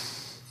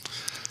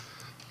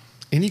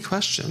 Any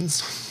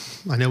questions?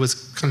 I know it's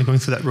kind of going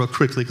through that real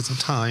quickly because of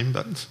time,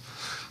 but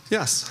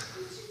yes. Could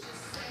you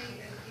just say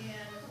again, you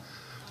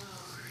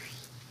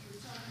were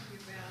talking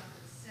about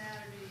the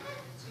Saturday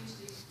and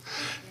Tuesday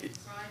and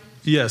Friday?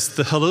 Yes,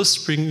 the Hello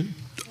Spring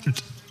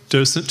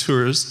docent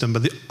tours done by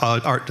the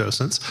art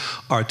docents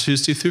are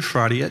Tuesday through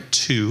Friday at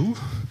 2.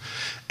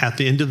 At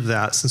the end of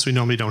that, since we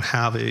normally don't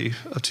have a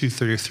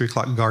 2:30 or 3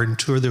 o'clock garden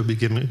tour, they'll be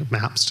given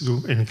maps to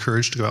go and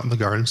encouraged to go out in the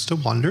gardens to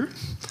wander.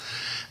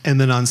 And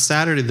then on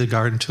Saturday, the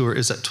garden tour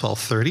is at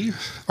 12:30,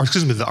 or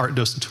excuse me, the art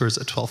docent tour is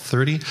at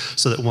 12:30,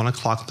 so that 1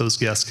 o'clock those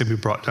guests can be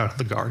brought down to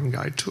the garden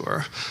guide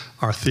tour.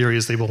 Our theory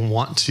is they will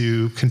want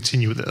to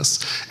continue this.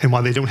 And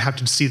while they don't have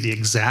to see the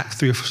exact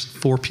 3 or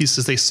 4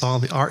 pieces they saw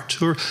on the art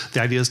tour,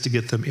 the idea is to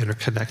get them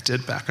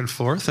interconnected back and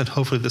forth. And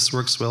hopefully this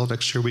works well.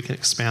 Next year we can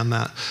expand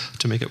that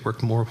to make it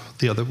work more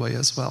the other way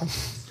as well.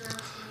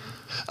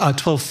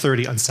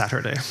 12:30 on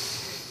Saturday.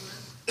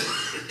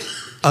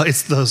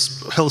 It's the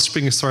Hello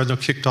Spring Sarno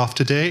kicked off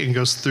today and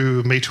goes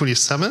through May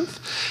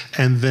 27th.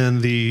 And then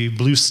the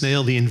Blue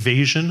Snail, the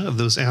invasion of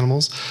those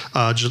animals,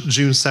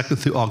 June 2nd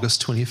through August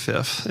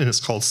 25th. And it's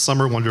called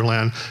Summer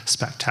Wonderland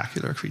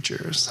Spectacular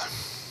Creatures.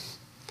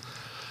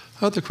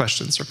 Other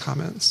questions or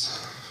comments?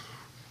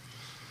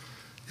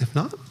 If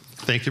not,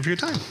 thank you for your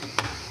time.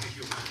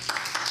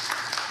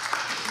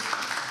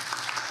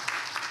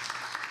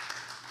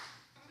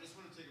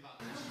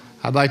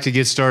 I'd like to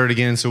get started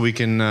again so we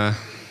can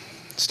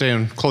stay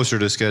on closer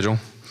to schedule.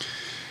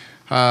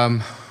 I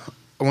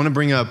want to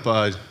bring up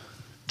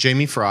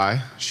Jamie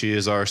Fry. She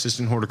is our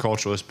assistant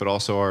horticulturalist, but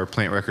also our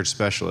plant record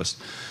specialist.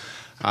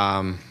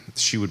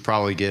 She would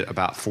probably get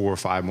about 4 or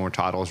 5 more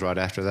titles right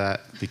after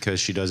that because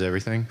she does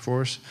everything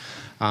for us.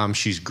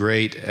 She's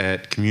great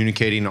at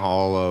communicating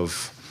all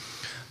of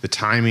the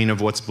timing of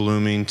what's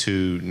blooming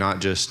to not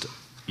just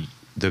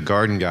the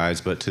garden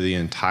guides, but to the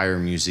entire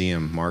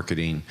museum,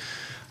 marketing,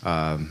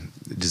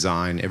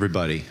 design,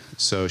 everybody.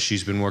 So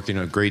she's been working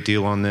a great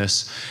deal on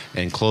this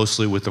and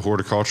closely with the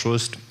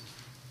horticulturalist,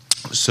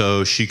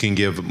 so she can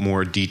give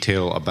more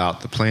detail about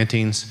the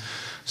plantings.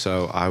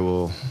 So I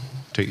will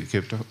give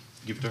it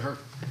to her.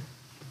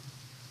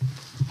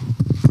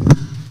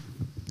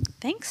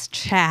 Thanks,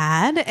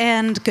 Chad,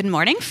 and good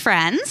morning,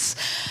 friends.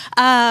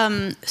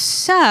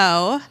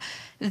 So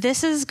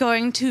this is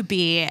going to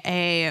be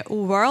a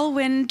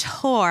whirlwind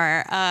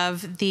tour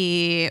of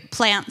the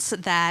plants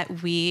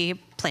that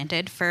we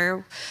planted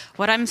for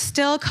what I'm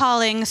still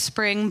calling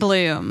spring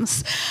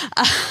blooms.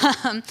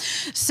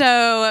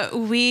 So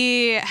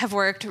we have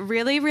worked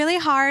really, really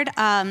hard,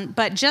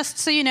 but just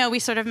so you know, we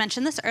sort of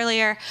mentioned this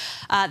earlier,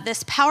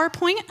 this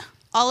PowerPoint,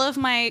 all of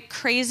my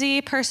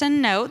crazy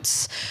person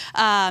notes,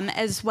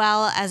 as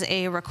well as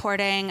a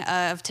recording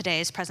of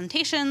today's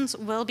presentations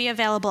will be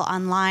available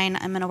online.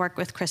 I'm gonna work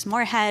with Chris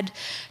Moorhead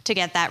to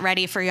get that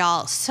ready for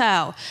y'all.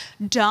 So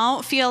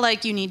don't feel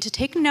like you need to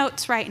take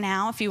notes right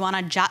now. If you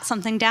wanna jot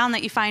something down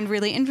that you find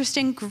really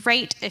interesting,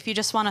 great. If you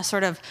just wanna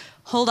sort of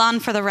hold on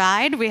for the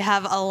ride, we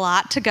have a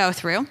lot to go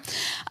through.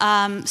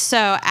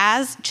 So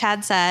as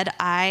Chad said,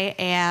 I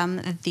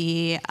am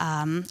the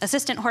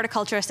assistant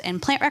horticulturist and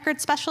plant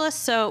record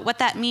specialist. So what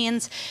that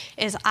means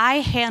is I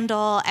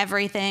handle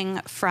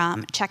everything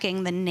from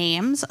checking the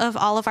names of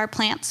all of our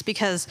plants,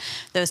 because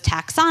those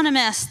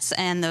taxonomists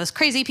and those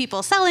crazy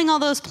people selling all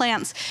those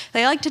plants,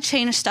 they like to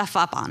change stuff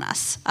up on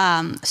us.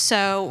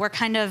 So we're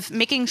kind of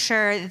making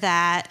sure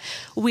that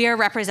we are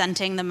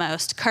representing the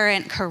most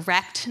current,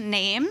 correct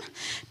name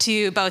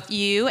to both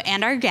you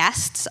and our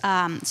guests.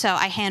 So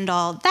I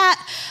handle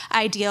that.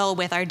 I deal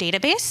with our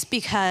database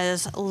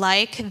because,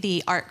 like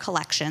the art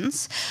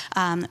collections,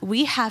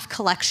 we have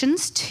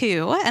collections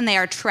too, and they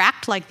are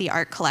tracked like the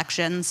art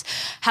collections.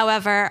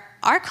 However,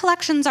 our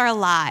collections are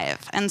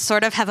alive and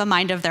sort of have a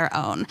mind of their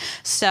own.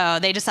 So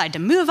they decide to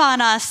move on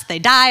us, they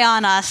die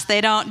on us, they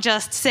don't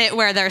just sit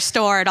where they're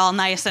stored all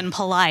nice and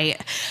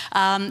polite.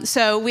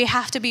 So we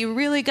have to be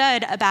really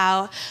good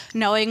about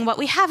knowing what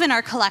we have in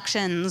our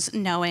collections,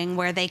 knowing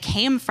where they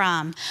came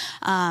from,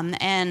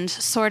 and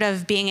sort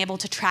of being able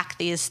to track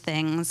these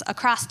things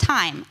across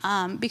time.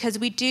 Because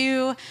we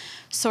do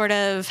sort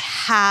of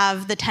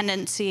have the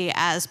tendency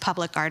as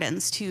public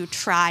gardens to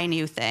try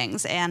new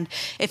things. And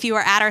if you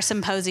were at our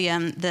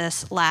symposium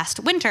this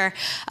last winter,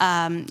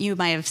 you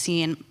might have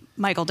seen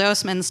Michael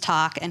Dosman's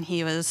talk, and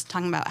he was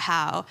talking about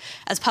how,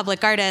 as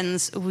public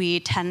gardens, we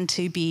tend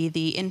to be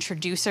the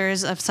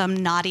introducers of some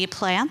naughty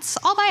plants,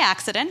 all by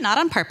accident, not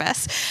on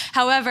purpose.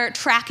 However,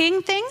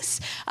 tracking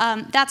things,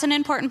 that's an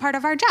important part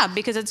of our job,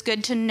 because it's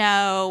good to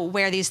know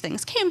where these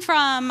things came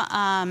from,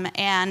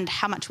 and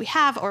how much we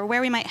have, or where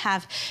we might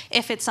have,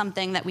 if it's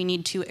something that we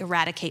need to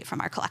eradicate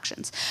from our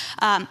collections.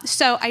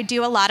 So I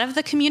do a lot of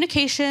the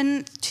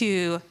communication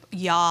to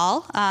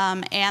y'all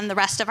and the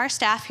rest of our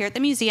staff here at the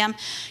museum.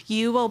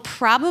 You will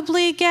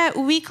probably get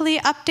weekly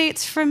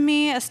updates from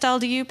me. Estelle,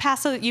 do you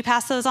pass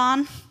those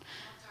on?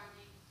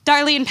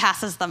 Darlene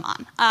passes them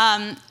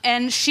on.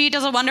 And she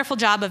does a wonderful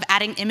job of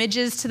adding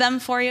images to them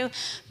for you,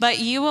 but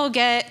you will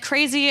get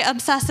crazy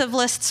obsessive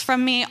lists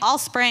from me all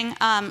spring.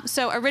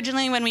 So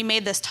originally when we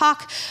made this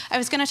talk, I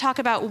was gonna talk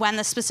about when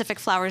the specific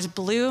flowers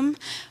bloom,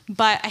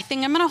 but I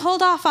think I'm gonna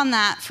hold off on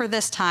that for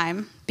this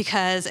time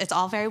because it's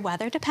all very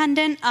weather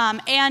dependent,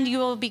 and you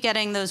will be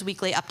getting those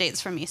weekly updates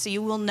from me, so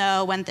you will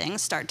know when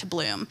things start to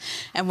bloom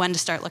and when to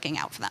start looking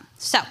out for them.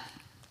 So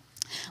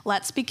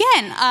let's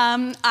begin.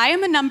 I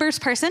am a numbers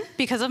person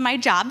because of my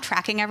job,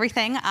 tracking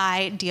everything.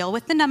 I deal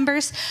with the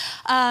numbers.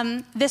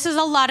 This is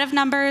a lot of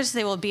numbers.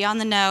 They will be on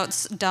the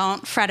notes.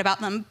 Don't fret about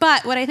them.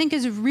 But what I think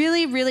is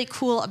really, really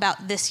cool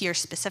about this year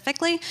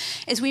specifically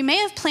is we may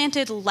have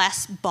planted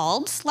less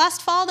bulbs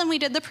last fall than we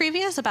did the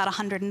previous, about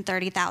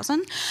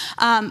 130,000.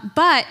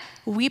 But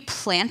we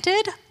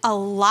planted a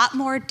lot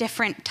more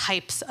different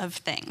types of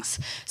things.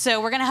 So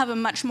we're gonna have a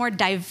much more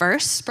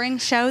diverse spring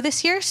show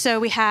this year.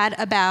 So we had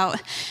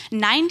about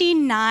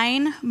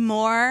 99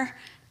 more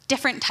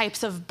different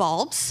types of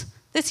bulbs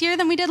this year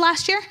than we did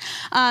last year,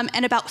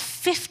 and about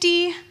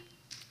 50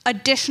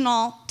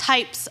 additional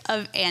types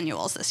of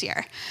annuals this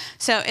year.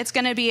 So it's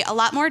gonna be a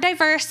lot more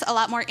diverse, a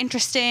lot more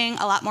interesting,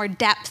 a lot more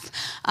depth.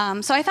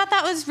 So I thought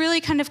that was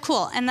really kind of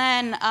cool. And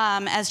then,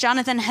 as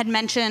Jonathan had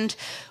mentioned,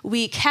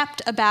 we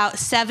kept about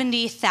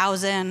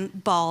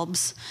 70,000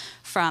 bulbs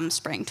from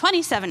spring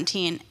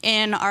 2017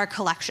 in our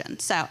collection.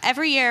 So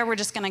every year we're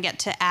just gonna get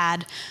to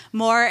add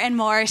more and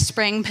more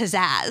spring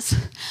pizzazz.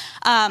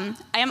 I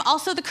am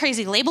also the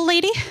crazy label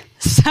lady.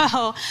 So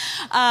So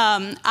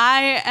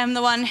I am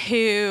the one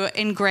who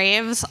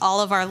engraves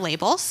all of our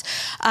labels.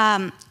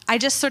 I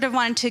just sort of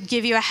wanted to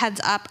give you a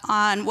heads up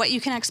on what you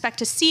can expect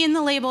to see in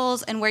the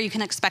labels and where you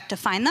can expect to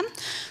find them.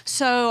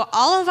 So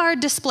all of our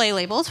display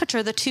labels, which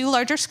are the two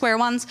larger square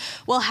ones,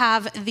 will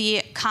have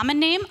the common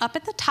name up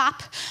at the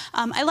top.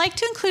 I like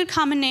to include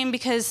common name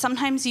because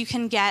sometimes you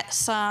can get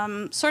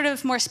some sort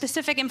of more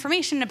specific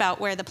information about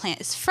where the plant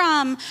is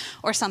from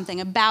or something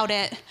about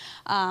it,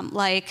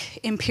 like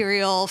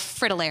Imperial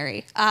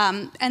Fritillary.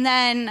 And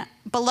then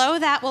below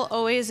that will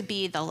always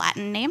be the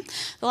Latin name.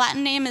 The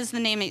Latin name is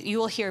the name that you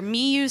will hear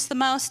me use the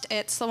most.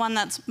 It's the one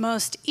that's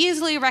most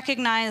easily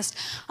recognized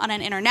on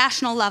an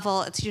international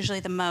level. It's usually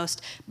the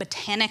most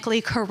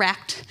botanically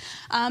correct.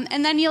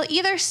 And then you'll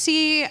either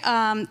see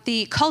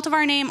the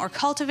cultivar name or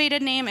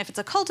cultivated name if it's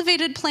a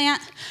cultivated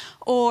plant,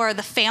 or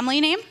the family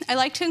name. I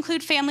like to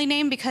include family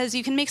name because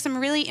you can make some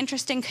really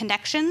interesting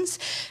connections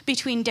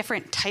between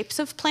different types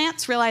of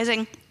plants,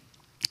 realizing,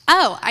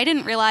 oh, I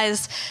didn't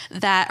realize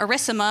that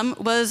Erysimum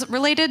was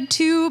related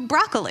to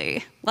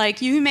broccoli.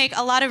 Like, you make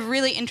a lot of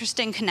really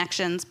interesting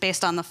connections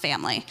based on the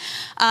family.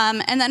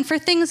 And then for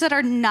things that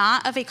are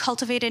not of a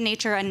cultivated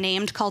nature, a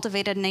named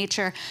cultivated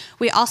nature,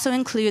 we also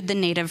include the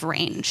native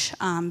range,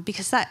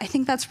 because I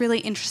think that's really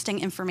interesting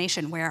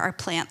information where our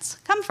plants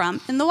come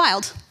from in the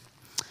wild.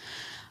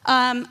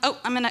 I'm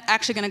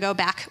actually going to go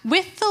back.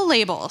 With the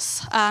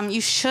labels, you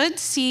should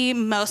see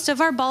most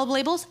of our bulb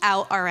labels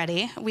out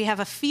already. We have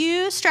a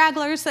few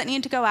stragglers that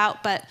need to go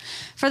out, but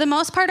for the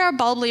most part, our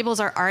bulb labels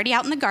are already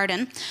out in the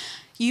garden.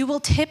 You will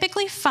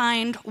typically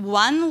find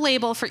one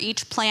label for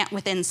each plant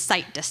within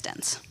sight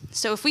distance.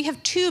 So if we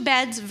have two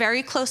beds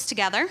very close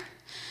together,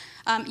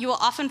 you will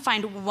often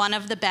find one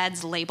of the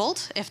beds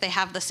labeled if they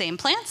have the same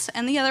plants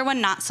and the other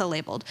one not so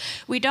labeled.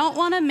 We don't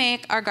want to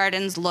make our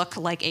gardens look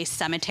like a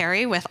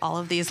cemetery with all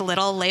of these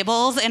little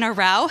labels in a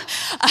row.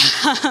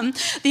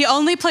 The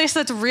only place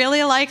that's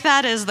really like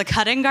that is the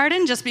cutting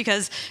garden, just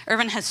because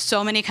Irvine has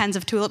so many kinds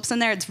of tulips in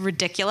there, it's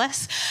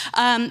ridiculous.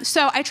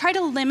 So I try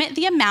to limit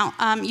the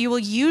amount. You will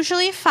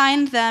usually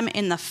find them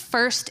in the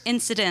first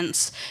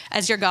incidence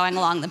as you're going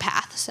along the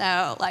path.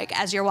 So like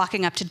as you're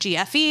walking up to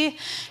GFE,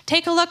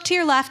 take a look to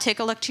your left, take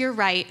a look to your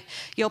right,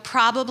 you'll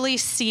probably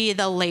see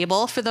the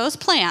label for those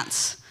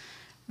plants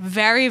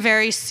very,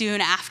 very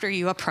soon after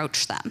you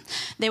approach them.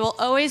 They will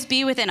always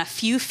be within a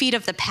few feet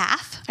of the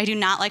path. I do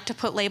not like to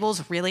put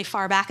labels really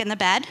far back in the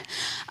bed.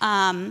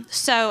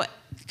 So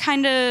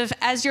kind of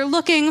as you're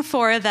looking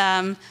for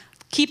them,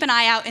 keep an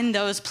eye out in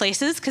those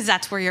places because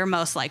that's where you're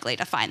most likely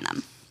to find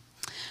them.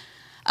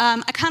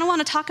 I kind of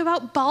want to talk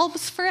about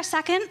bulbs for a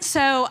second.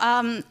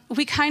 So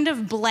we kind of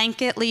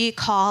blanketly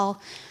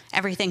call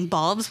everything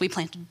bulbs. We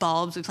planted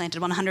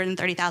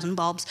 130,000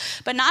 bulbs,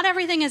 but not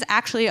everything is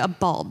actually a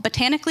bulb.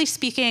 Botanically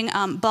speaking,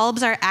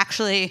 bulbs are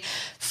actually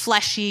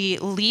fleshy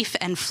leaf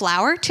and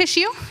flower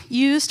tissue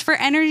used for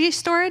energy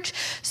storage.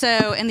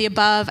 So in the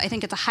above, I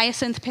think it's a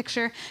hyacinth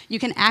picture, you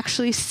can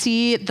actually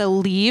see the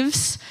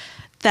leaves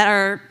that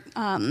are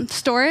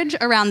storage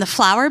around the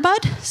flower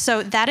bud.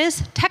 So that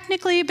is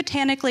technically,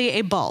 botanically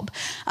a bulb.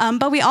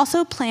 But we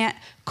also plant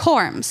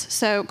corms.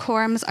 So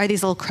corms are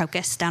these little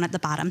crocus down at the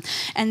bottom.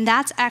 And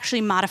that's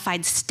actually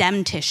modified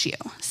stem tissue.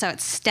 So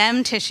it's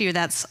stem tissue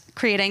that's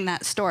creating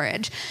that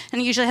storage.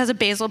 And it usually has a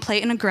basal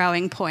plate and a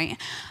growing point.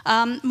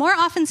 More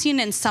often seen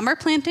in summer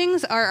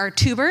plantings are our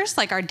tubers,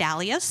 like our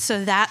dahlias.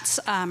 So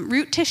that's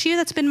root tissue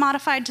that's been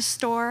modified to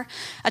store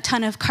a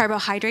ton of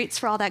carbohydrates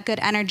for all that good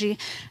energy.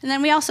 And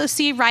then we also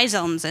see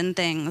rhizomes and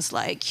things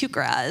like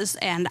heucheras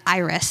and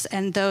iris.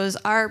 And those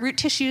are root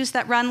tissues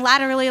that run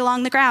laterally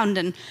along the ground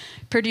and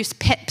produce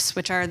pips,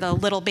 which are the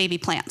little baby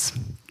plants.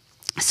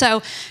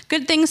 So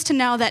good things to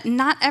know that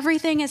not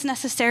everything is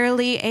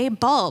necessarily a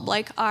bulb,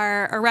 like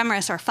our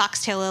aremeris or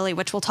foxtail lily,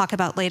 which we'll talk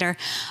about later,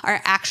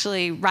 are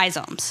actually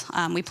rhizomes.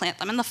 We plant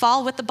them in the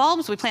fall with the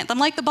bulbs. We plant them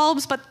like the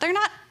bulbs, but they're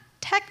not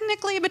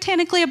technically,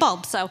 botanically a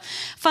bulb. So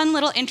fun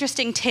little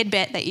interesting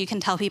tidbit that you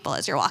can tell people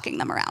as you're walking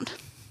them around.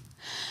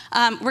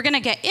 We're going to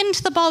get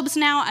into the bulbs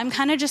now. I'm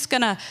kind of just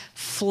going to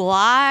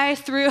fly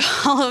through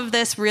all of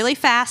this really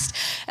fast.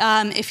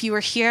 If you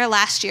were here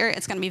last year,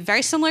 it's going to be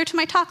very similar to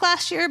my talk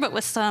last year, but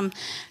with some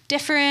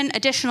different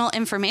additional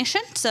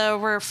information. So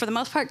we're, for the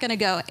most part, going to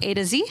go A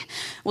to Z.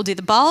 We'll do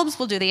the bulbs,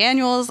 we'll do the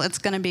annuals. It's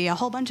going to be a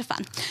whole bunch of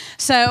fun.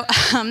 So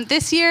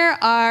this year,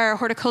 our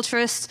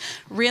horticulturists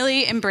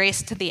really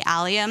embraced the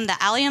allium. The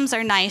alliums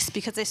are nice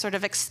because they sort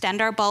of extend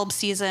our bulb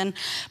season,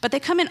 but they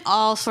come in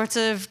all sorts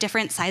of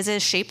different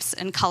sizes, shapes,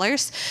 and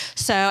colors.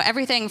 So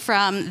everything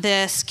from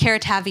this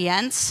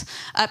Carataviense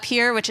up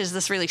here, which is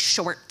this really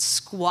short,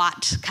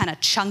 squat, kind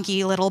of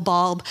chunky little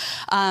bulb,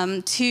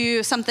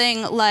 to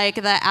something like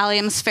the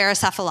allium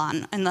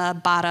sphaerocephalon in the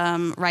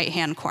bottom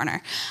right-hand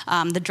corner,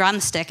 the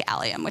drumstick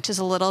allium, which is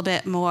a little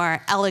bit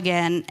more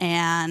elegant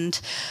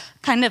and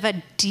kind of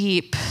a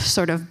deep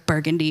sort of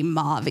burgundy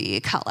mauve-y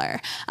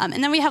color. And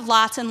then we have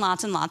lots and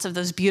lots and lots of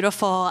those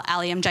beautiful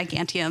Allium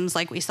giganteums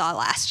like we saw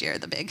last year,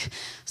 the big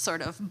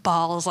sort of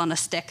balls on a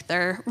stick.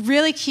 They're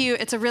really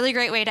cute. It's a really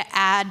great way to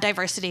add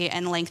diversity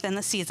and lengthen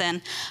the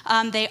season.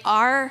 They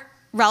are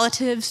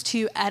relatives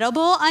to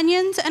edible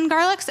onions and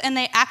garlics, and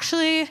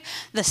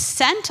the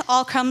scent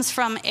all comes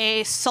from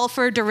a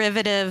sulfur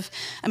derivative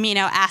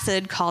amino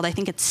acid called, I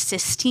think it's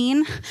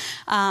cysteine.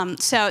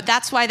 So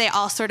that's why they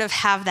all sort of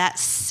have that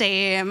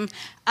same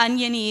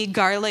oniony,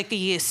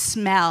 garlicky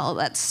smell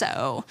that's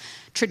so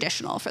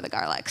traditional for the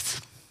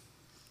garlics.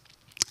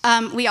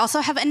 We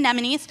also have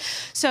anemones.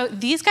 So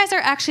these guys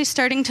are actually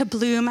starting to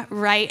bloom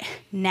right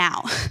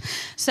now.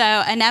 So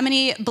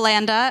anemone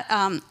blanda,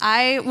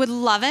 I would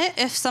love it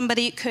if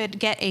somebody could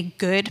get a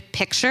good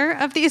picture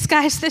of these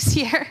guys this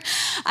year.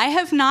 I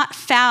have not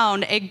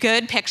found a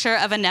good picture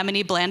of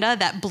anemone blanda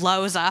that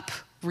blows up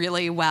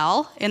really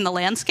well in the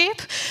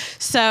landscape.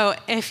 So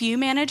if you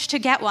manage to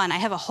get one, I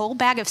have a whole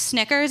bag of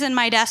Snickers in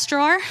my desk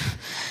drawer.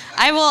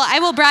 I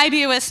will bribe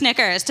you with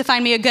Snickers to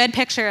find me a good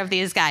picture of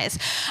these guys.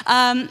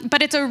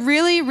 But it's a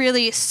really,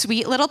 really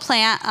sweet little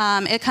plant.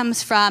 It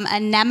comes from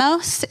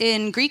anemos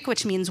in Greek,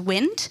 which means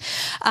wind,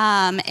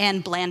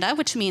 and blanda,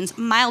 which means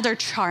mild or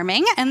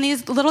charming. And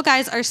these little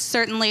guys are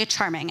certainly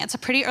charming. It's a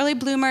pretty early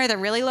bloomer. They're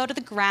really low to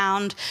the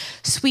ground,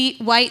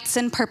 sweet whites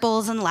and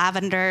purples and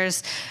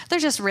lavenders. They're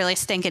just really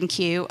stinking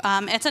cute.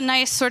 It's a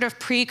nice sort of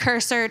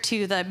precursor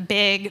to the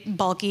big,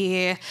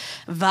 bulky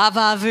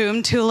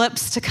va-va-voom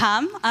tulips to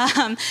come.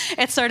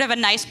 It's sort of a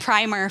nice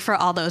primer for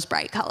all those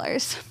bright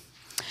colors.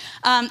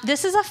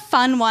 This is a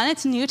fun one.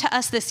 It's new to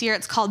us this year.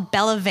 It's called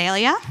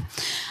Bellavelia.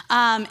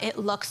 It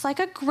looks like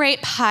a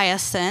grape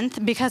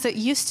hyacinth because it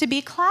used to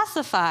be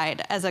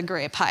classified as a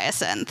grape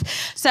hyacinth.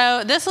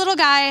 So this little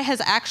guy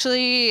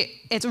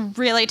it's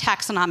really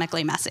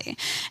taxonomically messy.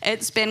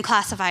 It's been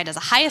classified as a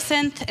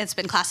hyacinth. It's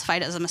been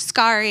classified as a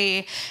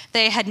muscari.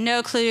 They had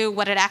no clue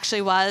what it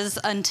actually was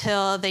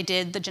until they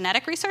did the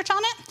genetic research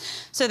on it.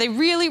 So they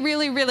really,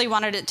 really, really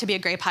wanted it to be a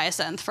grape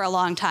hyacinth for a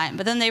long time.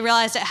 But then they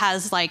realized it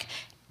has like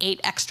 8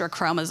 extra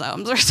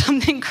chromosomes or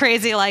something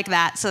crazy like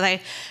that. So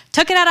they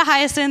took it out of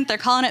hyacinth. They're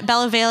calling it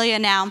Bellavelia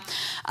now.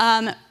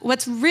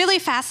 What's really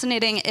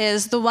fascinating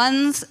is the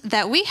ones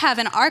that we have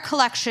in our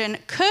collection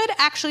could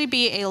actually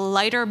be a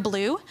lighter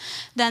blue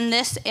than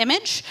this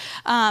image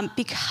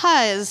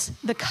because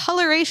the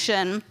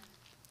coloration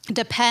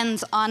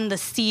depends on the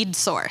seed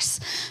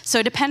source.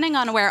 So depending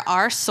on where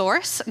our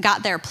source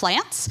got their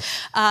plants,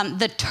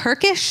 the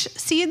Turkish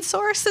seed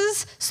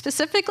sources,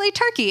 specifically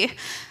Turkey,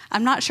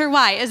 I'm not sure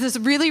why, is this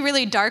really,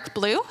 really dark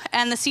blue,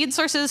 and the seed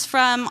sources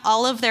from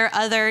all of their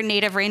other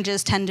native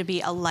ranges tend to be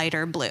a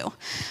lighter blue.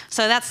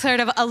 So that's sort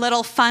of a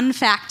little fun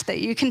fact that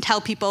you can tell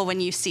people when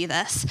you see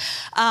this.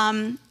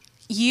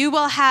 You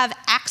will have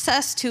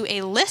access to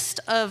a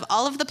list of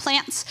all of the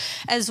plants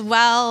as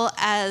well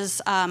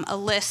as a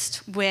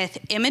list with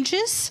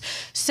images.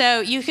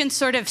 So you can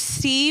sort of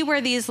see where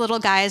these little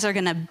guys are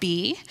gonna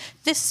be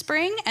this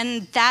spring,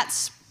 and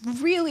that's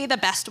really the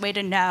best way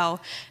to know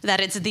that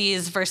it's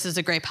these versus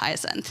a grape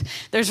hyacinth.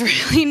 There's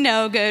really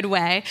no good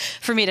way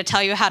for me to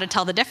tell you how to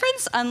tell the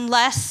difference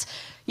unless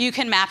you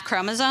can map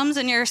chromosomes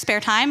in your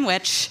spare time,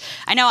 which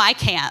I know I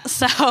can't.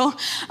 So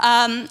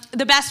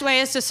the best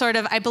way is to sort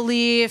of, I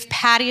believe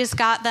Patty's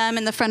got them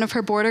in the front of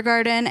her border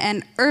garden,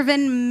 and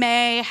Irvin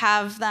may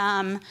have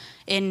them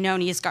in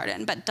Noni's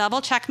garden, but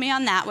double check me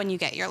on that when you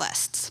get your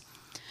lists.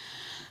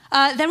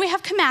 Then we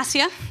have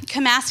Camassia.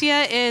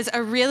 Camassia is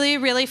a really,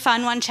 really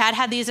fun one. Chad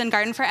had these in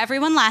Garden for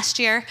Everyone last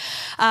year.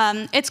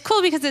 It's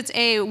cool because it's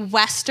a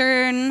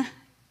Western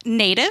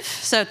native,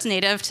 so it's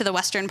native to the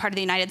western part of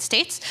the United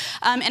States,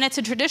 and it's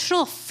a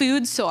traditional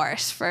food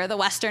source for the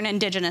Western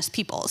indigenous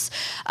peoples.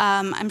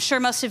 I'm sure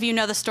most of you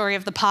know the story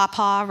of the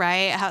pawpaw,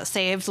 right? How it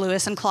saved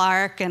Lewis and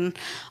Clark and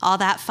all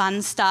that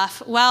fun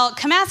stuff. Well,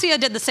 Camassia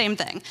did the same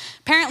thing.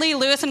 Apparently,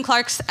 Lewis and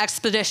Clark's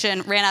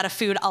expedition ran out of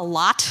food a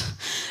lot.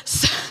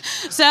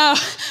 So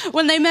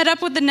when they met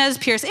up with the Nez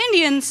Perce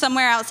Indians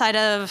somewhere outside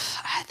of,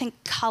 I think,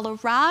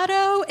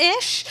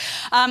 Colorado-ish,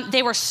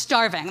 they were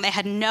starving. They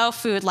had no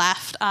food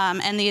left,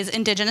 and these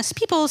indigenous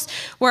peoples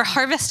were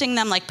harvesting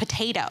them like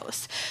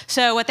potatoes.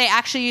 So what they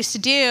actually used to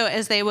do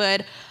is they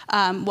would,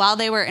 while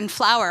they were in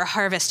flower,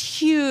 harvest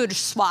huge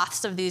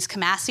swaths of these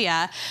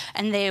Camassia,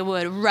 and they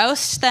would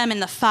roast them in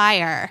the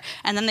fire,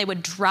 and then they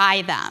would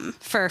dry them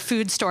for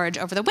food storage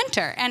over the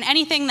winter. And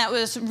anything that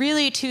was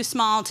really too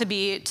small to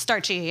be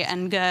starchy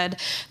and good,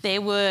 they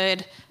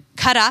would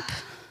cut up,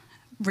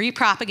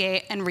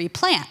 repropagate, and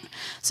replant.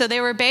 So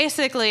they were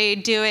basically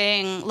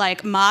doing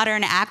like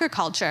modern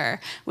agriculture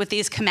with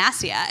these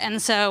Camassia.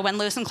 And so when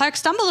Lewis and Clark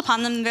stumbled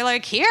upon them, they're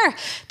like, here,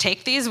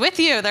 take these with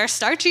you. They're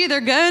starchy, they're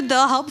good,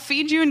 they'll help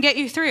feed you and get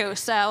you through.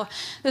 So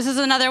this is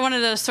another one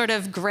of those sort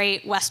of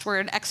great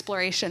westward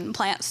exploration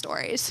plant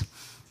stories.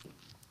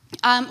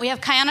 We have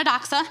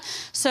Kyandoxa.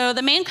 So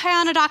the main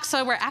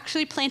Kyandoxa were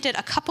actually planted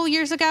a couple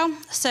years ago.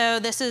 So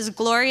this is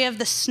Glory of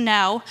the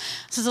Snow.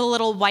 This is a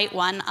little white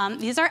one.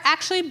 These are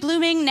actually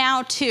blooming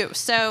now too.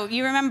 So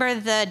you remember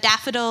the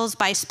daffodils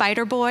by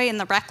Spider Boy in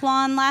the rec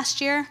lawn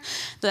last year?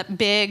 The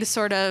big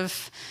sort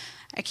of,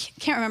 I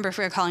can't remember if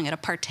we were calling it a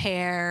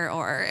parterre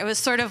or it was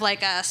sort of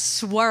like a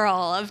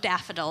swirl of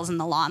daffodils in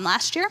the lawn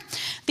last year.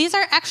 These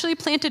are actually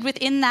planted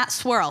within that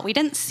swirl. We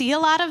didn't see a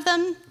lot of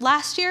them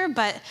last year,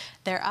 but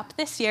they're up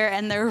this year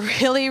and they're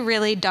really,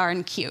 really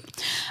darn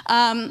cute.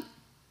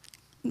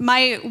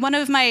 One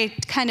of my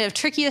kind of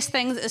trickiest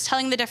things is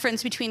telling the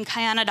difference between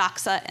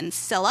Kyandoxa and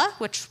Scilla,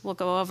 which we'll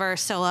go over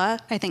Scilla,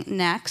 I think,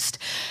 next.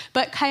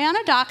 But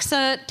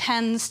Kyandoxa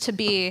tends to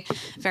be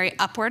very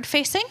upward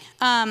facing,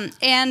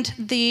 and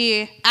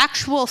the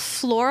actual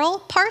floral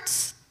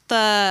parts,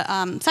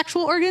 the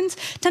sexual organs,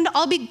 tend to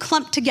all be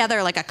clumped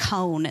together like a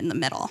cone in the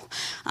middle.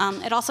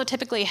 It also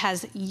typically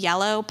has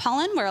yellow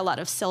pollen, where a lot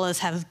of Scillas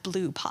have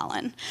blue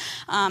pollen.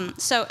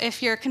 So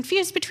if you're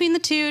confused between the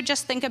two,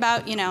 just think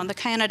about, the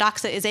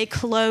Kyandoxa is a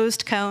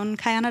closed cone,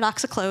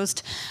 Kyandoxa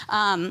closed.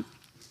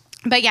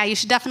 But yeah, you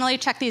should definitely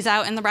check these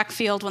out in the rec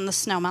field when the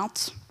snow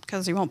melts,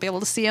 because you won't be able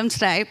to see them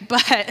today,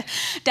 but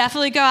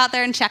definitely go out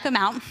there and check them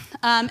out.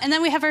 And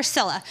then we have our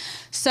Scilla.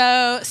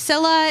 So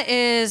Scilla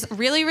is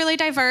really, really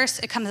diverse.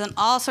 It comes in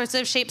all sorts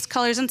of shapes,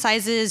 colors, and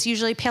sizes,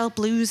 usually pale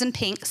blues and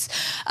pinks.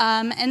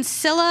 And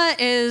Scilla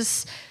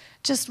is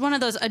just one of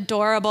those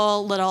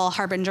adorable little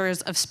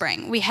harbingers of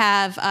spring. We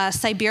have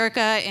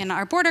Siberica in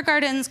our border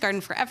gardens,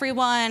 Garden for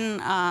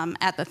Everyone,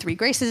 at the Three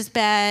Graces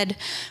bed.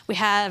 We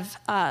have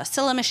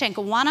Scilla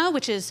Mishankawana,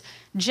 which is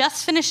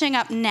just finishing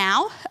up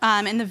now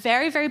in the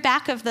very, very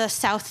back of the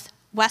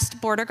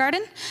southwest border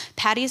garden,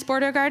 Patty's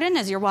border garden,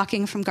 as you're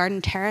walking from Garden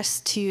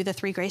Terrace to the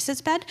Three Graces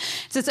bed.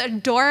 It's this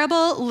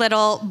adorable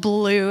little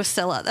blue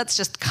Scilla that's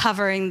just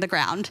covering the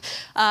ground.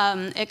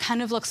 It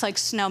kind of looks like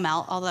snow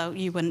melt, although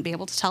you wouldn't be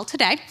able to tell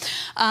today.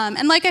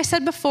 And like I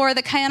said before,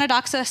 the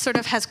Kyandoxa sort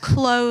of has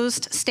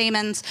closed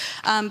stamens,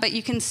 but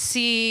you can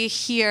see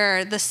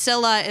here the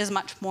Scilla is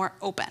much more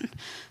open.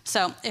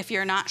 So if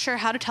you're not sure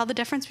how to tell the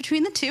difference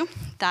between the two,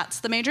 that's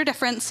the major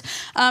difference.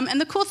 And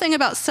the cool thing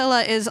about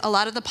Scilla is a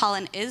lot of the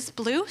pollen is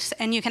blue,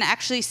 and you can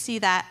actually see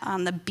that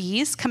on the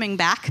bees coming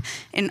back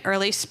in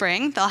early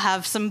spring. They'll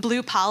have some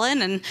blue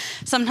pollen, and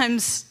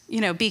sometimes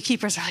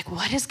beekeepers are like,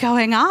 what is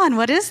going on?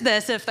 What is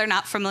this? If they're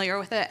not familiar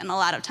with it, and a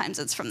lot of times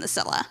it's from the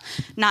Scilla,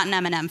 not an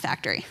M&M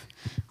factory,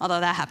 although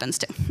that happens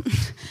too.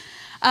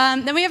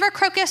 Then we have our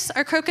crocus.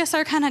 Our crocus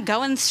are kind of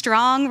going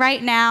strong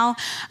right now.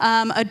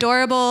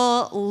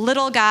 Adorable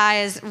little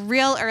guys,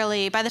 real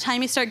early. By the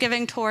time you start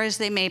giving tours,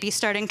 they may be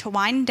starting to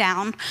wind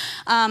down.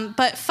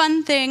 But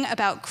fun thing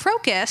about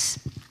crocus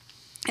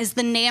is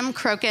the name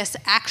crocus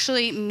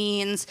actually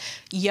means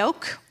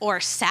yolk or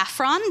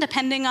saffron,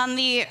 depending on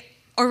the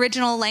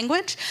original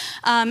language,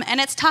 and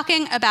it's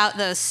talking about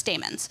those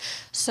stamens.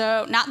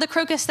 So not the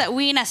crocus that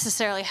we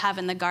necessarily have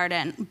in the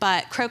garden,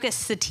 but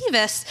Crocus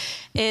sativus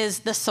is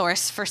the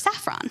source for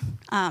saffron,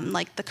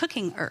 like the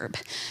cooking herb.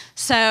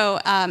 So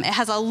it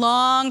has a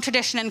long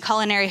tradition in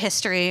culinary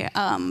history,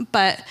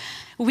 but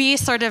we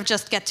sort of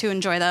just get to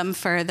enjoy them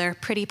for their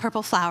pretty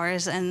purple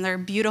flowers and their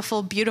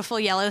beautiful, beautiful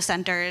yellow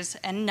centers,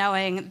 and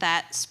knowing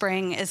that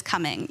spring is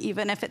coming,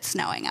 even if it's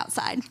snowing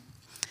outside.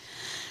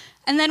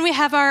 And then we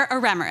have our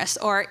Eremeris,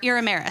 or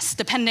Irameris,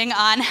 depending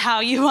on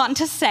how you want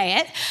to say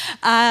it.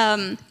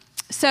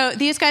 So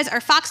these guys are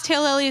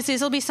foxtail lilies.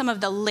 These will be some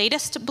of the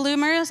latest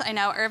bloomers. I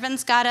know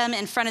Irvin's got them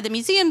in front of the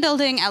museum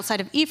building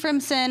outside of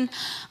Ephraimson.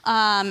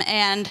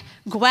 And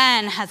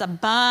Gwen has a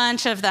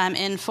bunch of them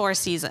in Four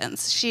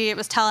Seasons. She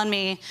was telling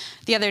me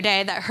the other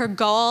day that her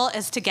goal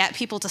is to get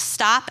people to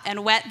stop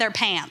and wet their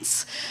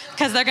pants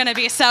because they're going to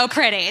be so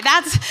pretty.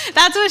 That's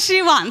what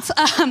she wants.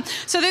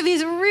 So they're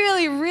these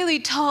really, really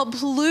tall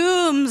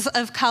plumes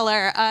of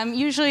color,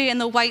 usually in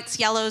the whites,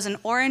 yellows, and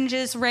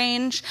oranges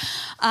range.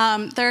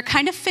 They're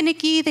kind of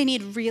finicky. They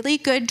need really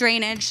good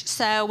drainage.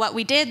 So what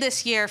we did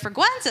this year, for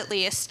Gwen's at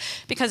least,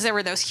 because there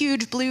were those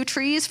huge blue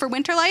trees for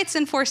winter lights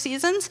in Four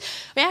Seasons,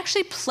 we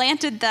actually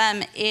planted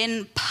them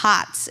in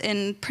pots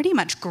in pretty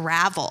much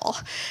gravel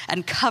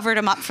and covered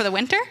them up for the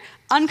winter,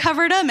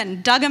 uncovered them,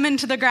 and dug them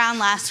into the ground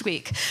last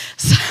week.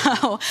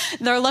 So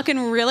they're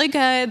looking really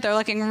good. They're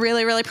looking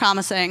really, really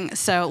promising.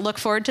 So look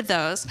forward to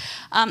those.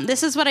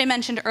 This is what I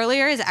mentioned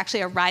earlier, is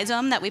actually a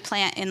rhizome that we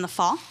plant in the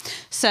fall.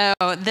 So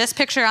this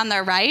picture on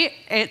the right,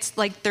 it's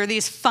like they're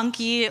these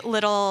funky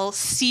little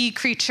sea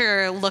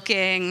creature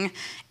looking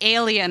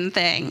alien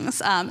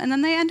things. And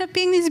then they end up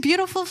being these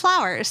beautiful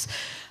flowers.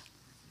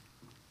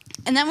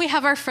 And then we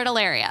have our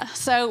fritillaria.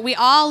 So we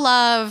all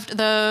loved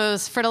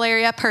those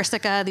fritillaria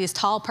persica, these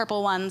tall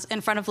purple ones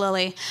in front of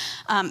Lily.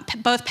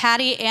 Both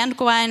Patty and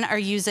Gwen are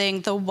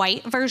using the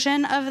white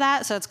version of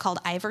that, so it's called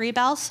Ivory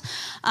Bells.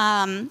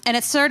 And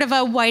it's sort of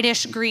a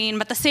whitish green,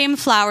 but the same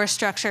flower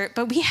structure.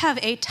 But we have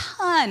a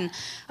ton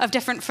of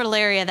different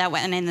fritillaria that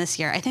went in this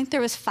year. I think there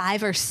was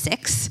 5 or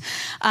 6.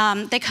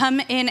 They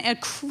come in a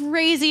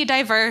crazy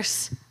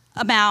diverse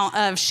amount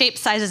of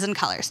shapes, sizes, and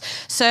colors.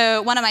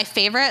 So one of my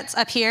favorites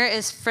up here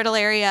is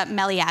Fritillaria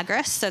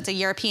meleagris. So it's a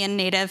European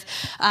native.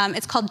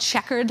 It's called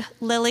checkered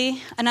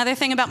lily. Another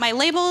thing about my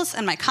labels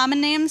and my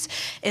common names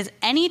is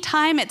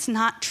anytime it's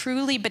not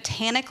truly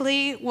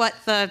botanically what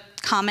the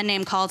common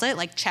name calls it,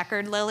 like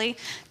checkered lily,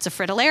 it's a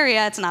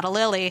Fritillaria, it's not a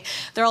lily,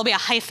 there will be a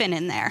hyphen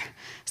in there.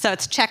 So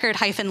it's checkered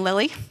hyphen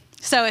lily.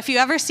 So if you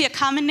ever see a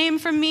common name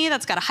from me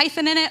that's got a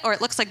hyphen in it, or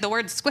it looks like the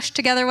words squished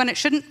together when it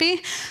shouldn't be,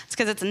 it's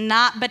because it's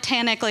not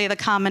botanically the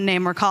common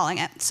name we're calling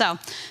it. So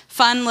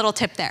fun little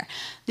tip there.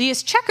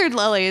 These checkered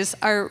lilies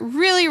are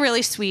really,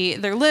 really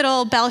sweet. They're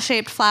little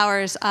bell-shaped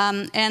flowers,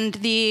 and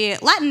the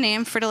Latin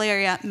name,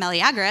 Fritillaria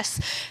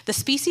meleagris, the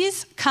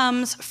species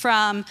comes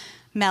from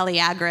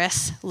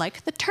meleagris,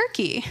 like the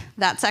turkey.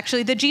 That's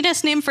actually the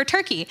genus name for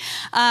turkey.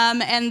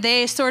 And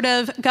they sort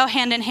of go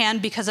hand in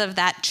hand because of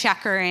that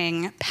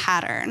checkering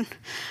pattern.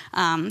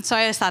 So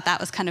I always thought that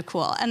was kind of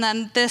cool. And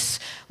then this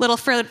little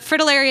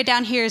fritillaria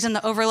down here is in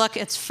the overlook.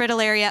 It's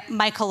Fritillaria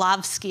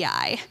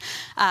michaelovskii.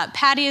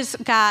 Patty's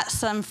got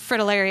some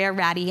Fritillaria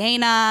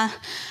radiana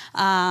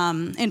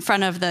in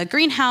front of the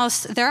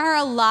greenhouse. There are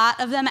a lot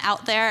of them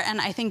out there,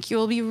 and I think you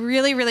will be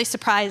really, really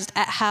surprised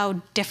at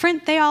how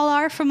different they all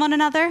are from one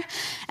another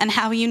and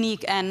how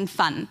unique and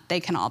fun they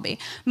can all be.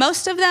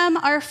 Most of them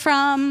are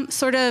from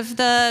sort of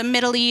the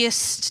Middle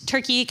East,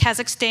 Turkey,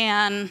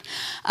 Kazakhstan,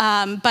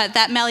 but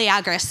that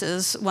meleagris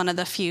is one of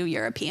the few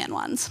European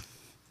ones.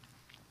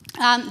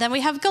 Then we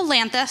have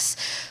galanthus.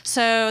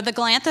 So the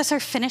galanthus are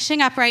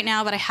finishing up right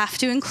now, but I have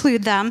to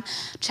include them.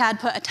 Chad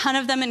put a ton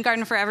of them in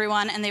Garden for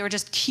Everyone, and they were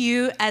just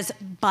cute as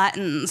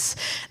buttons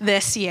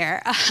this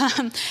year.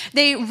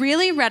 They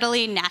really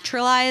readily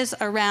naturalize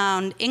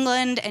around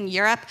England and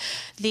Europe.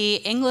 The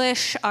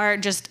English are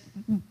just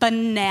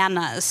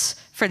bananas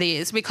for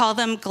these. We call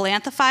them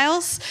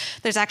galanthophiles.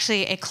 There's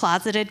actually a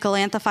closeted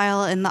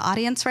galanthophile in the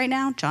audience right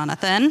now,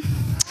 Jonathan.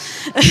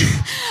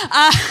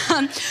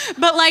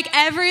 But like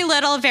every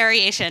little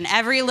variation,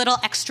 every little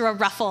extra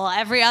ruffle,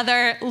 every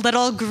other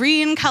little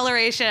green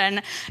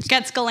coloration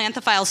gets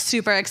galanthophiles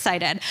super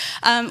excited.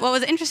 What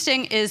was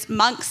interesting is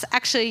monks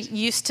actually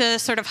used to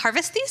sort of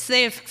harvest these.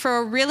 They've, for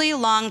a really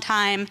long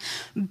time,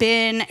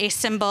 been a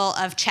symbol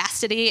of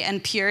chastity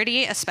and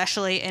purity,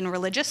 especially in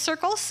religious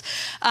circles.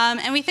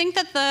 And we think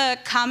that the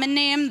common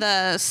name,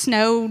 the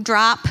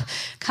snowdrop,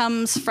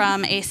 comes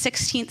from a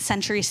 16th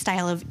century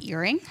style of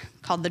earring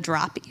called the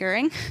drop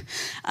earring.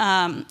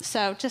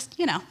 So just,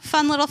 you know,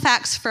 fun little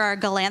facts for our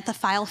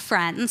galanthophile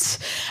friends.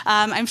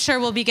 I'm sure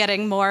we'll be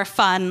getting more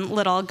fun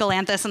little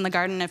galanthus in the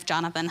garden if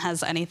Jonathan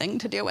has anything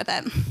to do with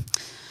it.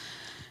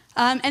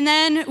 And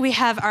then we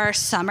have our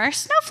summer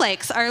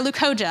snowflakes, our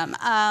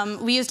leucojum.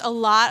 We used a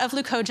lot of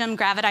leucojum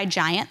gravidae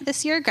giant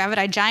this year.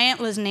 Gravidae giant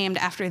was named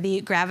after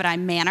the Gravidae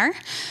Manor,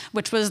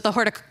 which was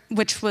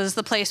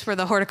the place where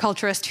the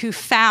horticulturist who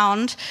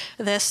found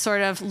this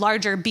sort of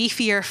larger,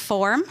 beefier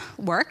form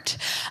worked.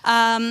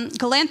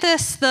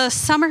 Galanthus, the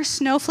summer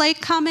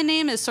snowflake common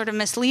name, is sort of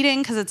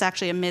misleading because it's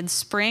actually a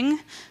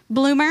mid-spring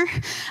bloomer.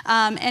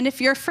 And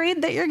if you're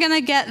afraid that you're going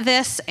to get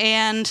this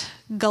and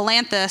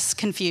galanthus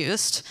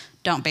confused,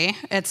 don't be.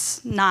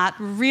 It's not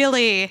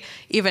really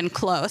even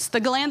close.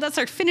 The galanthus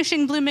are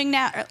finishing blooming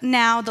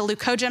now. The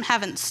leucojum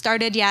haven't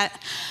started yet.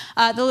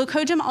 The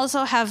leucojum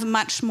also have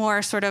much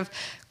more sort of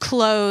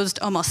closed,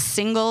 almost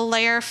single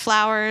layer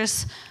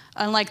flowers.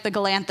 Unlike the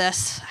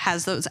galanthus,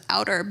 has those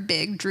outer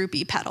big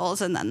droopy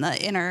petals and then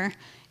the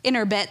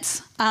inner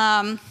bits.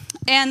 And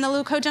the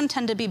leucojum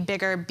tend to be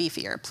bigger,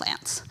 beefier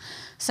plants.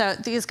 So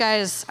these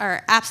guys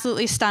are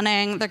absolutely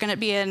stunning. They're going to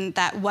be in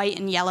that white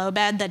and yellow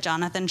bed that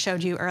Jonathan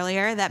showed you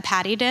earlier, that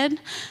Patty did,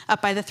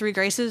 up by the Three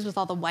Graces with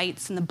all the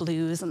whites and the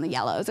blues and the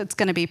yellows. It's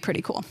going to be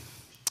pretty cool.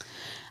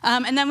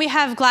 And then we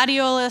have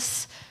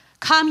Gladiolus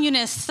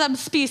communis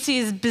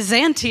subspecies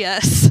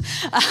byzantius.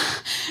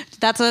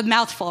 That's a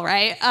mouthful,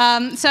 right?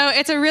 So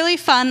it's a really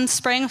fun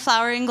spring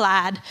flowering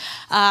glad.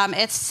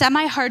 It's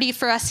semi-hardy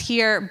for us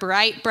here,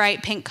 bright,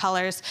 bright pink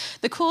colors.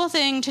 The cool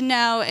thing to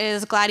know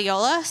is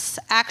gladiolus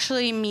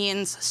actually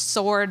means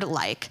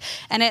sword-like,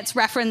 and it's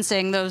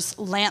referencing those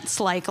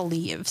lance-like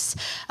leaves.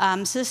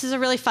 So this is a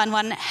really fun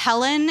one.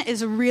 Helen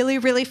is really,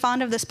 really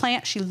fond of this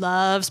plant. She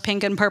loves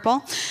pink and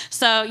purple.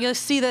 So you'll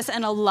see this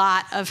in a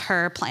lot of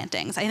her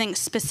plantings. I think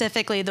specifically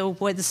the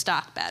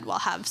Woodstock bed will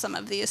have some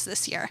of these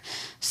this year.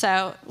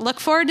 So look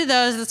forward to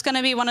those. It's going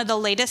to be one of the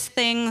latest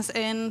things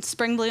in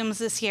spring blooms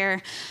this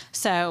year.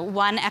 So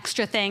one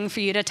extra thing for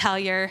you to tell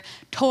your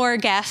tour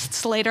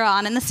guests later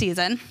on in the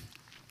season.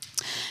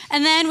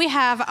 And then we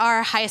have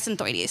our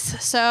hyacinthoides.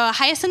 So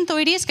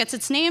hyacinthoides gets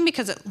its name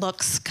because it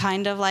looks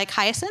kind of like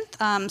hyacinth.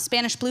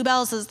 Spanish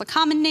bluebells is the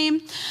common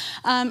name.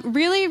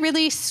 Really,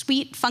 really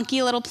sweet,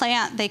 funky little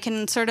plant. They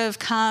can sort of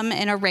come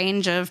in a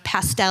range of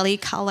pastel-y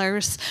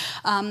colors.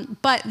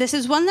 But this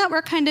is one that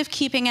we're kind of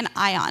keeping an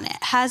eye on.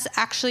 It has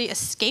actually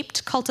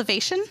escaped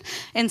cultivation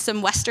in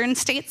some Western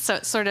states, so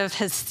it sort of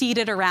has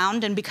seeded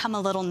around and become a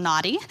little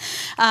naughty.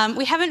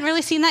 We haven't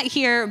really seen that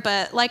here,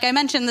 but like I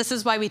mentioned, this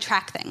is why we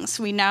track things.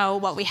 We know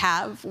what we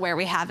have, where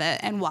we have it,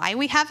 and why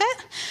we have it.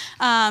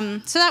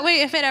 So that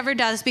way, if it ever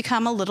does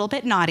become a little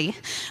bit naughty,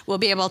 we'll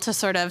be able to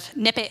sort of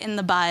nip it in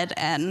the bud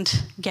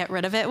and get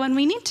rid of it when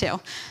we need to.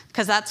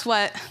 Because that's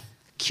what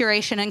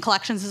curation and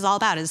collections is all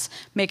about, is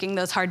making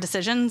those hard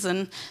decisions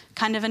and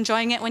kind of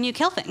enjoying it when you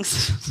kill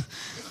things.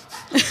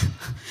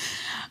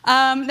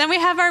 Then we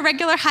have our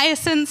regular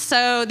hyacinths.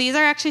 So these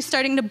are actually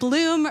starting to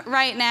bloom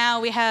right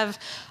now. We have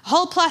a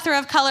whole plethora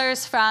of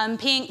colors, from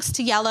pinks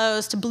to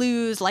yellows to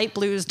blues, light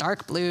blues,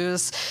 dark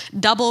blues,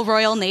 double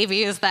royal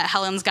navies that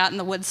Helen's got in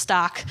the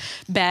Woodstock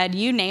bed,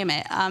 you name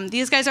it.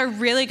 These guys are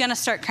really going to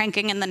start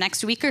cranking in the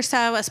next week or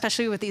so,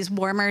 especially with these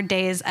warmer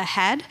days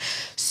ahead.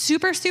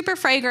 Super, super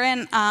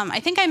fragrant.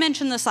 I think I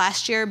mentioned this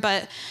last year,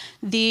 but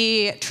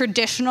the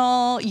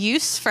traditional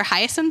use for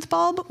hyacinth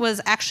bulb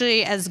was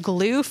actually as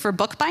glue for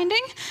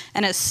bookbinding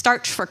and as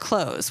starch for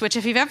clothes, which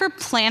if you've ever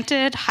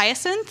planted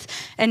hyacinth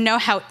and know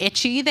how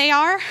itchy they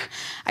are,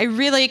 I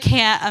really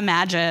can't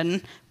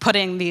imagine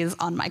putting these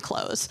on my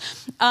clothes.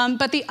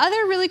 But the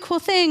other really cool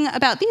thing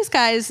about these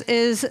guys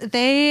is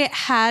they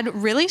had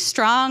really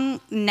strong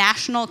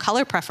national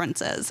color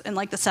preferences in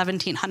like the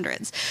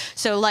 1700s.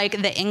 So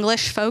like the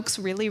English folks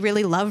really,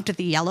 really loved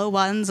the yellow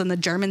ones, and the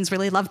Germans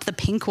really loved the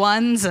pink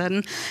ones.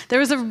 And there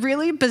was a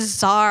really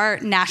bizarre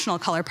national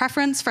color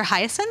preference for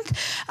hyacinth.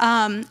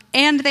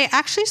 And they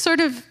actually sort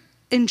of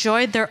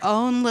enjoyed their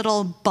own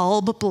little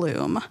bulb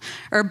bloom,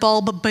 or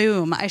bulb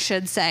boom, I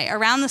should say,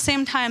 around the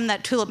same time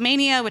that tulip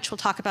mania, which we'll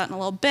talk about in a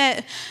little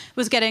bit,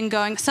 was getting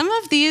going. Some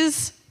of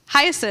these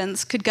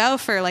hyacinths could go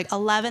for like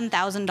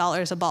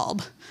 $11,000 a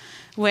bulb,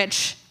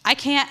 which I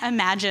can't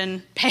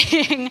imagine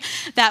paying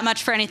that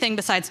much for anything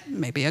besides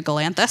maybe a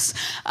galanthus.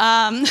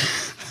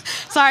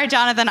 Sorry,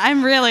 Jonathan,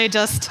 I'm really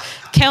just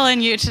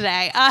killing you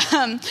today.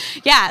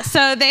 Yeah,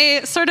 so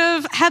they sort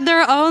of had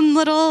their own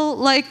little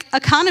like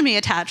economy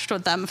attached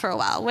with them for a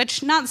while,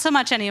 which not so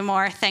much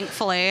anymore,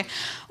 thankfully,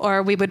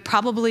 or we would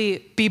probably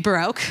be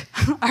broke.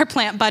 Our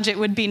plant budget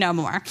would be no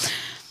more.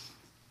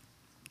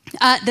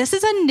 This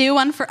is a new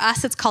one for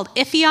us. It's called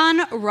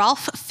Iphion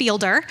Rolf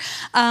Fielder.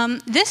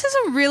 This is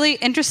a really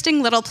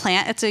interesting little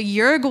plant. It's a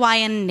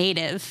Uruguayan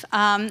native,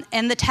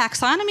 and the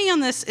taxonomy on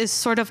this is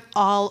sort of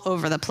all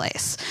over the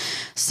place.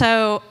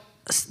 So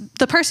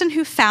the person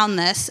who found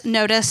this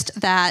noticed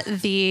that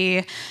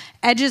the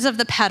edges of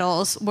the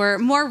petals were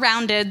more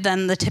rounded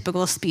than the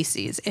typical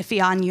species,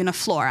 Iphion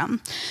uniflorum.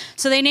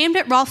 So they named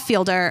it Rolf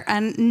Fielder,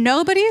 and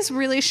nobody's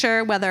really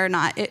sure whether or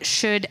not it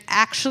should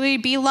actually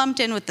be lumped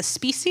in with the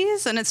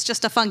species, and it's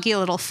just a funky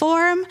little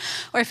form,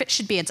 or if it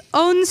should be its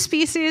own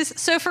species.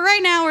 So for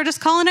right now, we're just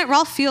calling it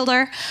Rolf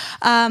Fielder.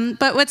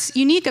 But what's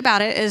unique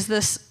about it is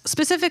this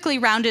specifically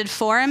rounded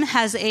form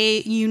has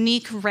a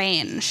unique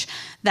range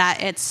that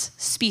its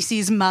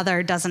species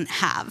mother doesn't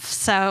have.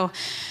 So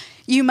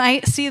you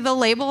might see the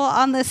label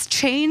on this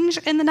change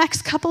in the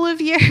next couple of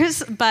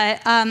years,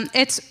 but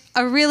it's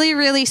a really,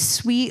 really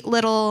sweet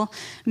little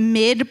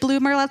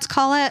mid-bloomer, let's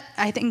call it.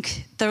 I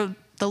think the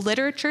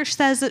literature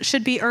says it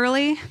should be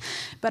early,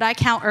 but I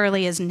count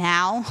early as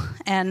now,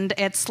 and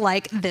it's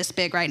like this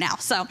big right now.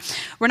 So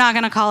we're not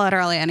gonna call it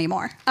early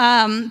anymore.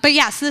 But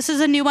yes, this is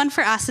a new one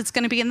for us. It's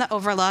gonna be in the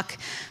Overlook.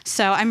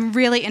 So I'm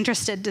really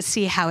interested to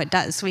see how it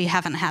does. We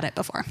haven't had it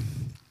before.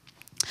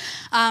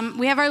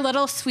 We have our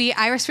little sweet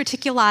Iris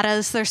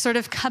reticulatas. They're sort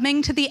of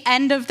coming to the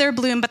end of their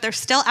bloom, but they're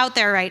still out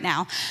there right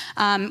now.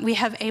 We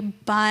have a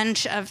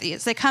bunch of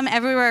these. They come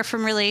everywhere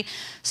from really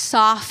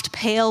soft,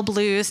 pale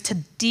blues to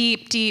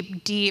deep,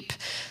 deep, deep,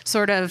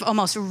 sort of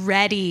almost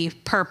reddy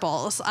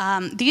purples.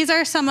 These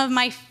are some of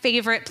my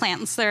favorite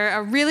plants. They're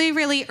a really,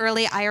 really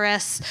early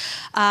iris.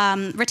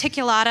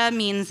 Reticulata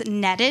means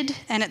netted,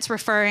 and it's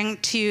referring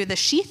to the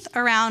sheath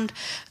around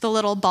the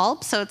little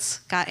bulb. So it's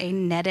got a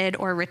netted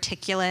or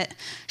reticulate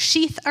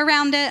sheath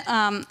around it.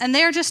 And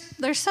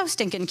they're so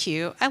stinking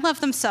cute. I love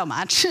them so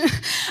much.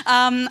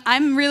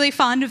 I'm really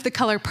fond of the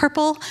color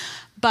purple,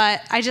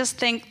 but I just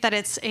think that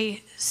it's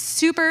a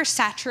super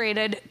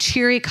saturated,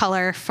 cheery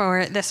color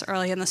for this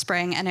early in the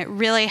spring, and it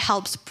really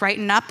helps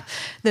brighten up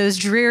those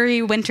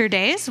dreary winter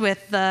days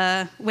with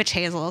the witch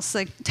hazels.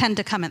 They tend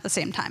to come at the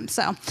same time.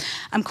 So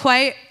I'm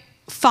quite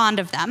fond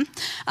of them.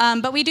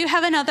 But we do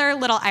have another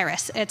little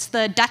iris. It's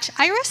the Dutch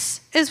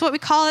iris is what we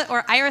call it,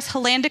 or Iris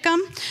hollandicum.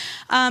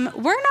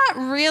 We're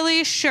not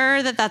really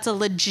sure that that's a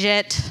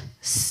legit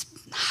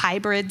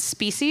hybrid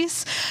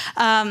species.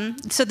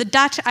 So the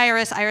Dutch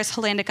iris, Iris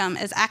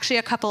hollandicum, is actually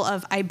a couple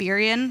of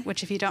Iberian,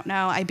 which if you don't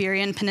know,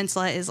 Iberian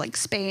Peninsula is like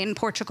Spain,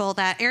 Portugal,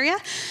 that area.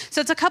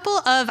 So it's a couple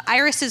of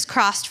irises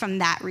crossed from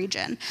that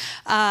region.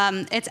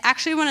 It's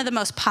actually one of the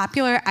most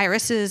popular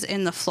irises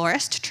in the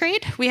florist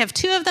trade. We have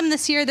two of them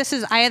this year. This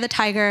is Eye of the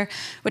Tiger,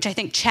 which I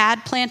think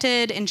Chad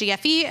planted in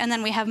GFE, and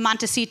then we have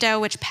Montecito,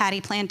 which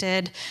Patty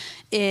planted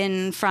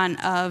in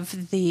front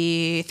of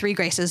the Three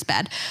Graces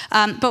bed.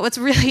 But what's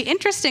really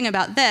interesting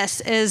about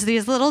this is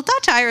these little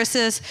Dutch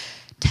irises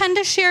tend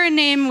to share a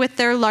name with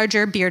their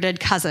larger bearded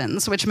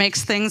cousins, which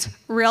makes things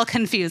real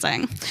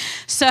confusing.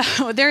 So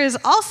there is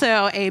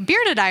also a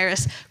bearded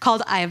iris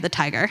called Eye of the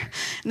Tiger.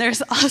 And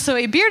there's also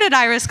a bearded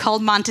iris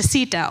called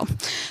Montecito.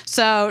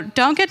 So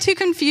don't get too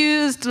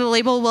confused. The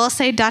label will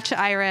say Dutch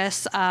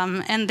iris,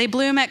 and they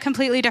bloom at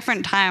completely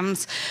different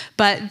times.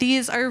 But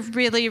these are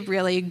really,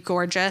 really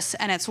gorgeous,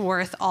 and it's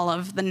worth all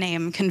of the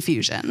name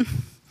confusion.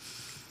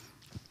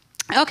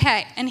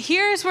 Okay, and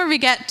here's where we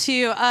get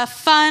to a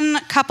fun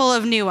couple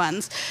of new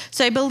ones.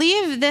 So I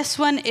believe this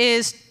one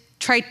is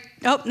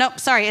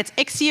it's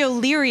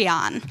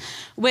Ixiolerion,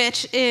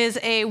 which is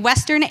a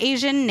Western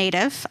Asian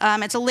native.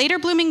 It's a later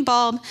blooming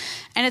bulb,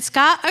 and it's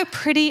got a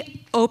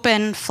pretty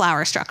open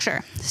flower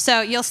structure.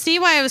 So you'll see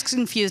why I was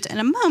confused in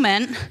a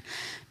moment,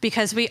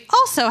 because we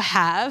also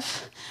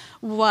have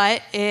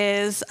what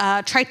is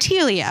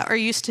Tritilia, or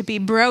used to be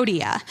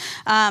Brodia,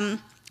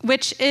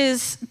 which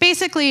is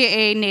basically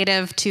a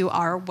native to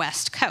our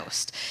west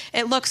coast.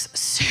 It looks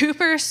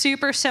super,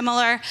 super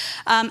similar.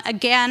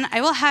 Again, I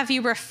will have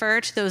you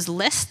refer to those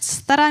lists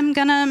that I'm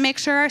gonna make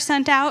sure are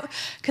sent out,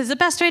 because the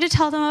best way to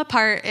tell them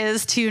apart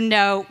is to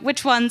know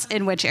which one's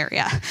in which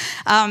area.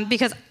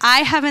 Because I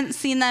haven't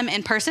seen them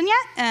in person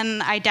yet,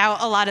 and I doubt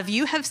a lot of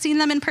you have seen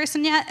them in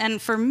person yet,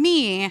 and for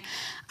me,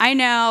 I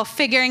know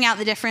figuring out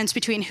the difference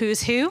between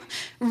who's who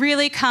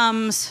really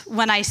comes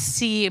when I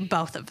see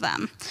both of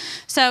them.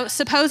 So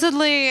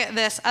supposedly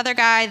this other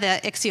guy,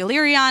 the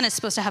Ixiolerion, is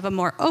supposed to have a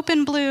more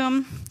open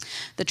bloom.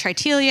 The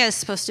Tritilia is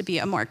supposed to be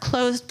a more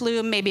closed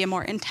bloom, maybe a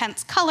more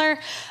intense color.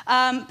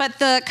 But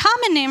the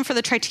common name for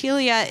the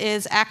Tritilia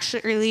is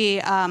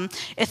actually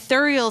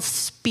ethereal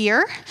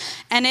spear,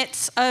 and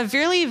it's a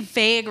really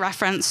vague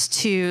reference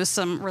to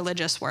some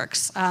religious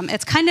works.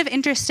 It's kind of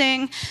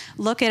interesting.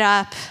 Look it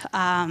up.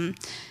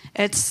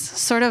 It's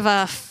sort of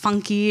a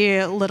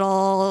funky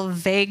little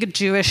vague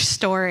Jewish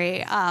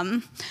story.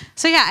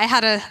 So yeah,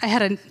 I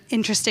had an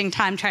interesting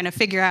time trying to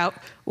figure out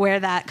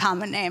where that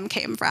common name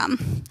came from.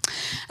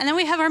 And then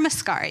we have our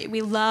Muscari.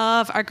 We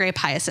love our grape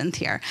hyacinth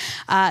here.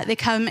 They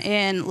come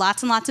in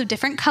lots and lots of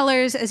different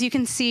colors. As you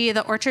can see,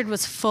 the orchard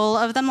was full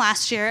of them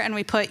last year, and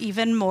we put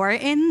even more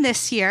in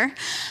this year.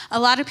 A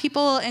lot of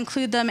people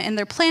include them in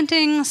their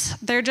plantings.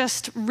 They're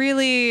just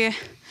really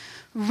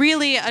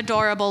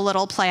adorable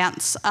little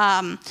plants.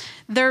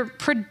 They're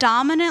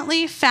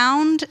predominantly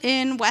found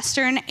in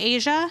Western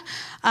Asia,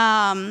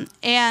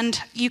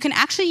 and you can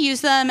actually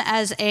use them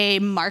as a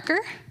marker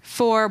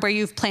for where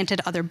you've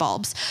planted other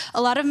bulbs.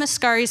 A lot of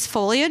Muscari's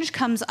foliage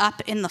comes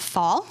up in the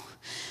fall.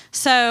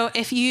 So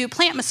if you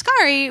plant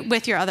Muscari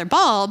with your other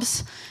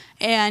bulbs,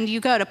 and you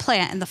go to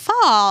plant in the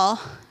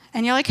fall,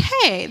 and you're like,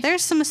 hey,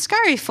 there's some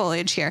Muscari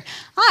foliage here.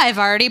 I've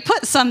already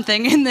put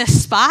something in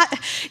this spot.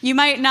 You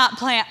might not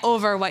plant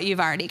over what you've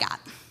already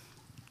got.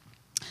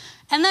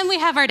 And then we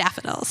have our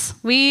daffodils.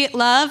 We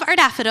love our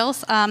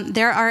daffodils.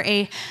 There are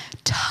a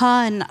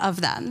ton of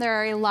them. There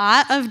are a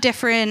lot of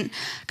different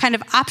kind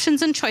of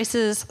options and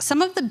choices. Some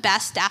of the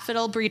best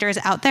daffodil breeders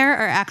out there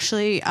are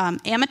actually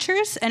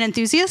amateurs and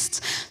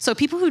enthusiasts. So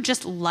people who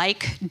just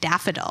like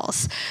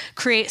daffodils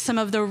create some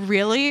of the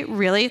really,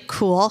 really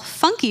cool,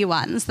 funky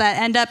ones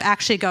that end up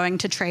actually going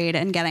to trade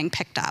and getting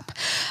picked up.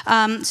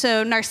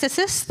 So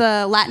Narcissus,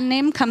 the Latin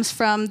name, comes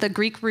from the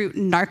Greek root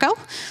narco,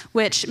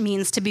 which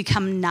means to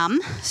become numb.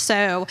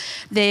 So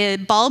the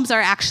bulbs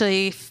are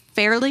actually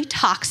fairly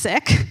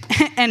toxic,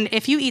 and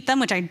if you eat them,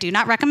 which I do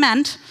not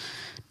recommend,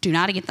 do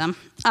not eat them.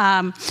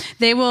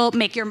 They will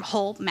make your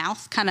whole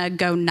mouth kind of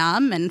go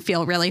numb and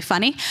feel really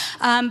funny.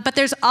 But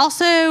there's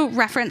also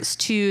reference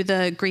to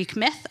the Greek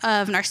myth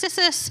of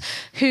Narcissus,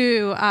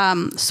 who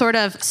sort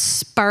of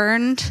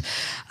spurned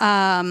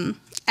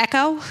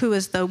Echo, who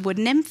is the wood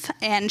nymph,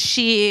 and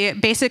she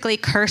basically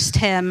cursed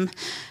him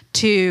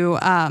to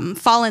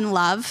fall in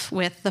love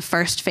with the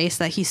first face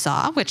that he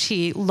saw, which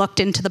he looked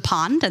into the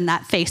pond, and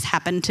that face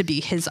happened to be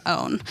his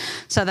own.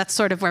 So that's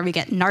sort of where we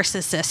get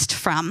narcissist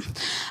from.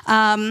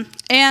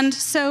 And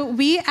so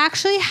we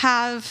actually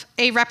have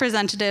a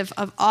representative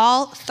of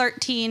all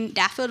 13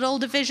 daffodil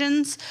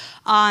divisions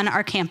on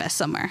our campus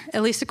somewhere,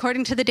 at least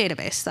according to the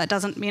database. That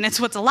doesn't mean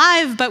it's what's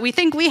alive, but we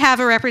think we have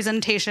a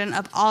representation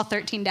of all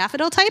 13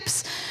 daffodil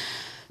types.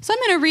 So I'm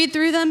going to read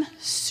through them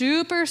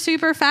super,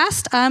 super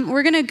fast.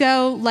 We're going to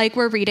go like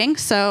we're reading,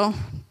 so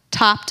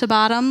top to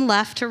bottom,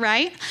 left to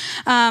right.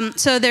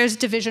 So there's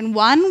division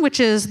 1, which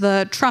is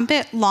the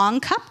trumpet long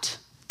cupped.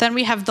 Then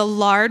we have the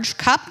large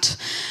cupped.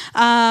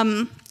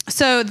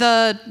 So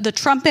the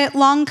trumpet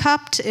long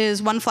cupped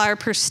is 1 flower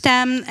per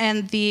stem,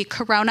 and the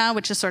corona,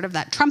 which is sort of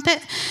that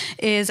trumpet,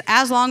 is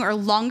as long or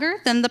longer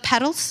than the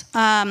petals,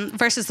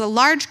 versus the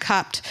large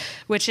cupped,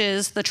 which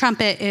is the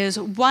trumpet, is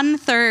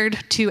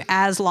 1/3 to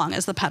as long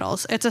as the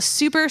petals. It's a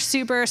super,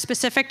 super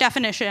specific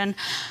definition.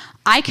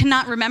 I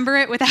cannot remember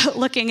it without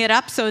looking it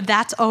up, so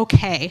that's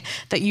okay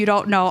that you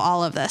don't know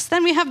all of this.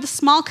 Then we have the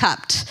small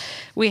cupped.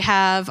 We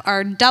have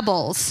our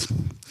doubles.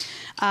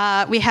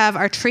 We have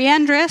our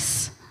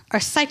triandrus, our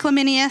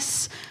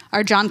cyclaminius,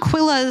 our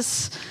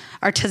jonquillas,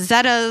 our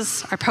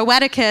tazetas, our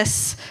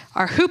poeticus,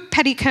 our hoop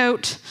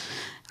petticoat,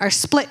 our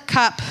split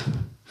cup,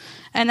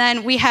 and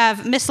then we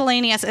have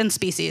miscellaneous in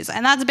species,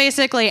 and that's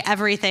basically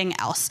everything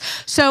else.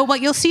 So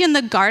what you'll see in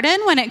the garden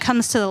when it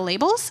comes to the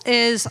labels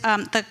is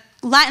the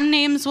Latin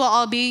names will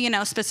all be,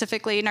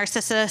 specifically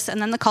Narcissus and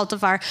then the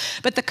cultivar,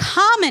 but the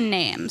common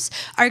names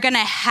are gonna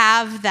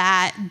have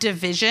that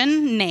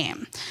division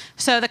name.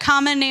 So the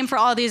common name for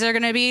all these are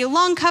gonna be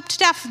long-cupped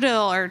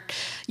daffodil or,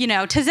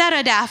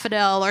 Tizetta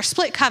daffodil or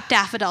split-cup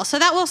daffodil. So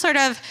that will sort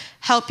of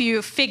help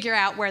you figure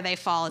out where they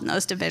fall in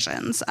those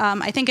divisions.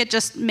 I think it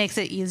just makes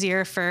it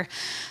easier for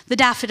the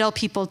daffodil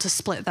people to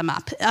split them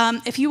up.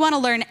 If you want to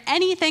learn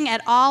anything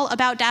at all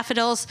about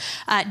daffodils,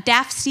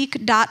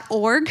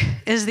 daffseek.org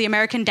is the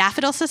American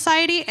Daffodil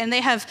Society, and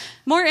they have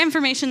more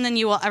information than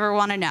you will ever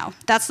want to know.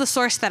 That's the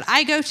source that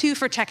I go to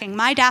for checking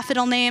my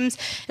daffodil names.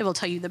 It will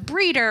tell you the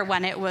breeder,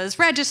 when it was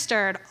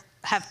registered,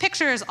 have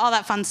pictures, all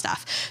that fun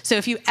stuff. So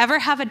if you ever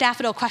have a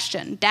daffodil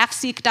question,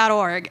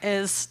 daffseek.org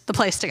is the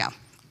place to go.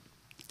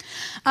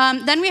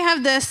 Then we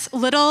have this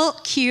little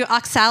cute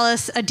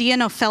Oxalis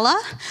adianophila.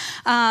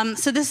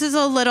 So this is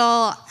a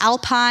little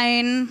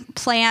alpine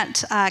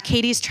plant.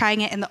 Katie's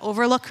trying it in the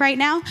overlook right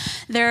now.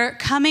 They're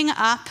coming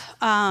up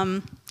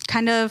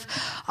kind of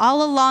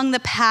all along the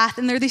path,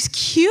 and they're these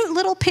cute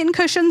little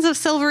pincushions of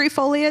silvery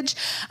foliage.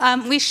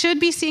 We should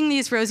be seeing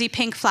these rosy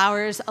pink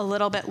flowers a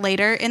little bit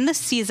later in the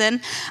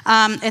season.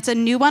 It's a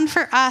new one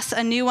for us,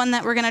 a new one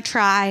that we're gonna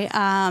try,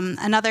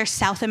 another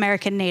South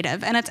American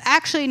native, and it's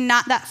actually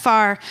not that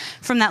far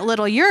from that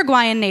little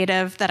Uruguayan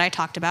native that I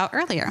talked about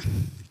earlier.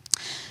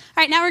 All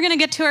right, now we're gonna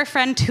get to our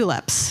friend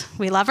tulips.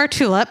 We love our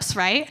tulips,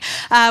 right?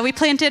 We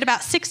planted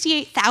about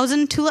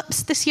 68,000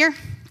 tulips this year.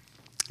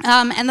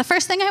 And the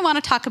first thing I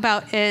want to talk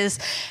about is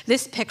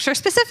this picture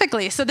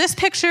specifically. So this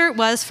picture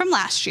was from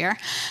last year.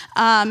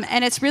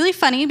 And it's really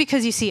funny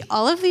because you see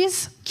all of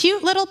these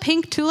cute little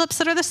pink tulips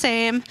that are the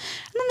same. And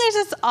then there's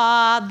this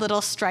odd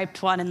little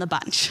striped one in the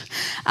bunch.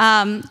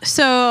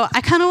 So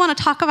I kind of want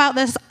to talk about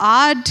this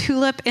odd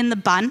tulip in the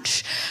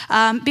bunch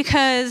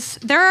because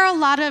there are a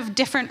lot of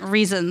different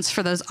reasons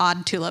for those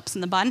odd tulips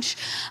in the bunch.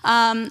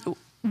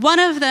 One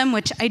of them,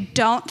 which I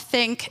don't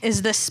think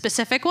is this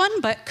specific one,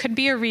 but could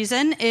be a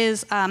reason,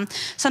 is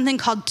something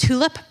called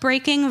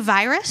tulip-breaking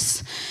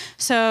virus.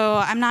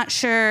 So I'm not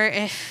sure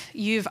if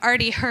you've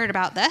already heard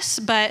about this,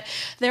 but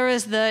there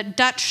was the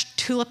Dutch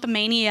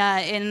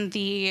tulipomania in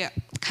the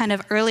kind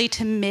of early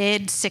to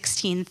mid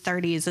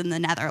 1630s in the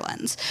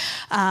Netherlands.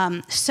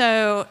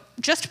 So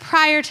just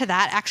prior to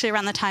that, actually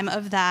around the time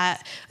of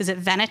that, was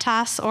it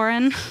Vanitas,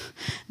 Oren?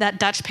 That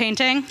Dutch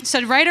painting?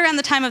 So right around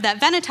the time of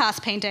that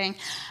Vanitas painting,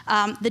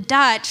 the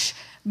Dutch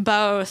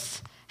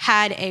both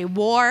had a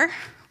war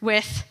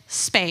with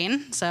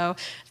Spain, so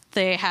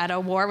they had a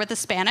war with the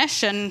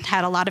Spanish and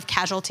had a lot of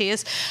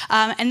casualties.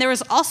 And there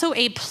was also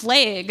a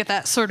plague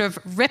that sort of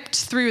ripped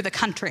through the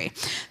country.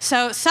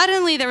 So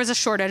suddenly there was a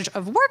shortage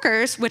of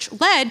workers, which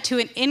led to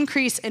an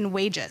increase in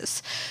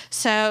wages.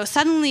 So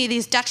suddenly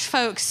these Dutch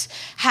folks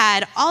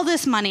had all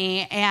this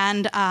money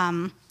and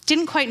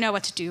didn't quite know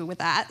what to do with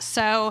that.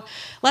 So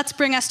let's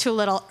bring us to a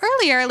little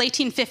earlier, late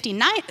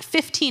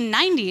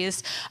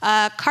 1590s.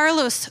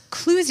 Carlos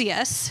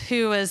Clusius,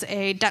 who was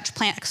a Dutch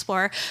plant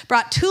explorer,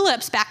 brought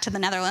tulips back to the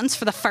Netherlands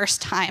for the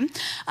first time.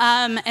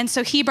 And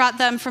so he brought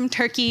them from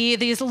Turkey,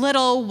 these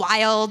little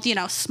wild,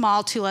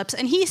 small tulips,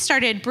 and he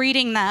started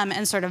breeding them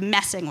and sort of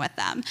messing with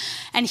them.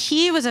 And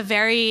he was a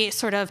very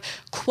sort of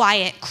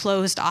quiet,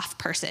 closed-off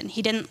person.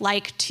 He didn't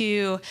like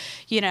to,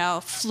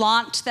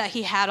 flaunt that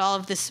he had all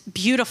of this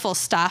beautiful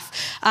stuff.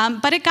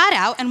 But it got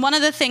out, and one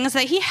of the things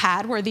that he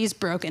had were these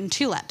broken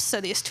tulips. So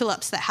these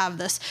tulips that have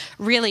this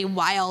really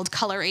wild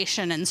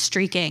coloration and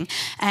streaking,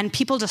 and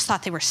people just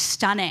thought they were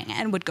stunning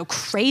and would go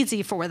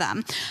crazy for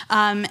them.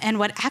 And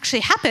what actually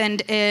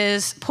happened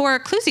is poor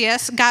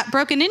Clusius got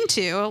broken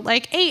into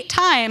like 8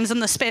 times in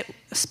the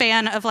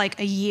span of like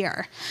a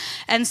year.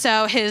 And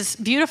so his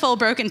beautiful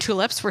broken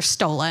tulips were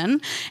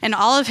stolen, and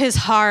all of his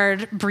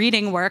hard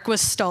breeding work was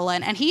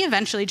stolen, and he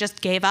eventually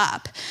just gave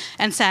up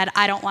and said,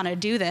 I don't want to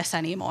do this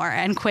anymore,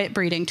 and quit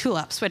breeding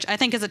tulips, which I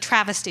think is a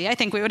travesty. I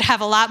think we would have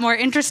a lot more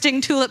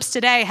interesting tulips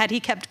today had he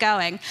kept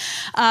going.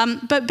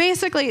 But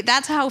basically,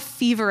 that's how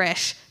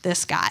feverish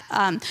this got.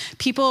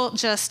 People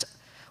just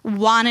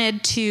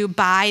wanted to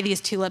buy these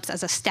tulips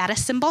as a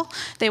status symbol.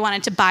 They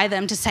wanted to buy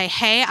them to say,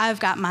 hey, I've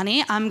got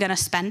money, I'm gonna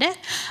spend it.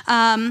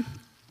 And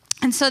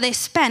so they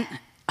spent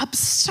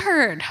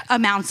absurd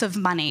amounts of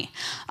money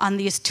on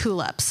these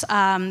tulips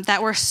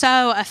that were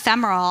so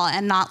ephemeral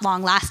and not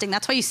long lasting.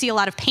 That's why you see a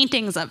lot of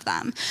paintings of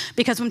them,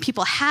 because when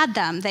people had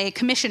them, they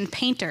commissioned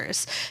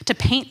painters to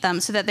paint them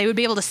so that they would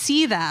be able to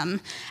see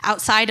them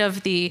outside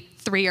of the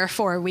 3 or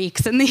 4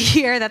 weeks in the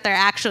year that they're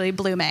actually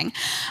blooming.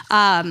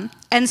 And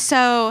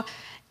so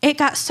it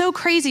got so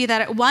crazy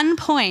that at one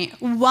point,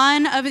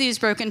 one of these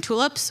broken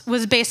tulips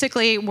was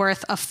basically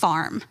worth a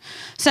farm.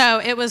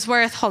 So it was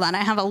worth, hold on,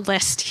 I have a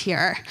list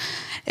here.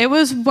 It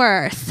was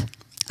worth,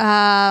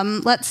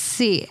 let's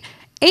see,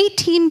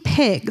 18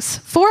 pigs,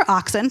 4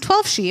 oxen,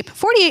 12 sheep,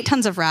 48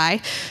 tons of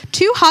rye,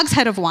 2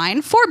 hogshead of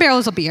wine, 4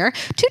 barrels of beer,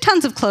 2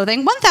 tons of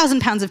clothing,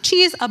 1,000 pounds of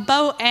cheese, a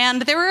boat,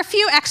 and there were a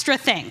few extra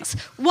things.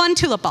 1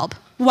 tulip bulb.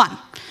 1.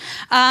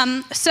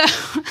 So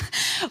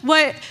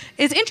what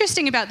is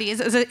interesting about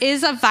these is it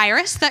is a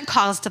virus that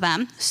caused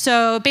them.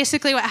 So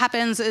basically what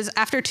happens is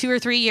after 2 or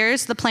 3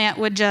 years, the plant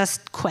would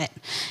just quit.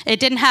 It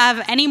didn't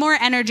have any more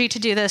energy to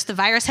do this. The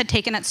virus had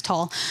taken its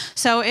toll.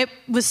 So it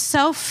was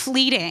so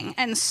fleeting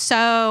and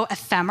so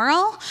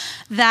ephemeral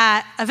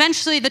that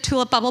eventually the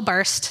tulip bubble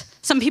burst.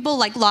 Some people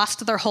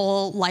lost their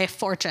whole life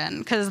fortune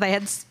because they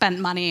had spent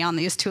money on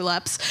these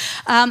tulips.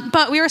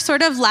 But we were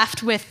sort of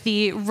left with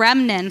the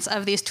remnants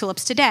of these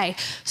tulips today.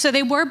 So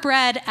they were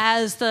bred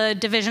as the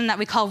division that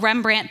we call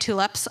Rembrandt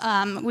tulips.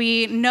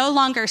 We no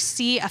longer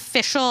see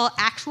official,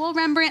 actual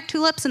Rembrandt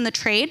tulips in the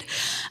trade,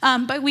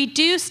 but we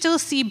do still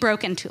see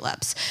broken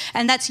tulips.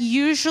 And that's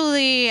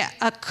usually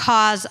a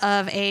cause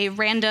of a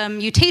random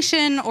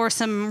mutation or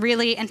some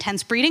really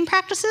intense breeding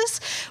practices.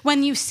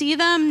 When you see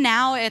them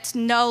now, it's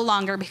no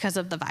longer because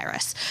of the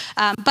virus.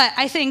 But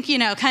I think,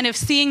 kind of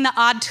seeing the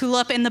odd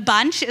tulip in the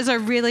bunch is a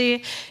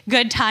really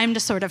good time to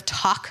sort of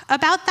talk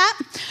about that.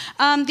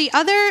 The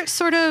other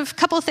sort of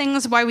couple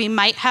things why we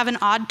might have an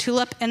odd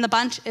tulip in the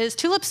bunch is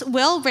tulips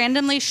will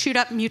randomly shoot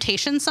up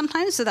mutations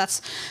sometimes. So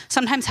that's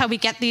sometimes how we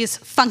get these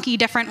funky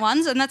different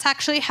ones. And that's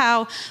actually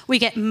how we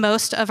get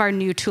most of our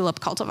new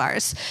tulip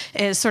cultivars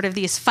is sort of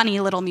these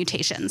funny little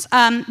mutations.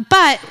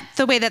 But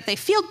the way that they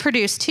field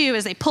produce too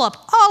is they pull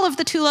up all of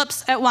the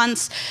tulips at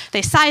once,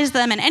 they size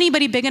them, and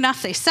anybody big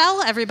enough they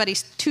sell,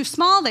 everybody's too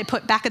small they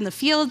put back in the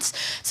fields.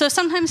 So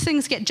sometimes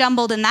things get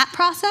jumbled in that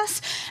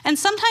process, and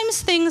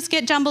sometimes things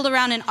get jumbled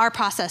around in our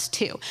process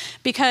too,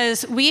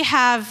 because we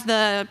have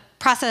the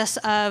process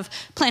of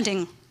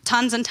planting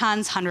tons and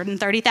tons,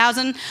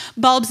 130,000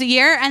 bulbs a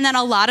year, and then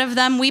a lot of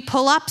them we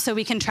pull up so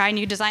we can try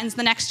new designs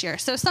the next year.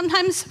 So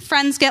sometimes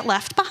friends get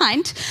left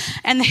behind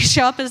and they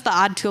show up as the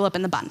odd tulip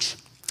in the bunch.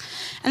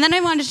 And then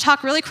I wanted to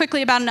talk really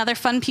quickly about another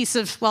fun piece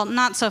of, well,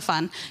 not so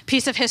fun,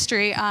 piece of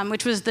history,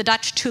 which was the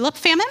Dutch tulip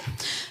famine.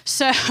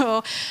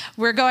 So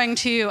we're going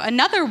to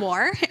another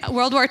war,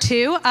 World War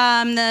II.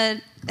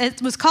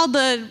 It was called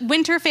the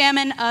Winter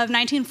Famine of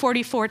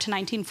 1944 to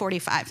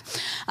 1945.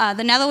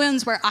 The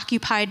Netherlands were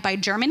occupied by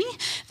Germany.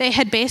 They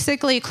had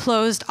basically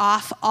closed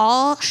off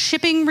all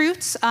shipping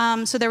routes,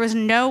 so there was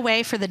no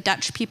way for the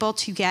Dutch people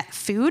to get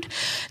food.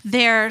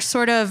 Their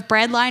sort of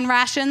breadline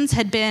rations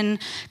had been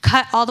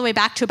cut all the way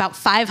back to about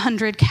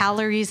 500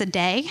 calories a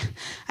day.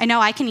 I know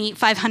I can eat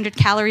 500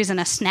 calories in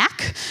a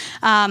snack,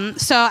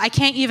 so I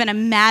can't even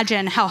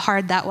imagine how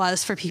hard that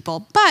was for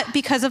people. But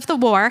because of the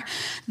war,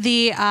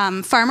 the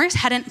farmers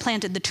hadn't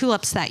planted the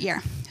tulips that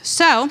year.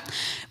 So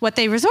what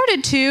they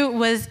resorted to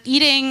was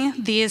eating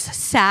these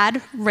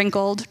sad,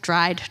 wrinkled,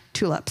 dried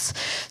tulips.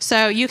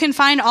 So you can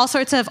find all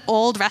sorts of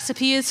old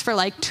recipes for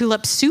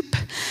tulip soup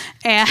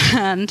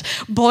and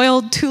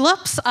boiled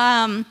tulips.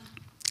 And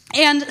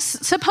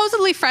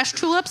supposedly fresh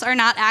tulips are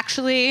not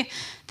actually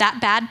that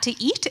bad to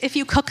eat if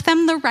you cook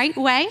them the right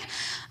way.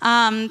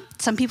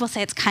 Some people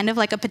say it's kind of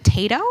like a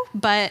potato,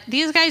 but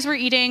these guys were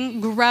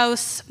eating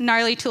gross,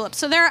 gnarly tulips.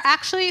 So there are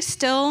actually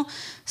still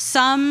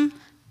some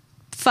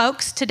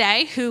folks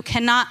today who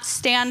cannot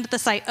stand the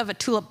sight of a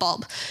tulip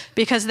bulb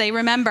because they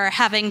remember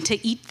having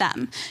to eat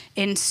them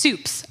in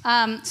soups.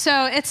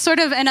 So it's sort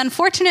of an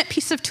unfortunate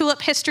piece of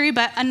tulip history,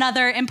 but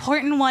another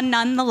important one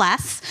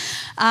nonetheless.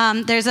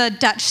 There's a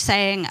Dutch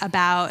saying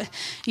about,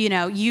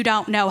 you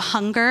don't know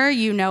hunger,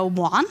 you know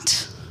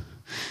want.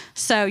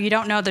 So you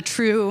don't know the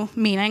true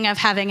meaning of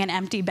having an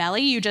empty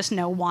belly, you just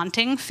know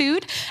wanting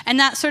food. And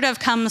that sort of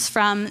comes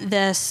from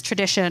this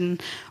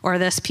tradition or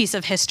this piece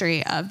of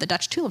history of the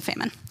Dutch tulip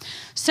famine.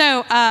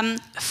 So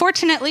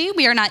fortunately,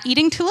 we are not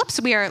eating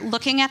tulips, we are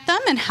looking at them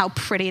and how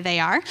pretty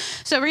they are.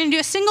 So we're gonna do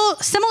a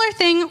similar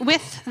thing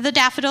with the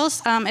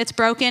daffodils. It's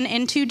broken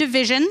into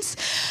divisions.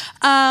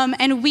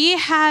 And we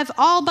have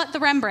all but the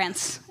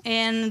Rembrandts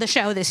in the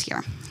show this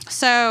year.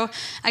 So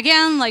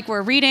again,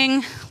 we're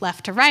reading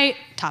left to right,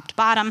 top to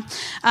bottom.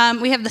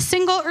 We have the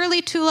single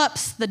early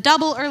tulips, the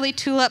double early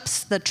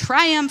tulips, the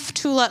triumph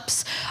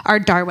tulips, our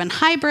Darwin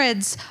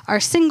hybrids,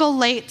 our single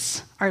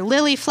lates, our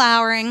lily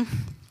flowering.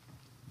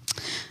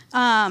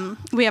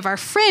 We have our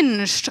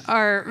fringed,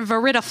 our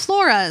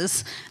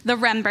viridifloras, the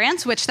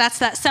Rembrandts, which that's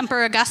that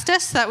Semper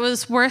Augustus that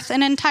was worth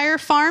an entire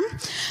farm,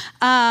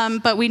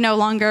 but we no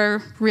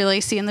longer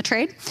really see in the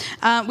trade.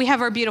 We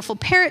have our beautiful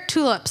parrot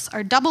tulips,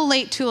 our double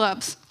late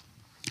tulips,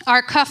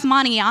 our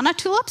Kaufmanniana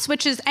tulips,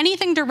 which is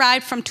anything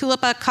derived from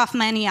Tulipa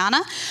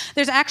Kaufmanniana.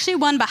 There's actually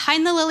one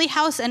behind the lily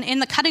house and in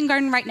the cutting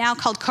garden right now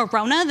called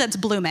Corona that's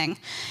blooming.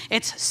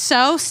 It's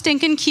so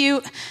stinking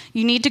cute.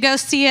 You need to go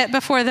see it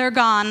before they're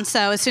gone.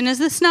 So as soon as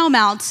the snow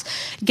melts,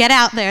 get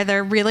out there.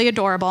 They're really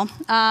adorable.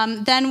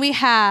 Then we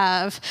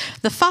have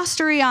the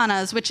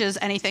Fosterianas, which is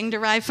anything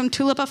derived from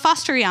Tulipa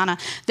Fosteriana.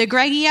 The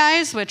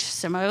Greggii, which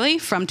similarly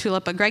from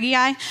Tulipa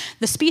Greggii.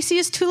 The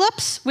species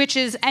tulips, which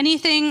is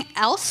anything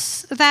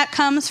else that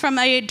comes comes from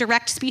a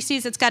direct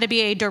species, it's got to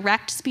be a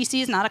direct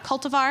species, not a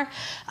cultivar.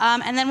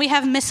 And then we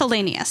have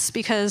miscellaneous,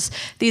 because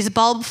these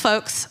bulb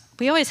folks,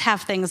 we always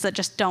have things that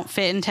just don't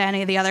fit into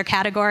any of the other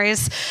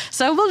categories.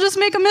 So we'll just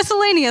make a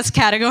miscellaneous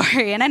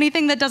category, and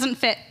anything that doesn't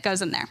fit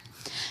goes in there.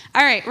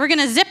 All right, we're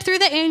gonna zip through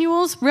the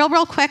annuals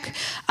real quick.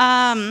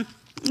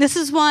 This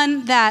is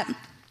one that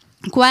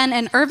Gwen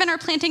and Irvin are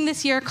planting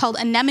this year called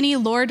Anemone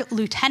Lord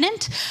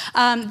Lieutenant.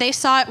 They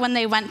saw it when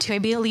they went to, I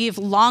believe,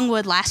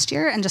 Longwood last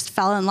year and just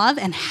fell in love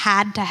and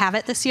had to have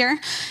it this year.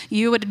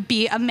 You would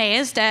be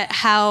amazed at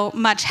how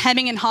much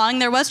hemming and hawing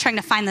there was trying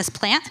to find this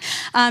plant.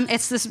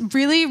 It's this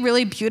really,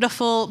 really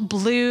beautiful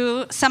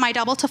blue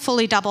semi-double to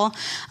fully double.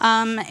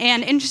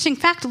 And interesting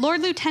fact,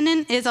 Lord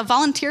Lieutenant is a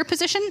volunteer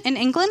position in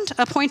England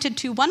appointed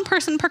to one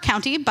person per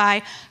county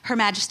by Her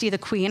Majesty the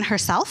Queen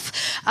herself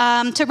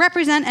to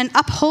represent and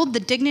uphold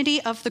the dignity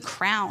of the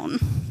crown.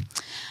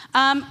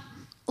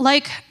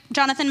 Like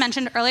Jonathan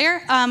mentioned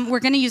earlier,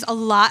 we're going to use a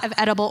lot of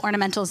edible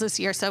ornamentals this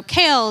year. So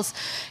kales,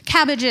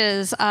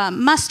 cabbages,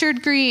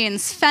 mustard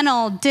greens,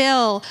 fennel,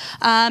 dill,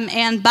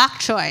 and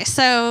bok choy.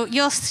 So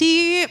you'll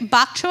see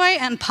bok choy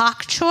and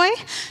pak choy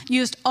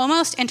used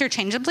almost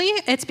interchangeably.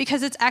 It's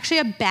because it's actually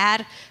a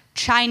bad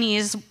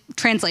Chinese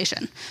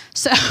translation.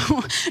 So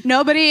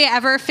nobody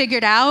ever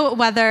figured out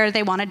whether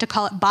they wanted to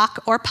call it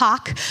bok or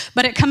pak,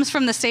 but it comes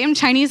from the same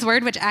Chinese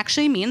word, which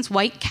actually means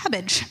white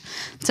cabbage.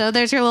 So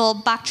there's your little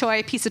bok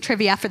choy piece of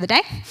trivia for the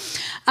day.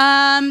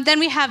 Then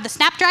we have the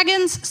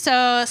snapdragons.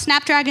 So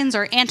snapdragons,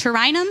 or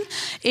anterinum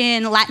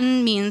in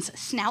Latin, means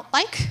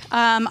snout-like.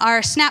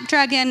 Our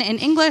snapdragon in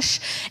English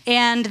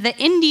and the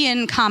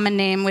Indian common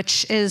name,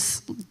 which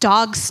is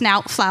dog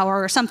snout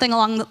flower or something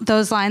along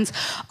those lines,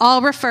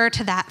 all refer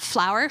to that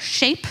flower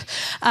shape.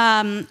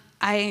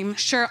 I'm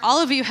sure all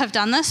of you have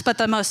done this, but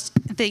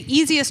the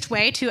easiest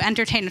way to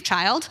entertain a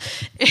child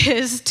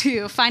is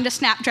to find a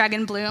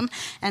snapdragon bloom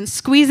and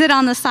squeeze it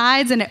on the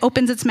sides, and it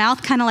opens its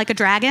mouth kind of like a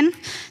dragon.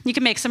 You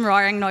can make some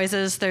roaring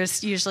noises.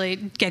 There's usually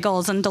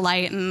giggles and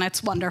delight, and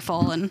it's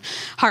wonderful and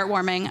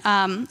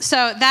heartwarming.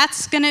 So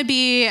that's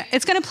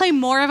it's gonna play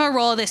more of a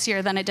role this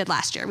year than it did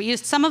last year. We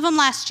used some of them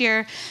last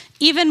year,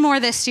 even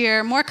more this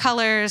year, more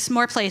colors,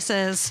 more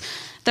places.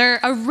 They're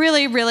a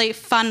really, really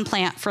fun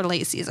plant for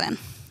late season.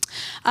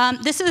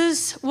 This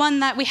is one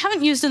that we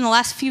haven't used in the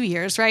last few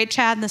years, right,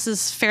 Chad? This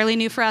is fairly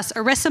new for us,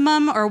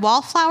 Erysimum or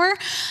wallflower.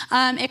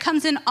 It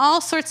comes in all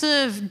sorts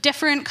of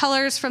different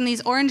colors, from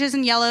these oranges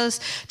and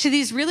yellows to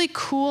these really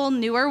cool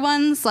newer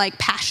ones like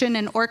Passion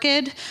and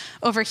Orchid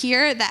over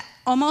here that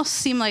almost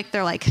seem like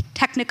they're like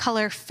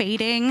Technicolor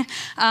fading.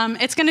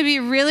 It's gonna be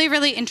really,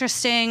 really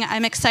interesting.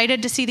 I'm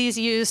excited to see these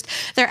used.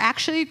 They're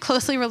actually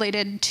closely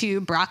related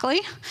to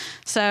broccoli.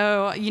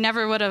 So you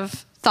never would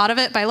have thought of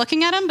it by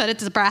looking at them, but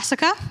it's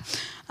brassica.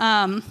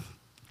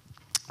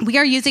 We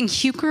are using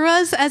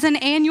heucheras as an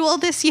annual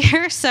this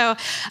year. So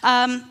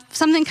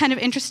something kind of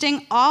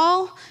interesting,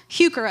 all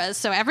heucheras,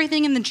 so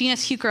everything in the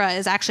genus Heuchera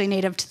is actually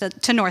native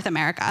to North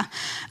America.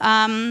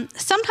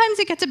 Sometimes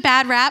it gets a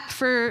bad rap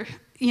for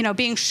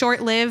being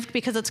short-lived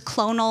because it's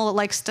clonal, it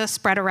likes to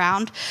spread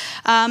around.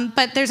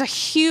 But there's a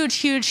huge,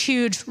 huge,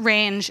 huge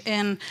range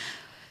in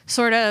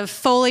sort of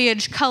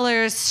foliage,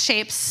 colors,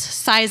 shapes,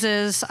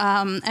 sizes,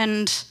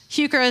 and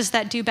heucheras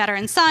that do better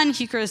in sun,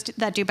 heucheras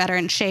that do better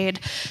in shade.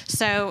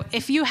 So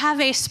if you have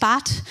a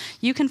spot,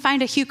 you can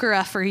find a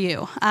heuchera for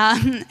you.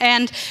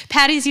 And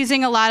Patty's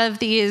using a lot of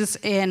these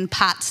in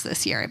pots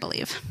this year, I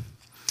believe.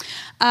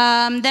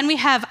 Then we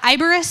have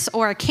Iberis,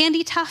 or a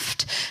candy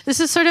tuft. This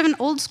is sort of an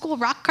old school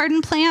rock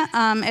garden plant.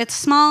 It's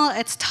small,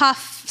 it's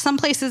tough. Some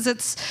places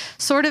it's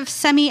sort of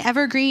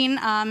semi-evergreen,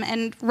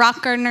 and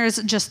rock gardeners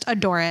just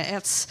adore it.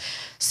 It's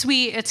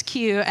sweet, it's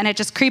cute, and it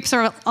just creeps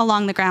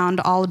along the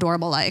ground all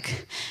adorable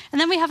like. And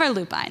then we have our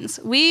lupines.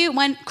 We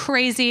went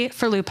crazy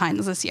for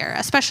lupines this year,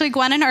 especially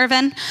Gwen and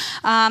Irvin.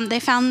 They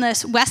found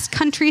this West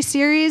Country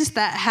series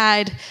that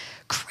had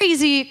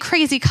crazy,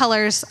 crazy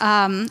colors,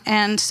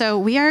 and so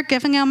we are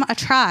giving them a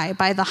try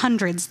by the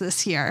hundreds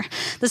this year.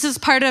 This is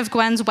part of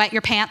Gwen's Wet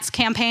Your Pants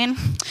campaign,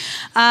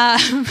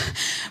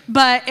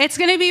 but it's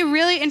going to be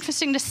really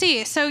interesting to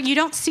see. So you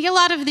don't see a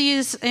lot of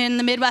these in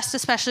the Midwest,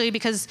 especially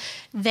because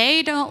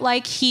they don't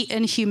like heat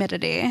and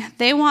humidity.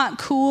 They want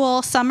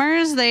cool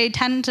summers. They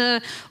tend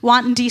to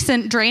want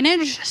decent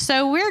drainage,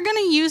 so we're going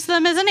to use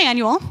them as an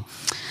annual.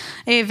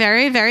 A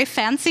very, very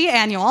fancy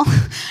annual,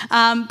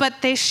 but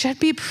they should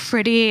be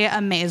pretty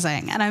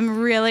amazing. And I'm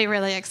really,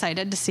 really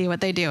excited to see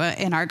what they do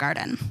in our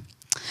garden.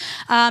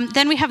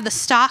 Then we have the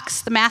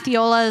stalks, the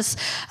Mathiolas.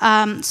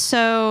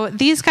 So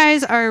these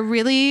guys are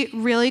really,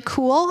 really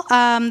cool.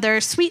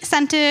 They're sweet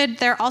scented.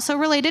 They're also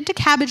related to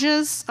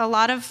cabbages. A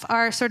lot of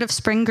our sort of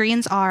spring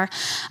greens are.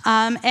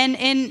 And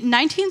in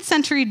 19th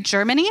century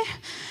Germany,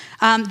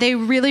 they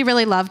really,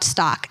 really loved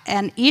stock,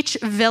 and each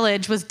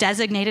village was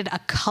designated a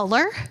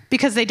color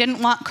because they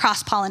didn't want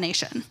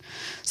cross-pollination.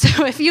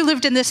 So if you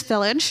lived in this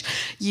village,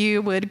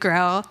 you would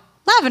grow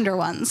lavender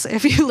ones.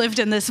 If you lived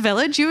in this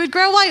village, you would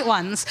grow white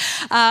ones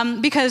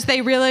because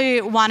they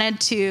really wanted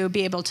to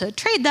be able to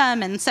trade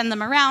them and send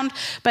them around,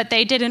 but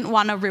they didn't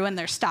want to ruin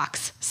their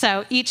stocks.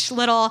 So each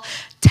little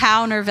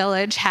town or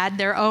village had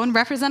their own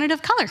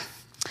representative color.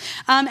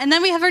 And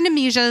then we have our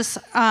nemesias.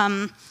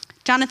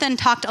 Jonathan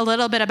talked a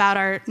little bit about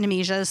our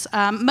nemesias.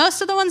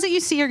 Most of the ones that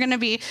you see are going to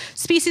be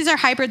species or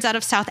hybrids out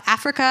of South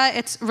Africa.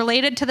 It's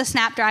related to the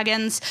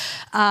snapdragons.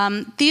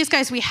 These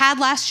guys we had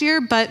last year,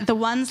 but the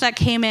ones that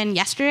came in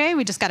yesterday,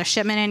 we just got a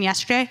shipment in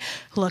yesterday,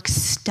 look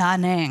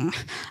stunning.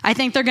 I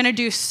think they're going to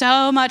do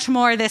so much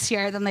more this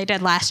year than they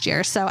did last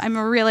year. So I'm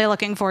really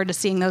looking forward to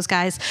seeing those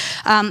guys.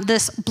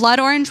 This blood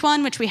orange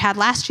one, which we had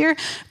last year,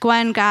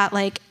 Gwen got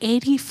like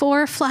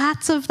 84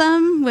 flats of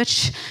them,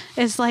 which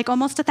is like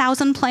almost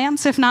 1,000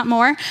 plants, if not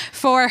more,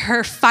 for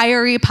her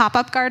fiery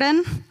pop-up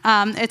garden.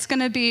 It's going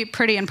to be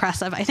pretty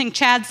impressive. I think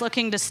Chad's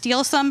looking to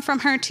steal some from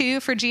her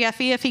too for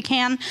GFE if he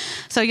can.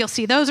 So you'll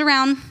see those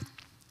around.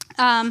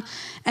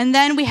 And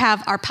then we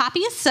have our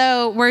poppies.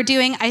 So we're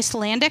doing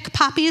Icelandic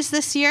poppies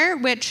this year,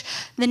 which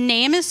the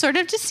name is sort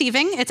of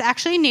deceiving. It's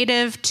actually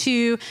native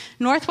to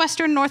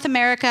northwestern North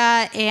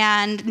America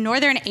and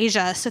northern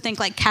Asia. So think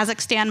like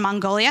Kazakhstan,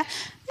 Mongolia.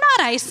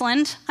 Not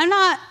Iceland.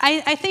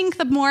 I think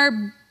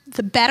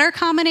the better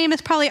common name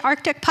is probably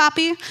Arctic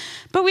poppy,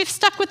 but we've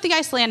stuck with the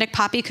Icelandic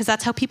poppy because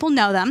that's how people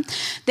know them.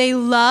 They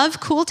love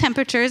cool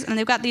temperatures, and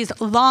they've got these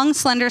long,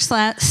 slender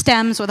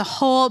stems with a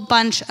whole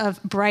bunch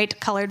of bright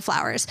colored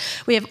flowers.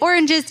 We have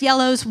oranges,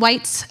 yellows,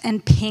 whites,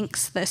 and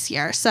pinks this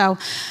year, so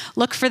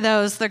look for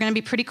those. They're going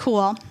to be pretty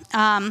cool.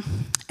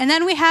 And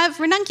then we have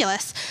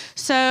ranunculus.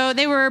 So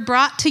they were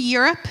brought to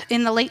Europe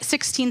in the late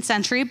 16th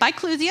century by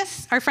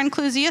Clusius, our friend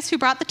Clusius, who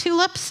brought the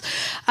tulips.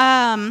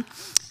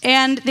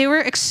 And they were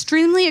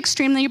extremely,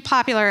 extremely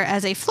popular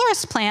as a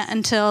florist plant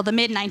until the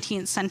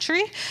mid-19th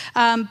century.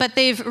 But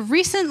they've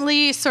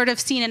recently sort of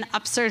seen an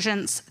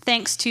upsurgence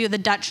thanks to the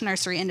Dutch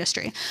nursery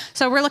industry.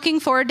 So we're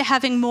looking forward to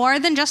having more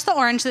than just the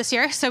orange this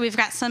year. So we've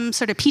got some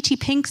sort of peachy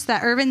pinks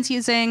that Irvin's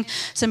using,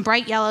 some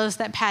bright yellows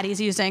that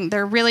Patty's using.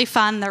 They're really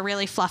fun, they're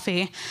really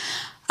fluffy.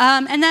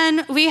 And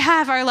then we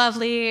have our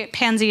lovely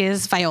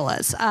pansies,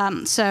 violas.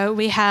 So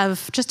we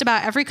have just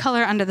about every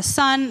color under the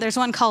sun. There's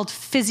one called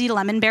Fizzy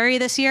Lemonberry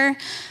this year,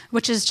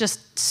 which is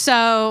just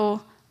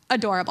so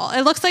adorable.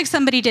 It looks like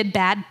somebody did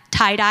bad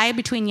tie-dye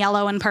between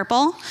yellow and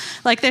purple.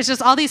 Like there's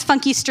just all these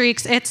funky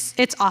streaks.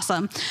 It's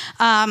awesome.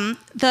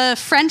 The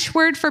French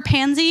word for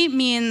pansy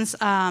means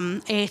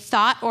a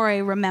thought or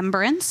a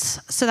remembrance.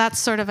 So that's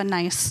sort of a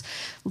nice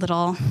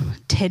little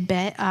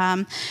tidbit.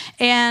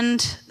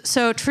 And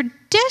so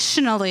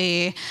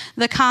traditionally,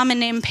 the common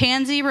name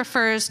pansy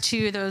refers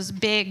to those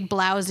big,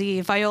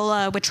 blousy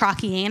Viola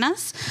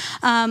witrachianas,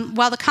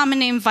 while the common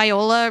name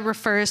viola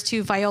refers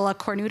to Viola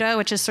cornuta,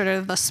 which is sort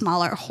of the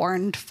smaller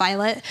horned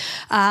violet.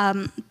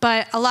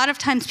 But a lot of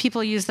times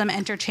people use them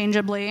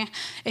interchangeably.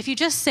 If you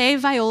just say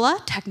viola,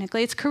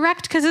 technically it's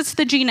correct because it's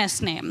the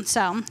genus name.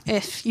 So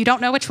if you don't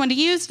know which one to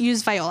use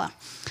viola.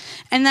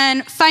 And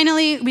then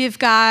finally, we've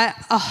got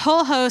a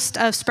whole host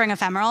of spring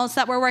ephemerals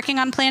that we're working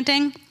on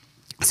planting.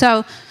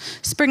 So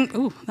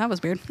ooh, that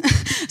was weird.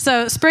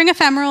 So spring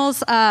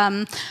ephemerals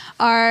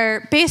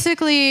are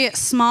basically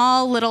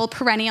small little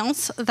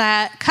perennials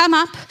that come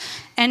up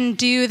and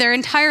do their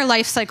entire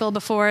life cycle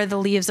before the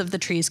leaves of the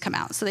trees come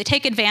out. So they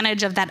take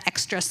advantage of that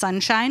extra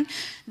sunshine.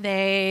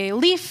 They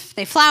leaf,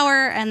 they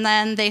flower, and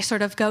then they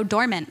sort of go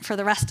dormant for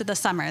the rest of the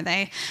summer.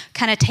 They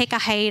kind of take a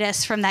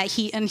hiatus from that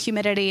heat and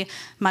humidity,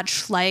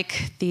 much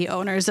like the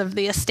owners of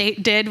the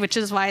estate did, which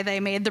is why they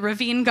made the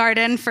ravine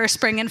garden for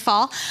spring and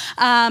fall.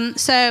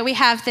 So we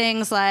have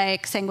things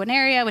like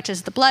sanguinaria, which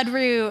is the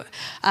bloodroot,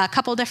 a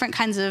couple different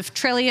kinds of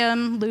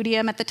trillium,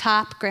 luteum at the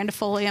top,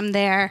 grandifolium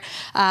there.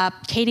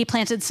 Katie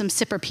planted some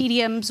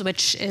cypripediums,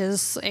 which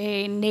is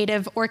a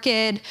native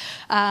orchid.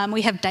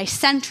 We have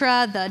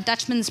dicentra, the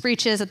Dutchman's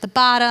breeches at the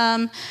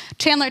bottom.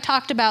 Chandler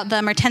talked about the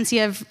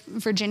Mertensia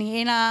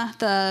virginiana,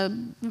 the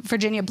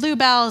Virginia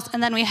bluebells,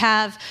 and then we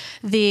have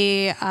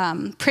the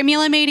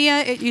primula media.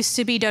 It used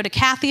to be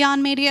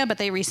Dodecatheon media, but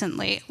they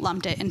recently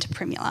lumped it into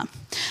primula.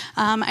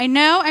 I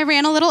know I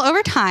ran a little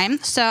over time,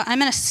 so I'm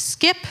going to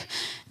skip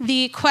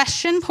the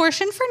question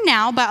portion for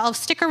now, but I'll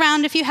stick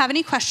around if you have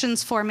any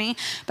questions for me.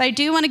 But I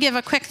do want to give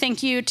a quick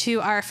thank you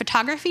to our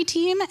photography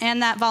team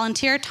and that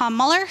volunteer, Tom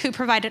Muller, who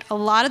provided a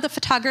lot of the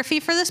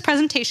photography for this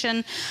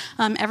presentation.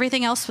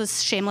 Everything else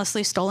was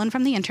shamelessly stolen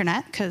from the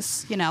internet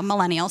because, you know,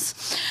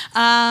 millennials.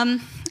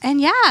 And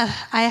yeah,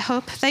 I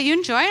hope that you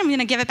enjoy. I'm going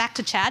to give it back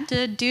to Chad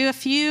to do a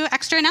few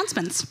extra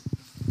announcements.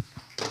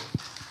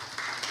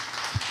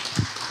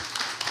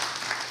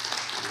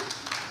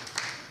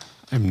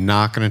 I'm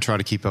not going to try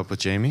to keep up with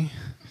Jamie.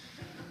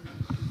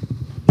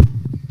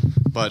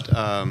 But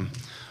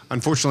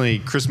unfortunately,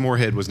 Chris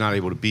Moorhead was not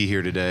able to be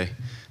here today.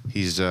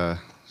 He's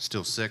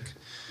still sick.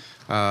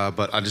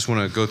 But I just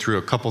want to go through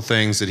a couple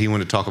things that he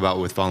wanted to talk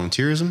about with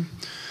volunteerism.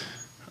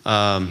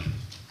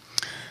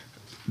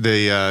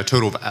 The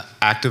total of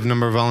active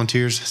number of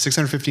volunteers,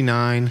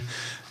 659.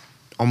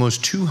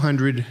 almost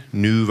 200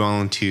 new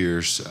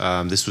volunteers.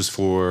 This was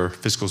for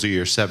fiscal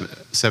year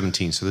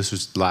 17, so this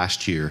was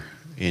last year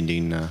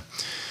ending.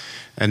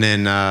 And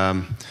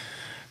then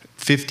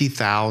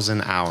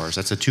 50,000 hours.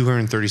 That's a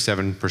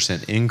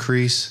 237%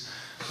 increase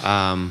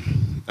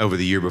over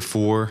the year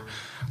before.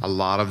 A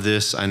lot of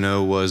this I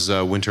know was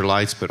winter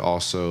lights, but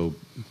also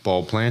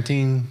bulb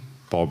planting,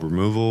 bulb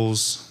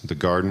removals, the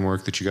garden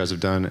work that you guys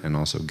have done, and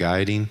also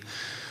guiding.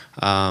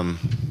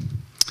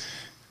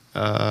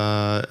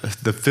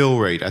 The fill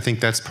rate, I think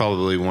that's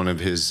probably one of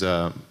his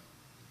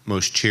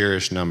most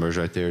cherished numbers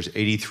right there, is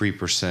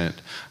 83%.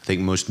 I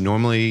think most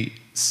normally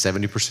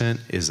 70%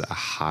 is a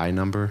high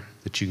number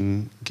that you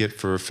can get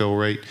for a fill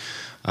rate.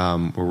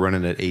 We're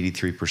running at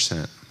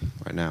 83%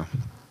 right now.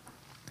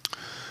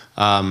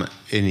 And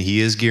he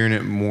is gearing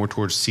it more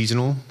towards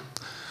seasonal.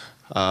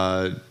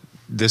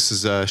 This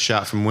is a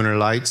shot from Winter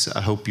Lights.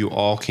 I hope you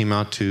all came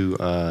out to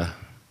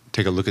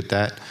take a look at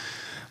that.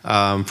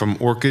 From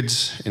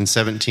orchids in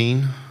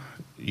 17,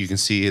 you can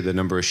see the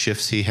number of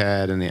shifts he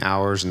had and the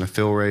hours and the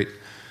fill rate.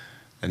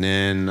 And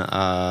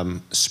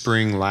then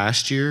spring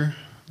last year,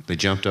 they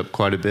jumped up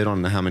quite a bit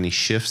on how many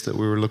shifts that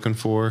we were looking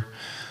for.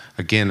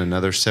 Again,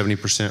 another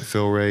 70%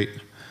 fill rate.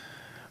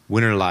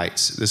 Winter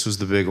Lights, this was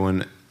the big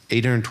one.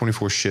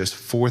 824 shifts,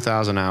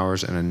 4,000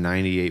 hours, and a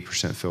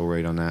 98% fill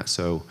rate on that.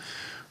 So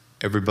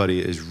everybody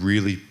is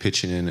really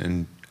pitching in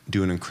and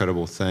doing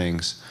incredible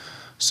things.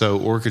 So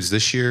orchids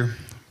this year,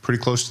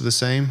 pretty close to the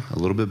same, a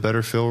little bit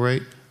better fill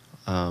rate.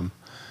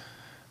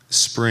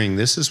 Spring,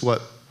 this is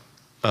what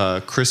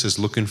Chris is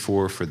looking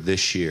for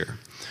this year.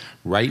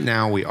 Right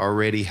now, we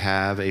already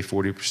have a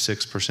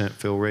 46%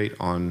 fill rate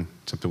on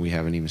something we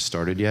haven't even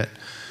started yet.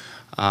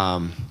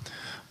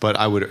 But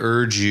I would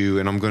urge you,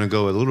 and I'm going to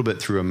go a little bit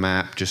through a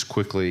map just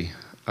quickly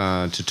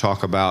to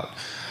talk about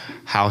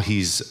how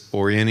he's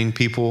orienting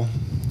people.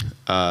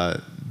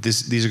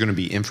 These are going to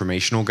be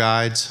informational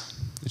guides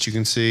that you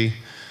can see.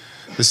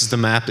 This is the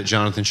map that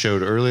Jonathan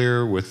showed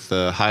earlier with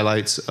the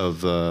highlights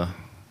of the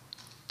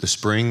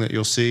spring that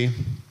you'll see.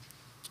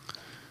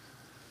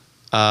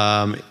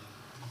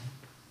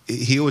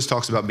 He always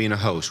talks about being a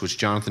host, which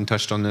Jonathan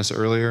touched on this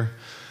earlier.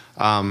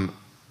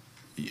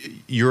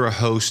 You're a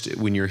host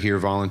when you're here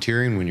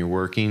volunteering, when you're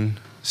working.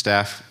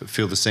 Staff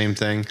feel the same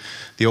thing.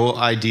 The whole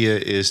idea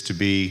is to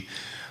be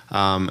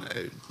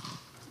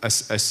a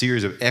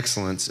series of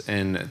excellence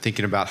and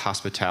thinking about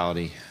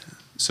hospitality.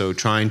 So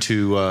trying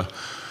to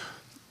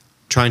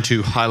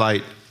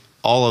highlight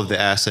all of the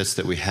assets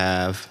that we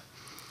have.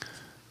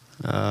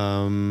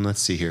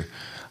 Let's see here.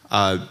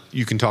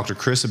 You can talk to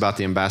Chris about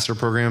the ambassador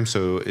program,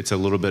 so it's a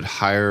little bit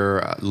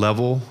higher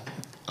level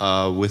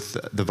with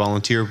the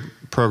volunteer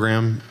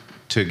program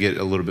to get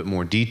a little bit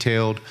more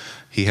detailed.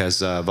 He has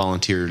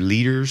volunteer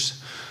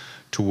leaders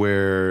to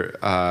where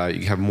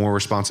you have more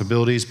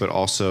responsibilities, but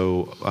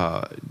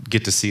also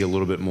get to see a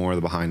little bit more of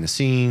the behind the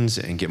scenes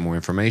and get more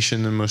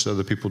information than most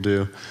other people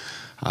do.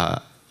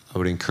 I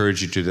would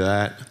encourage you to do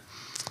that.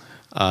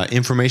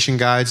 Information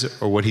guides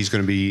are what he's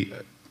going to be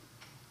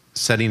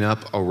setting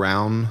up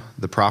around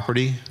the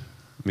property.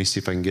 Let me see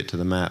if I can get to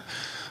the map.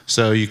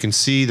 So you can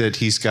see that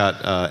he's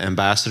got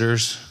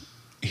ambassadors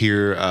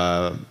here,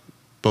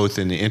 both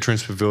in the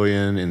entrance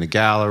pavilion, in the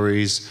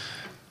galleries,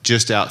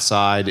 just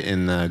outside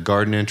in the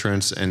garden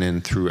entrance, and then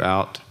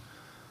throughout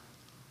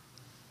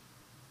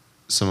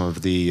some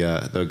of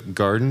the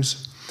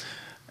gardens.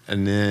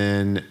 And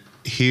then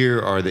here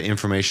are the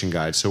information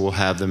guides. So we'll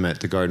have them at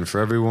the Garden for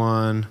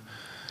Everyone,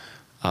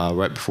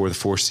 right before the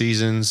Four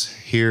Seasons.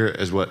 Here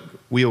is what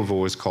we have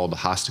always called the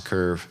Hosta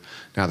Curve.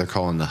 Now they're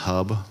calling the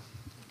hub.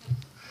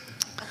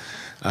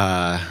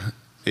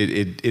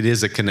 It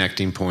is a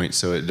connecting point,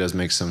 so it does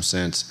make some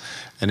sense.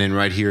 And then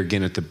right here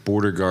again at the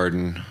Border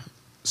Garden,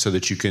 so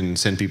that you can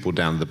send people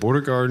down to the Border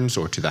Gardens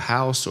or to the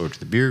house or to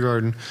the beer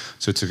garden.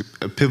 So it's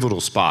a pivotal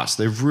spots.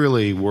 They've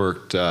really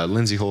worked,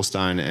 Lindsay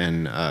Holstein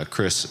and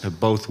Chris have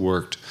both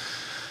worked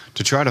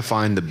to try to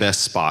find the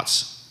best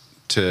spots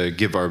to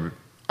give our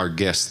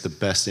guests the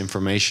best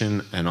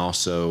information and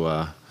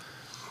also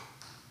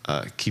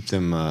keep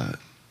them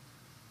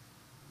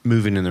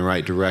moving in the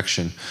right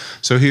direction.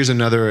 So here's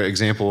another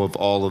example of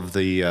all of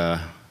the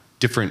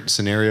different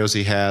scenarios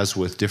he has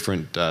with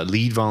different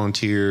lead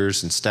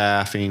volunteers and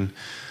staffing.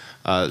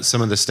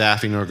 Some of the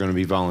staffing are going to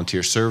be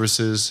volunteer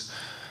services,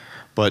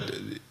 but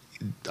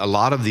a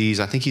lot of these,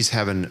 I think he's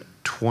having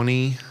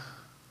 20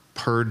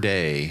 per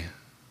day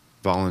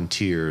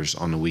volunteers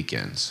on the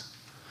weekends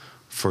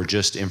for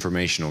just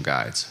informational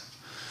guides.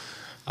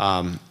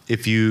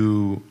 If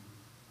you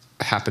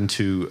happen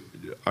to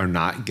are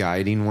not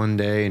guiding one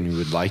day and you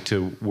would like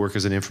to work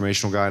as an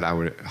informational guide, I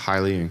would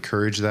highly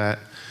encourage that.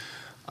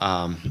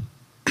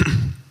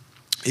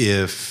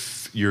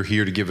 If you're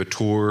here to give a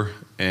tour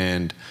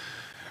and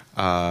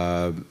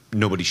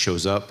nobody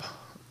shows up,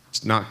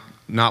 it's not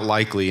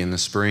likely in the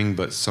spring,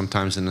 but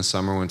sometimes in the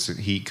summer once the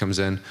heat comes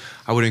in,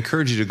 I would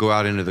encourage you to go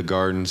out into the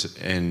gardens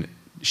and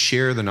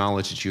share the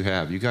knowledge that you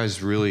have. You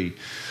guys really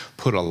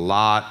put a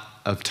lot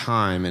of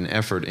time and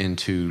effort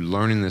into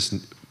learning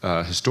this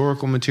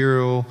historical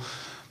material,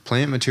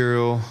 plant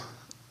material,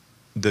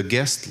 the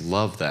guests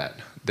love that.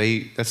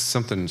 That's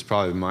something that's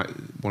probably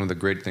one of the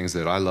great things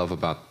that I love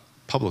about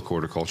public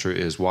horticulture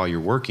is while you're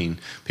working,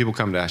 people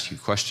come to ask you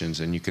questions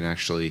and you can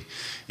actually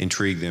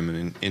intrigue them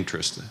and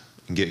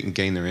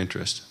gain their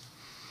interest.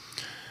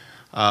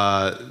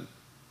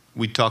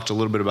 We talked a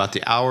little bit about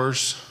the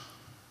hours.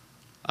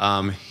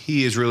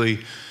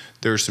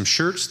 There's some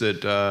shirts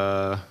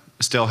that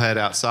Estelle had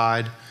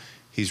outside.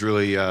 He's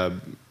really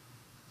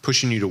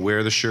pushing you to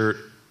wear the shirt.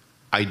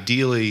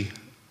 Ideally,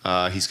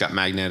 he's got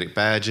magnetic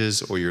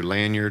badges or your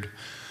lanyard.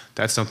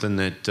 That's something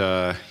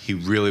that he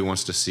really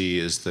wants to see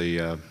is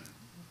the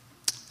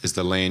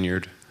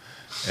lanyard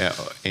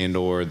and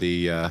or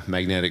the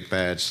magnetic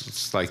badge.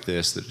 It's like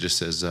this that just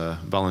says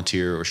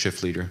volunteer or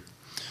shift leader.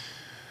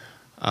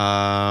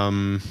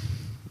 How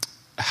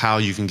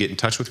you can get in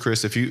touch with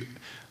Chris.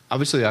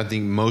 Obviously, I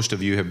think most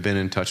of you have been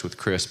in touch with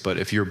Chris, but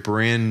if you're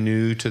brand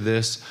new to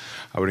this,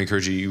 I would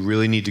encourage you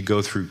really need to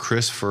go through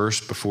Chris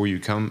first before you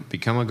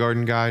become a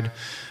garden guide,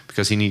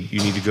 because you need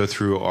to go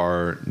through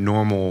our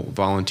normal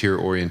volunteer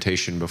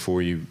orientation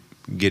before you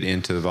get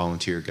into the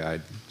volunteer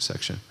guide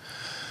section.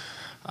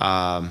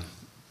 And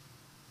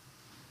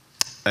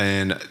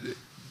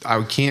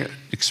I can't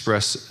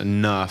express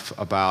enough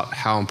about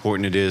how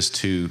important it is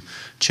to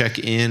check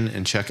in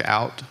and check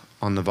out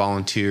on the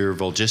volunteer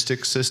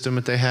Volgistics system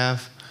that they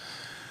have.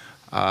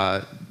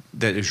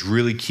 That is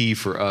really key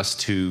for us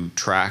to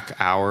track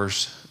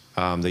hours.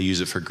 They use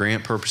it for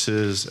grant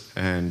purposes,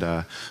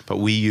 but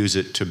we use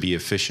it to be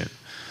efficient.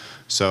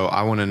 So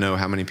I want to know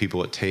how many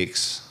people it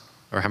takes,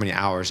 or how many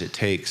hours it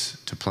takes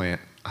to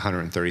plant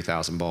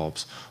 130,000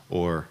 bulbs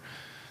or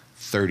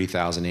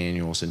 30,000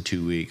 annuals in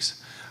 2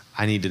 weeks.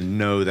 I need to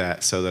know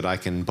that so that I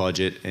can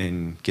budget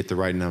and get the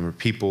right number of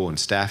people and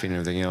staffing and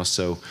everything else.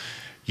 So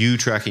you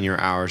tracking your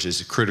hours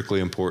is critically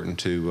important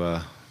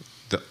to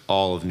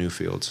all of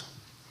Newfields.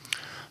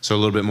 So a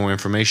little bit more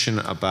information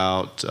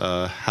about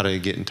how to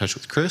get in touch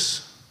with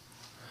Chris.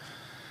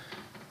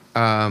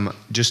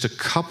 Just a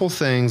couple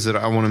things that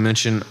I want to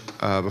mention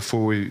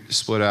before we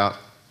split out.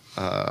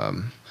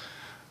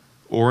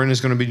 Orrin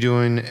is going to be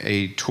doing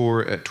a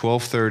tour at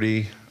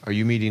 12:30. Are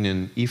you meeting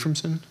in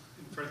Ephraimson?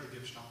 In front of the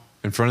gift shop.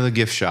 In front of the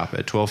gift shop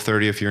at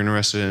 12:30 if you're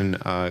interested in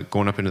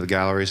going up into the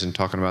galleries and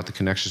talking about the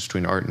connections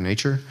between art and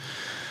nature.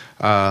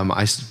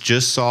 I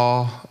just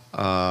saw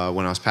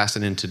when I was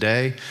passing in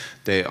today,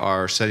 they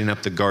are setting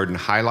up the garden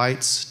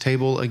highlights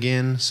table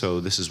again.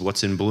 So this is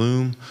what's in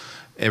bloom.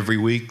 Every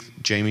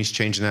week, Jamie's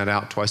changing that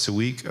out twice a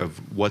week of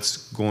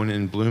what's going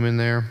in bloom in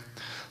there.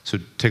 So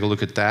take a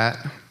look at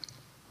that.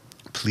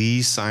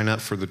 Please sign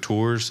up for the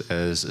tours,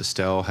 as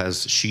Estelle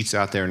has sheets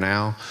out there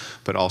now,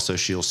 but also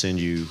she'll send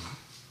you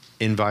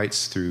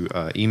invites through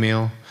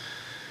email.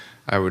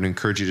 I would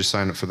encourage you to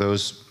sign up for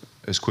those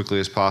as quickly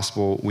as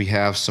possible. We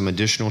have some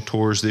additional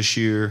tours this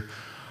year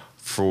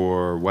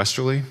for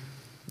Westerly,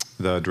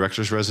 the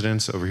director's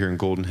residence over here in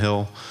Golden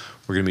Hill.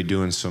 We're going to be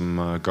doing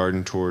some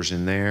garden tours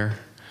in there.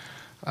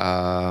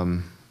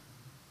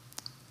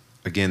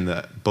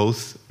 Again,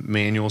 both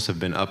manuals have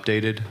been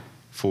updated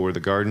for the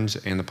gardens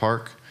and the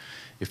park.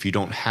 If you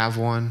don't have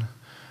one,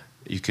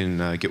 you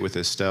can get with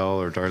Estelle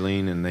or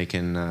Darlene and they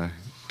can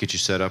get you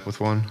set up with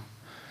one.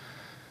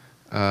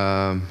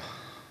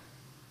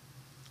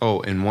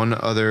 Oh, and one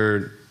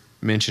other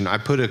mention, I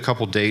put a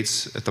couple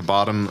dates at the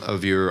bottom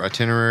of your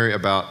itinerary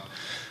about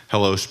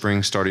Hello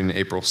Spring starting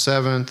April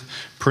 7th.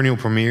 Perennial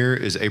premiere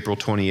is April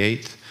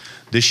 28th.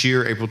 This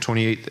year, April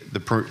 28th, the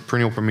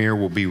perennial premiere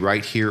will be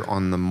right here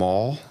on the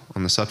mall,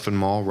 on the Sutphen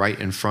Mall, right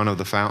in front of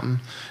the fountain,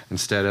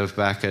 instead of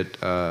back at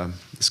the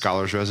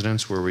Scholars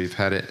Residence where we've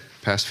had it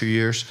past few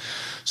years.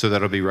 So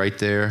that'll be right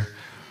there.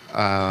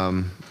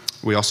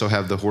 We also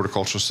have the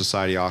Horticultural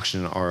Society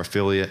auction, our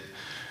affiliate.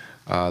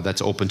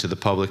 That's open to the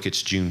public.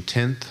 It's June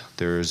 10th.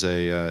 There's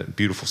a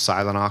beautiful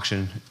silent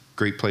auction.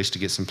 Great place to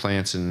get some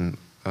plants and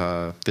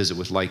visit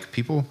with like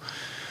people.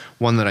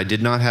 One that I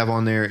did not have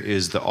on there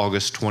is the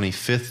August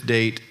 25th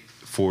date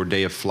for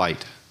Day of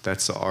Flight.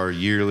 That's our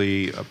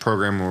yearly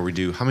program where we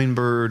do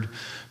hummingbird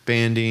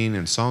banding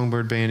and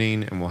songbird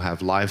banding, and we'll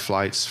have live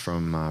flights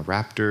from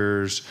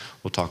raptors.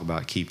 We'll talk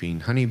about keeping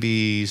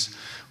honeybees.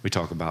 We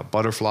talk about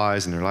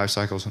butterflies and their life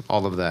cycles,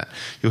 all of that.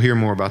 You'll hear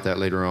more about that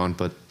later on,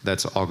 but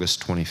that's August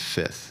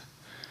 25th.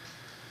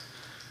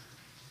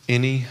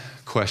 Any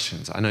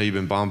questions? I know you've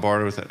been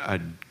bombarded with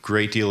a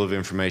great deal of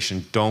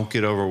information. Don't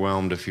get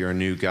overwhelmed if you're a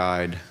new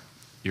guide.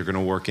 You're going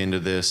to work into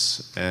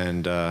this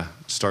and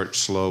start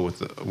slow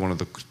with one of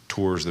the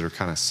tours that are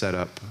kind of set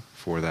up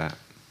for that.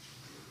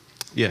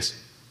 Yes?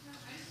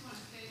 I just want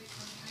to say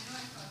something. I know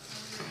I saw some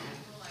of the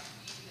people like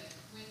me that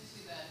went to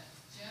the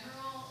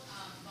general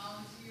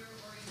volunteer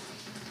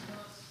orientation in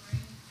Hello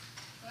Spring,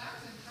 but I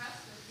was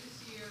impressed that this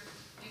year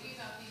they gave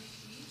out these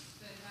sheets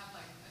that have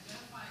like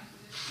identifying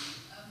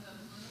positions of the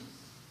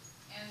blooms,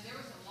 and there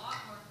was a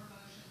lot more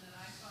promotion than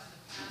I saw in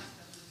the past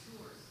of the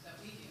tours that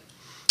we give.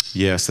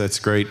 Yes, that's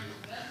great.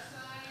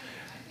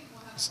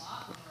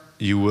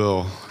 You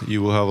will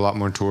have a lot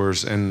more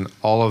tours, and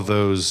all of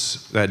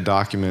those, that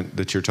document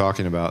that you're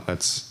talking about,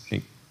 that's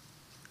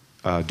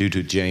due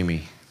to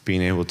Jamie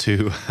being able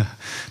to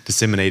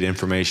disseminate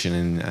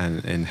information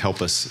and help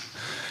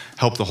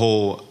the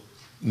whole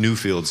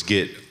Newfields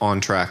get on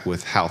track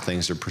with how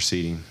things are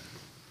proceeding.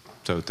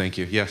 So thank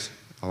you. Yes,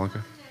 Alanka?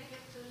 How did I get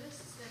the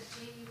lists that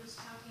Jamie was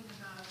talking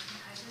about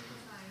and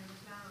identifying the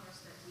flowers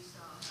that we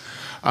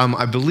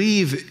saw? I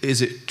believe,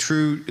 is it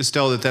true,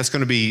 Estelle, that that's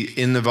going to be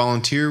in the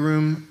volunteer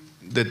room,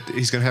 that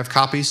he's going to have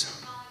copies?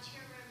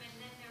 Volunteer room, and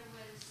then there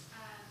was,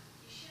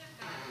 you should have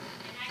gotten,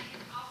 and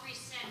I'll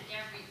resend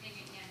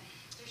everything again.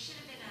 There should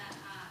have been a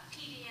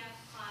PDF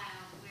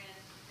file with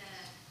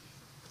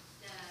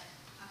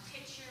a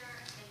picture,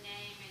 the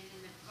name, and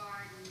then the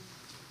garden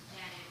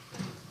that it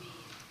would be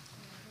in.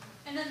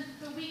 And then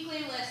the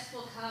weekly list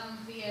will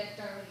come via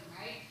Darlene,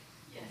 right?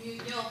 Yes.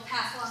 You'll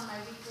pass along my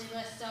weekly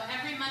list. So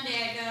every Monday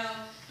I go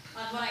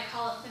on what I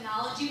call a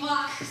phenology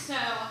walk. So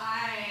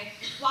I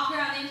walk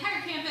around the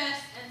entire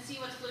campus and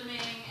see what's blooming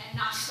and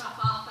knock stuff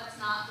off that's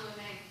not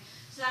blooming.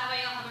 So that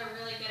way you'll have a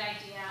really good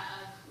idea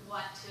of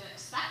what to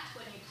expect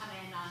when you come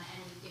in on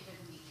any given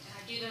week. And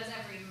I do those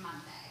every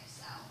Monday.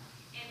 So.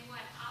 And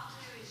what I'll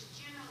do is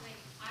generally,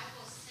 I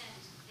will send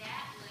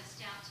that list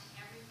out to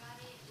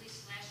everybody, at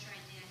least last year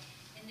I did,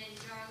 and then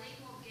Darlene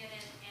will get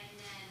it and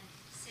then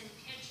send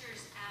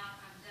pictures out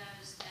of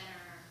those that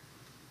are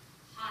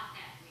hot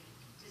that week.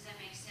 Does that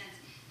make sense?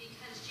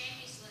 Because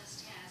Jamie's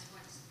list has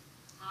what's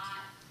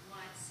hot,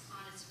 what's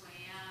on its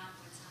way out,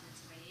 what's on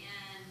its way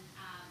in,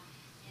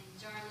 and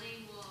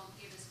Darlene will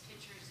give us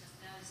pictures of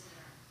those that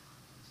are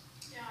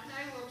Yeah, and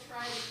I will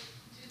try to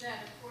do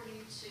that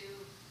according to,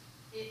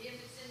 if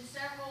it's in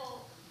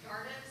several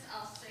gardens,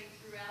 I'll say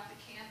throughout the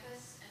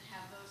campus and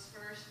have those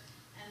first.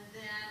 And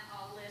then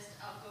I'll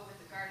go with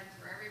the garden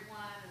for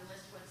everyone and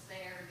list what's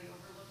there, the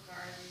overlook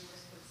garden,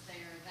 list what's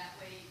there. That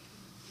way,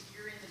 if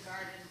you're in the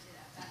garden,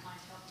 that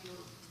might help you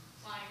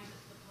find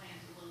the plant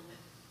a little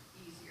bit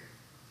easier.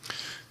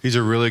 These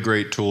are really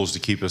great tools to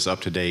keep us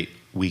up to date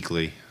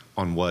weekly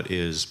on what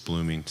is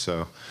blooming.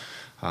 So,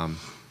 And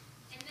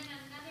then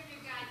another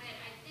new guy that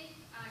I think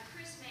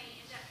Chris may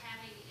end up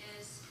having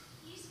is,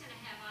 he's going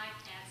to have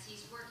iPads,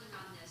 he's working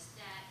on this,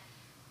 that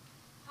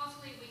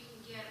hopefully we can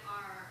get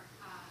our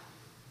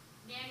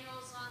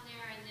manuals on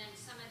there and then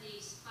some of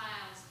these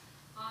files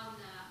on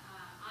the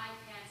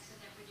iPad so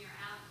that when you're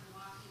out and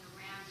walking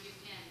around, you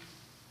can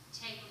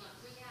take a look.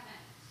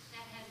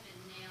 That hasn't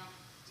been nailed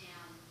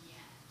down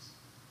yet,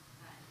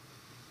 but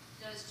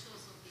those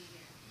tools will be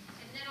there.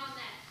 And then on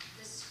that,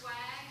 the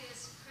swag,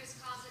 as Chris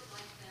calls it,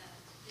 like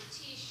the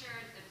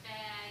t-shirt, the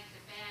bag,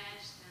 the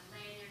badge, the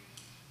lanyard.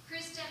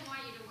 Chris doesn't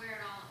want you to wear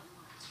it all at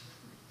once,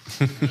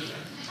 really.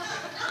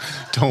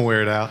 don't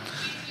wear it out.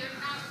 You're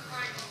not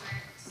required to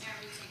wear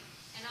everything.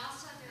 And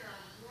also there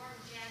are warm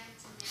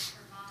jackets in there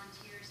for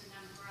volunteers and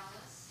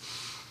umbrellas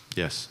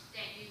Yes.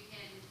 that you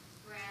can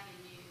grab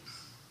and use.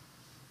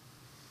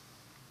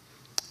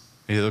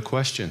 Any other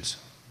questions?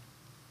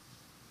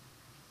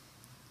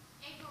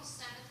 April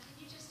 7th, can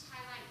you just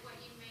highlight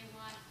what you may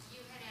want?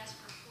 You had asked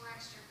for 4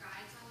 extra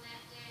guides on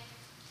that day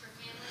for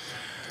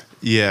families.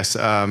 Yes,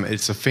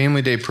 it's a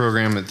Family Day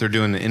program that they're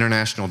doing the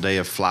International Day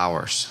of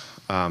Flowers.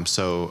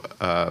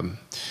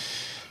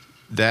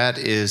 That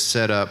is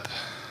set up.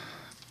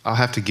 I'll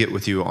have to get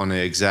with you on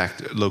the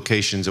exact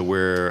locations of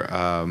where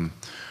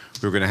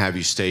we're going to have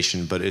you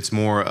stationed, but it's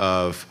more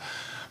of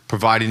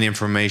providing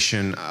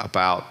information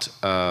about.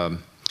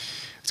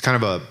 It's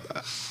kind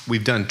of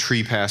we've done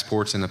tree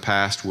passports in the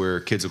past where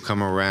kids will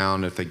come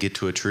around if they get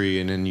to a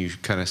tree and then you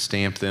kind of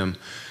stamp them.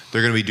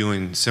 They're going to be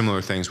doing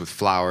similar things with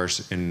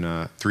flowers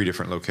in 3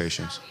 different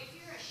locations. So if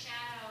you're a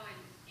shadow and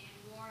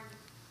Warren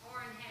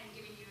hadn't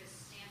given you a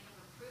stamp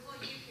of approval,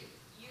 you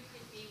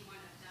could be one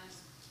of those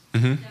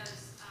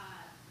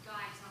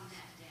guides on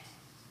that day.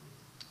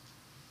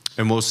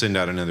 And we'll send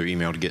out another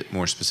email to get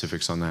more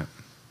specifics on that.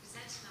 Because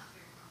that's not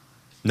very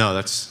long. No,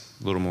 that's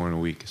a little more than a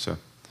week, so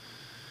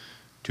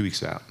 2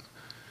 weeks out.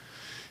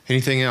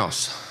 Anything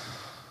else?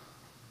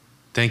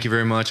 Thank you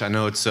very much. I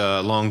know it's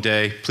a long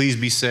day. Please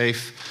be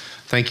safe.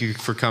 Thank you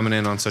for coming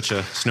in on such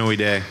a snowy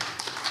day.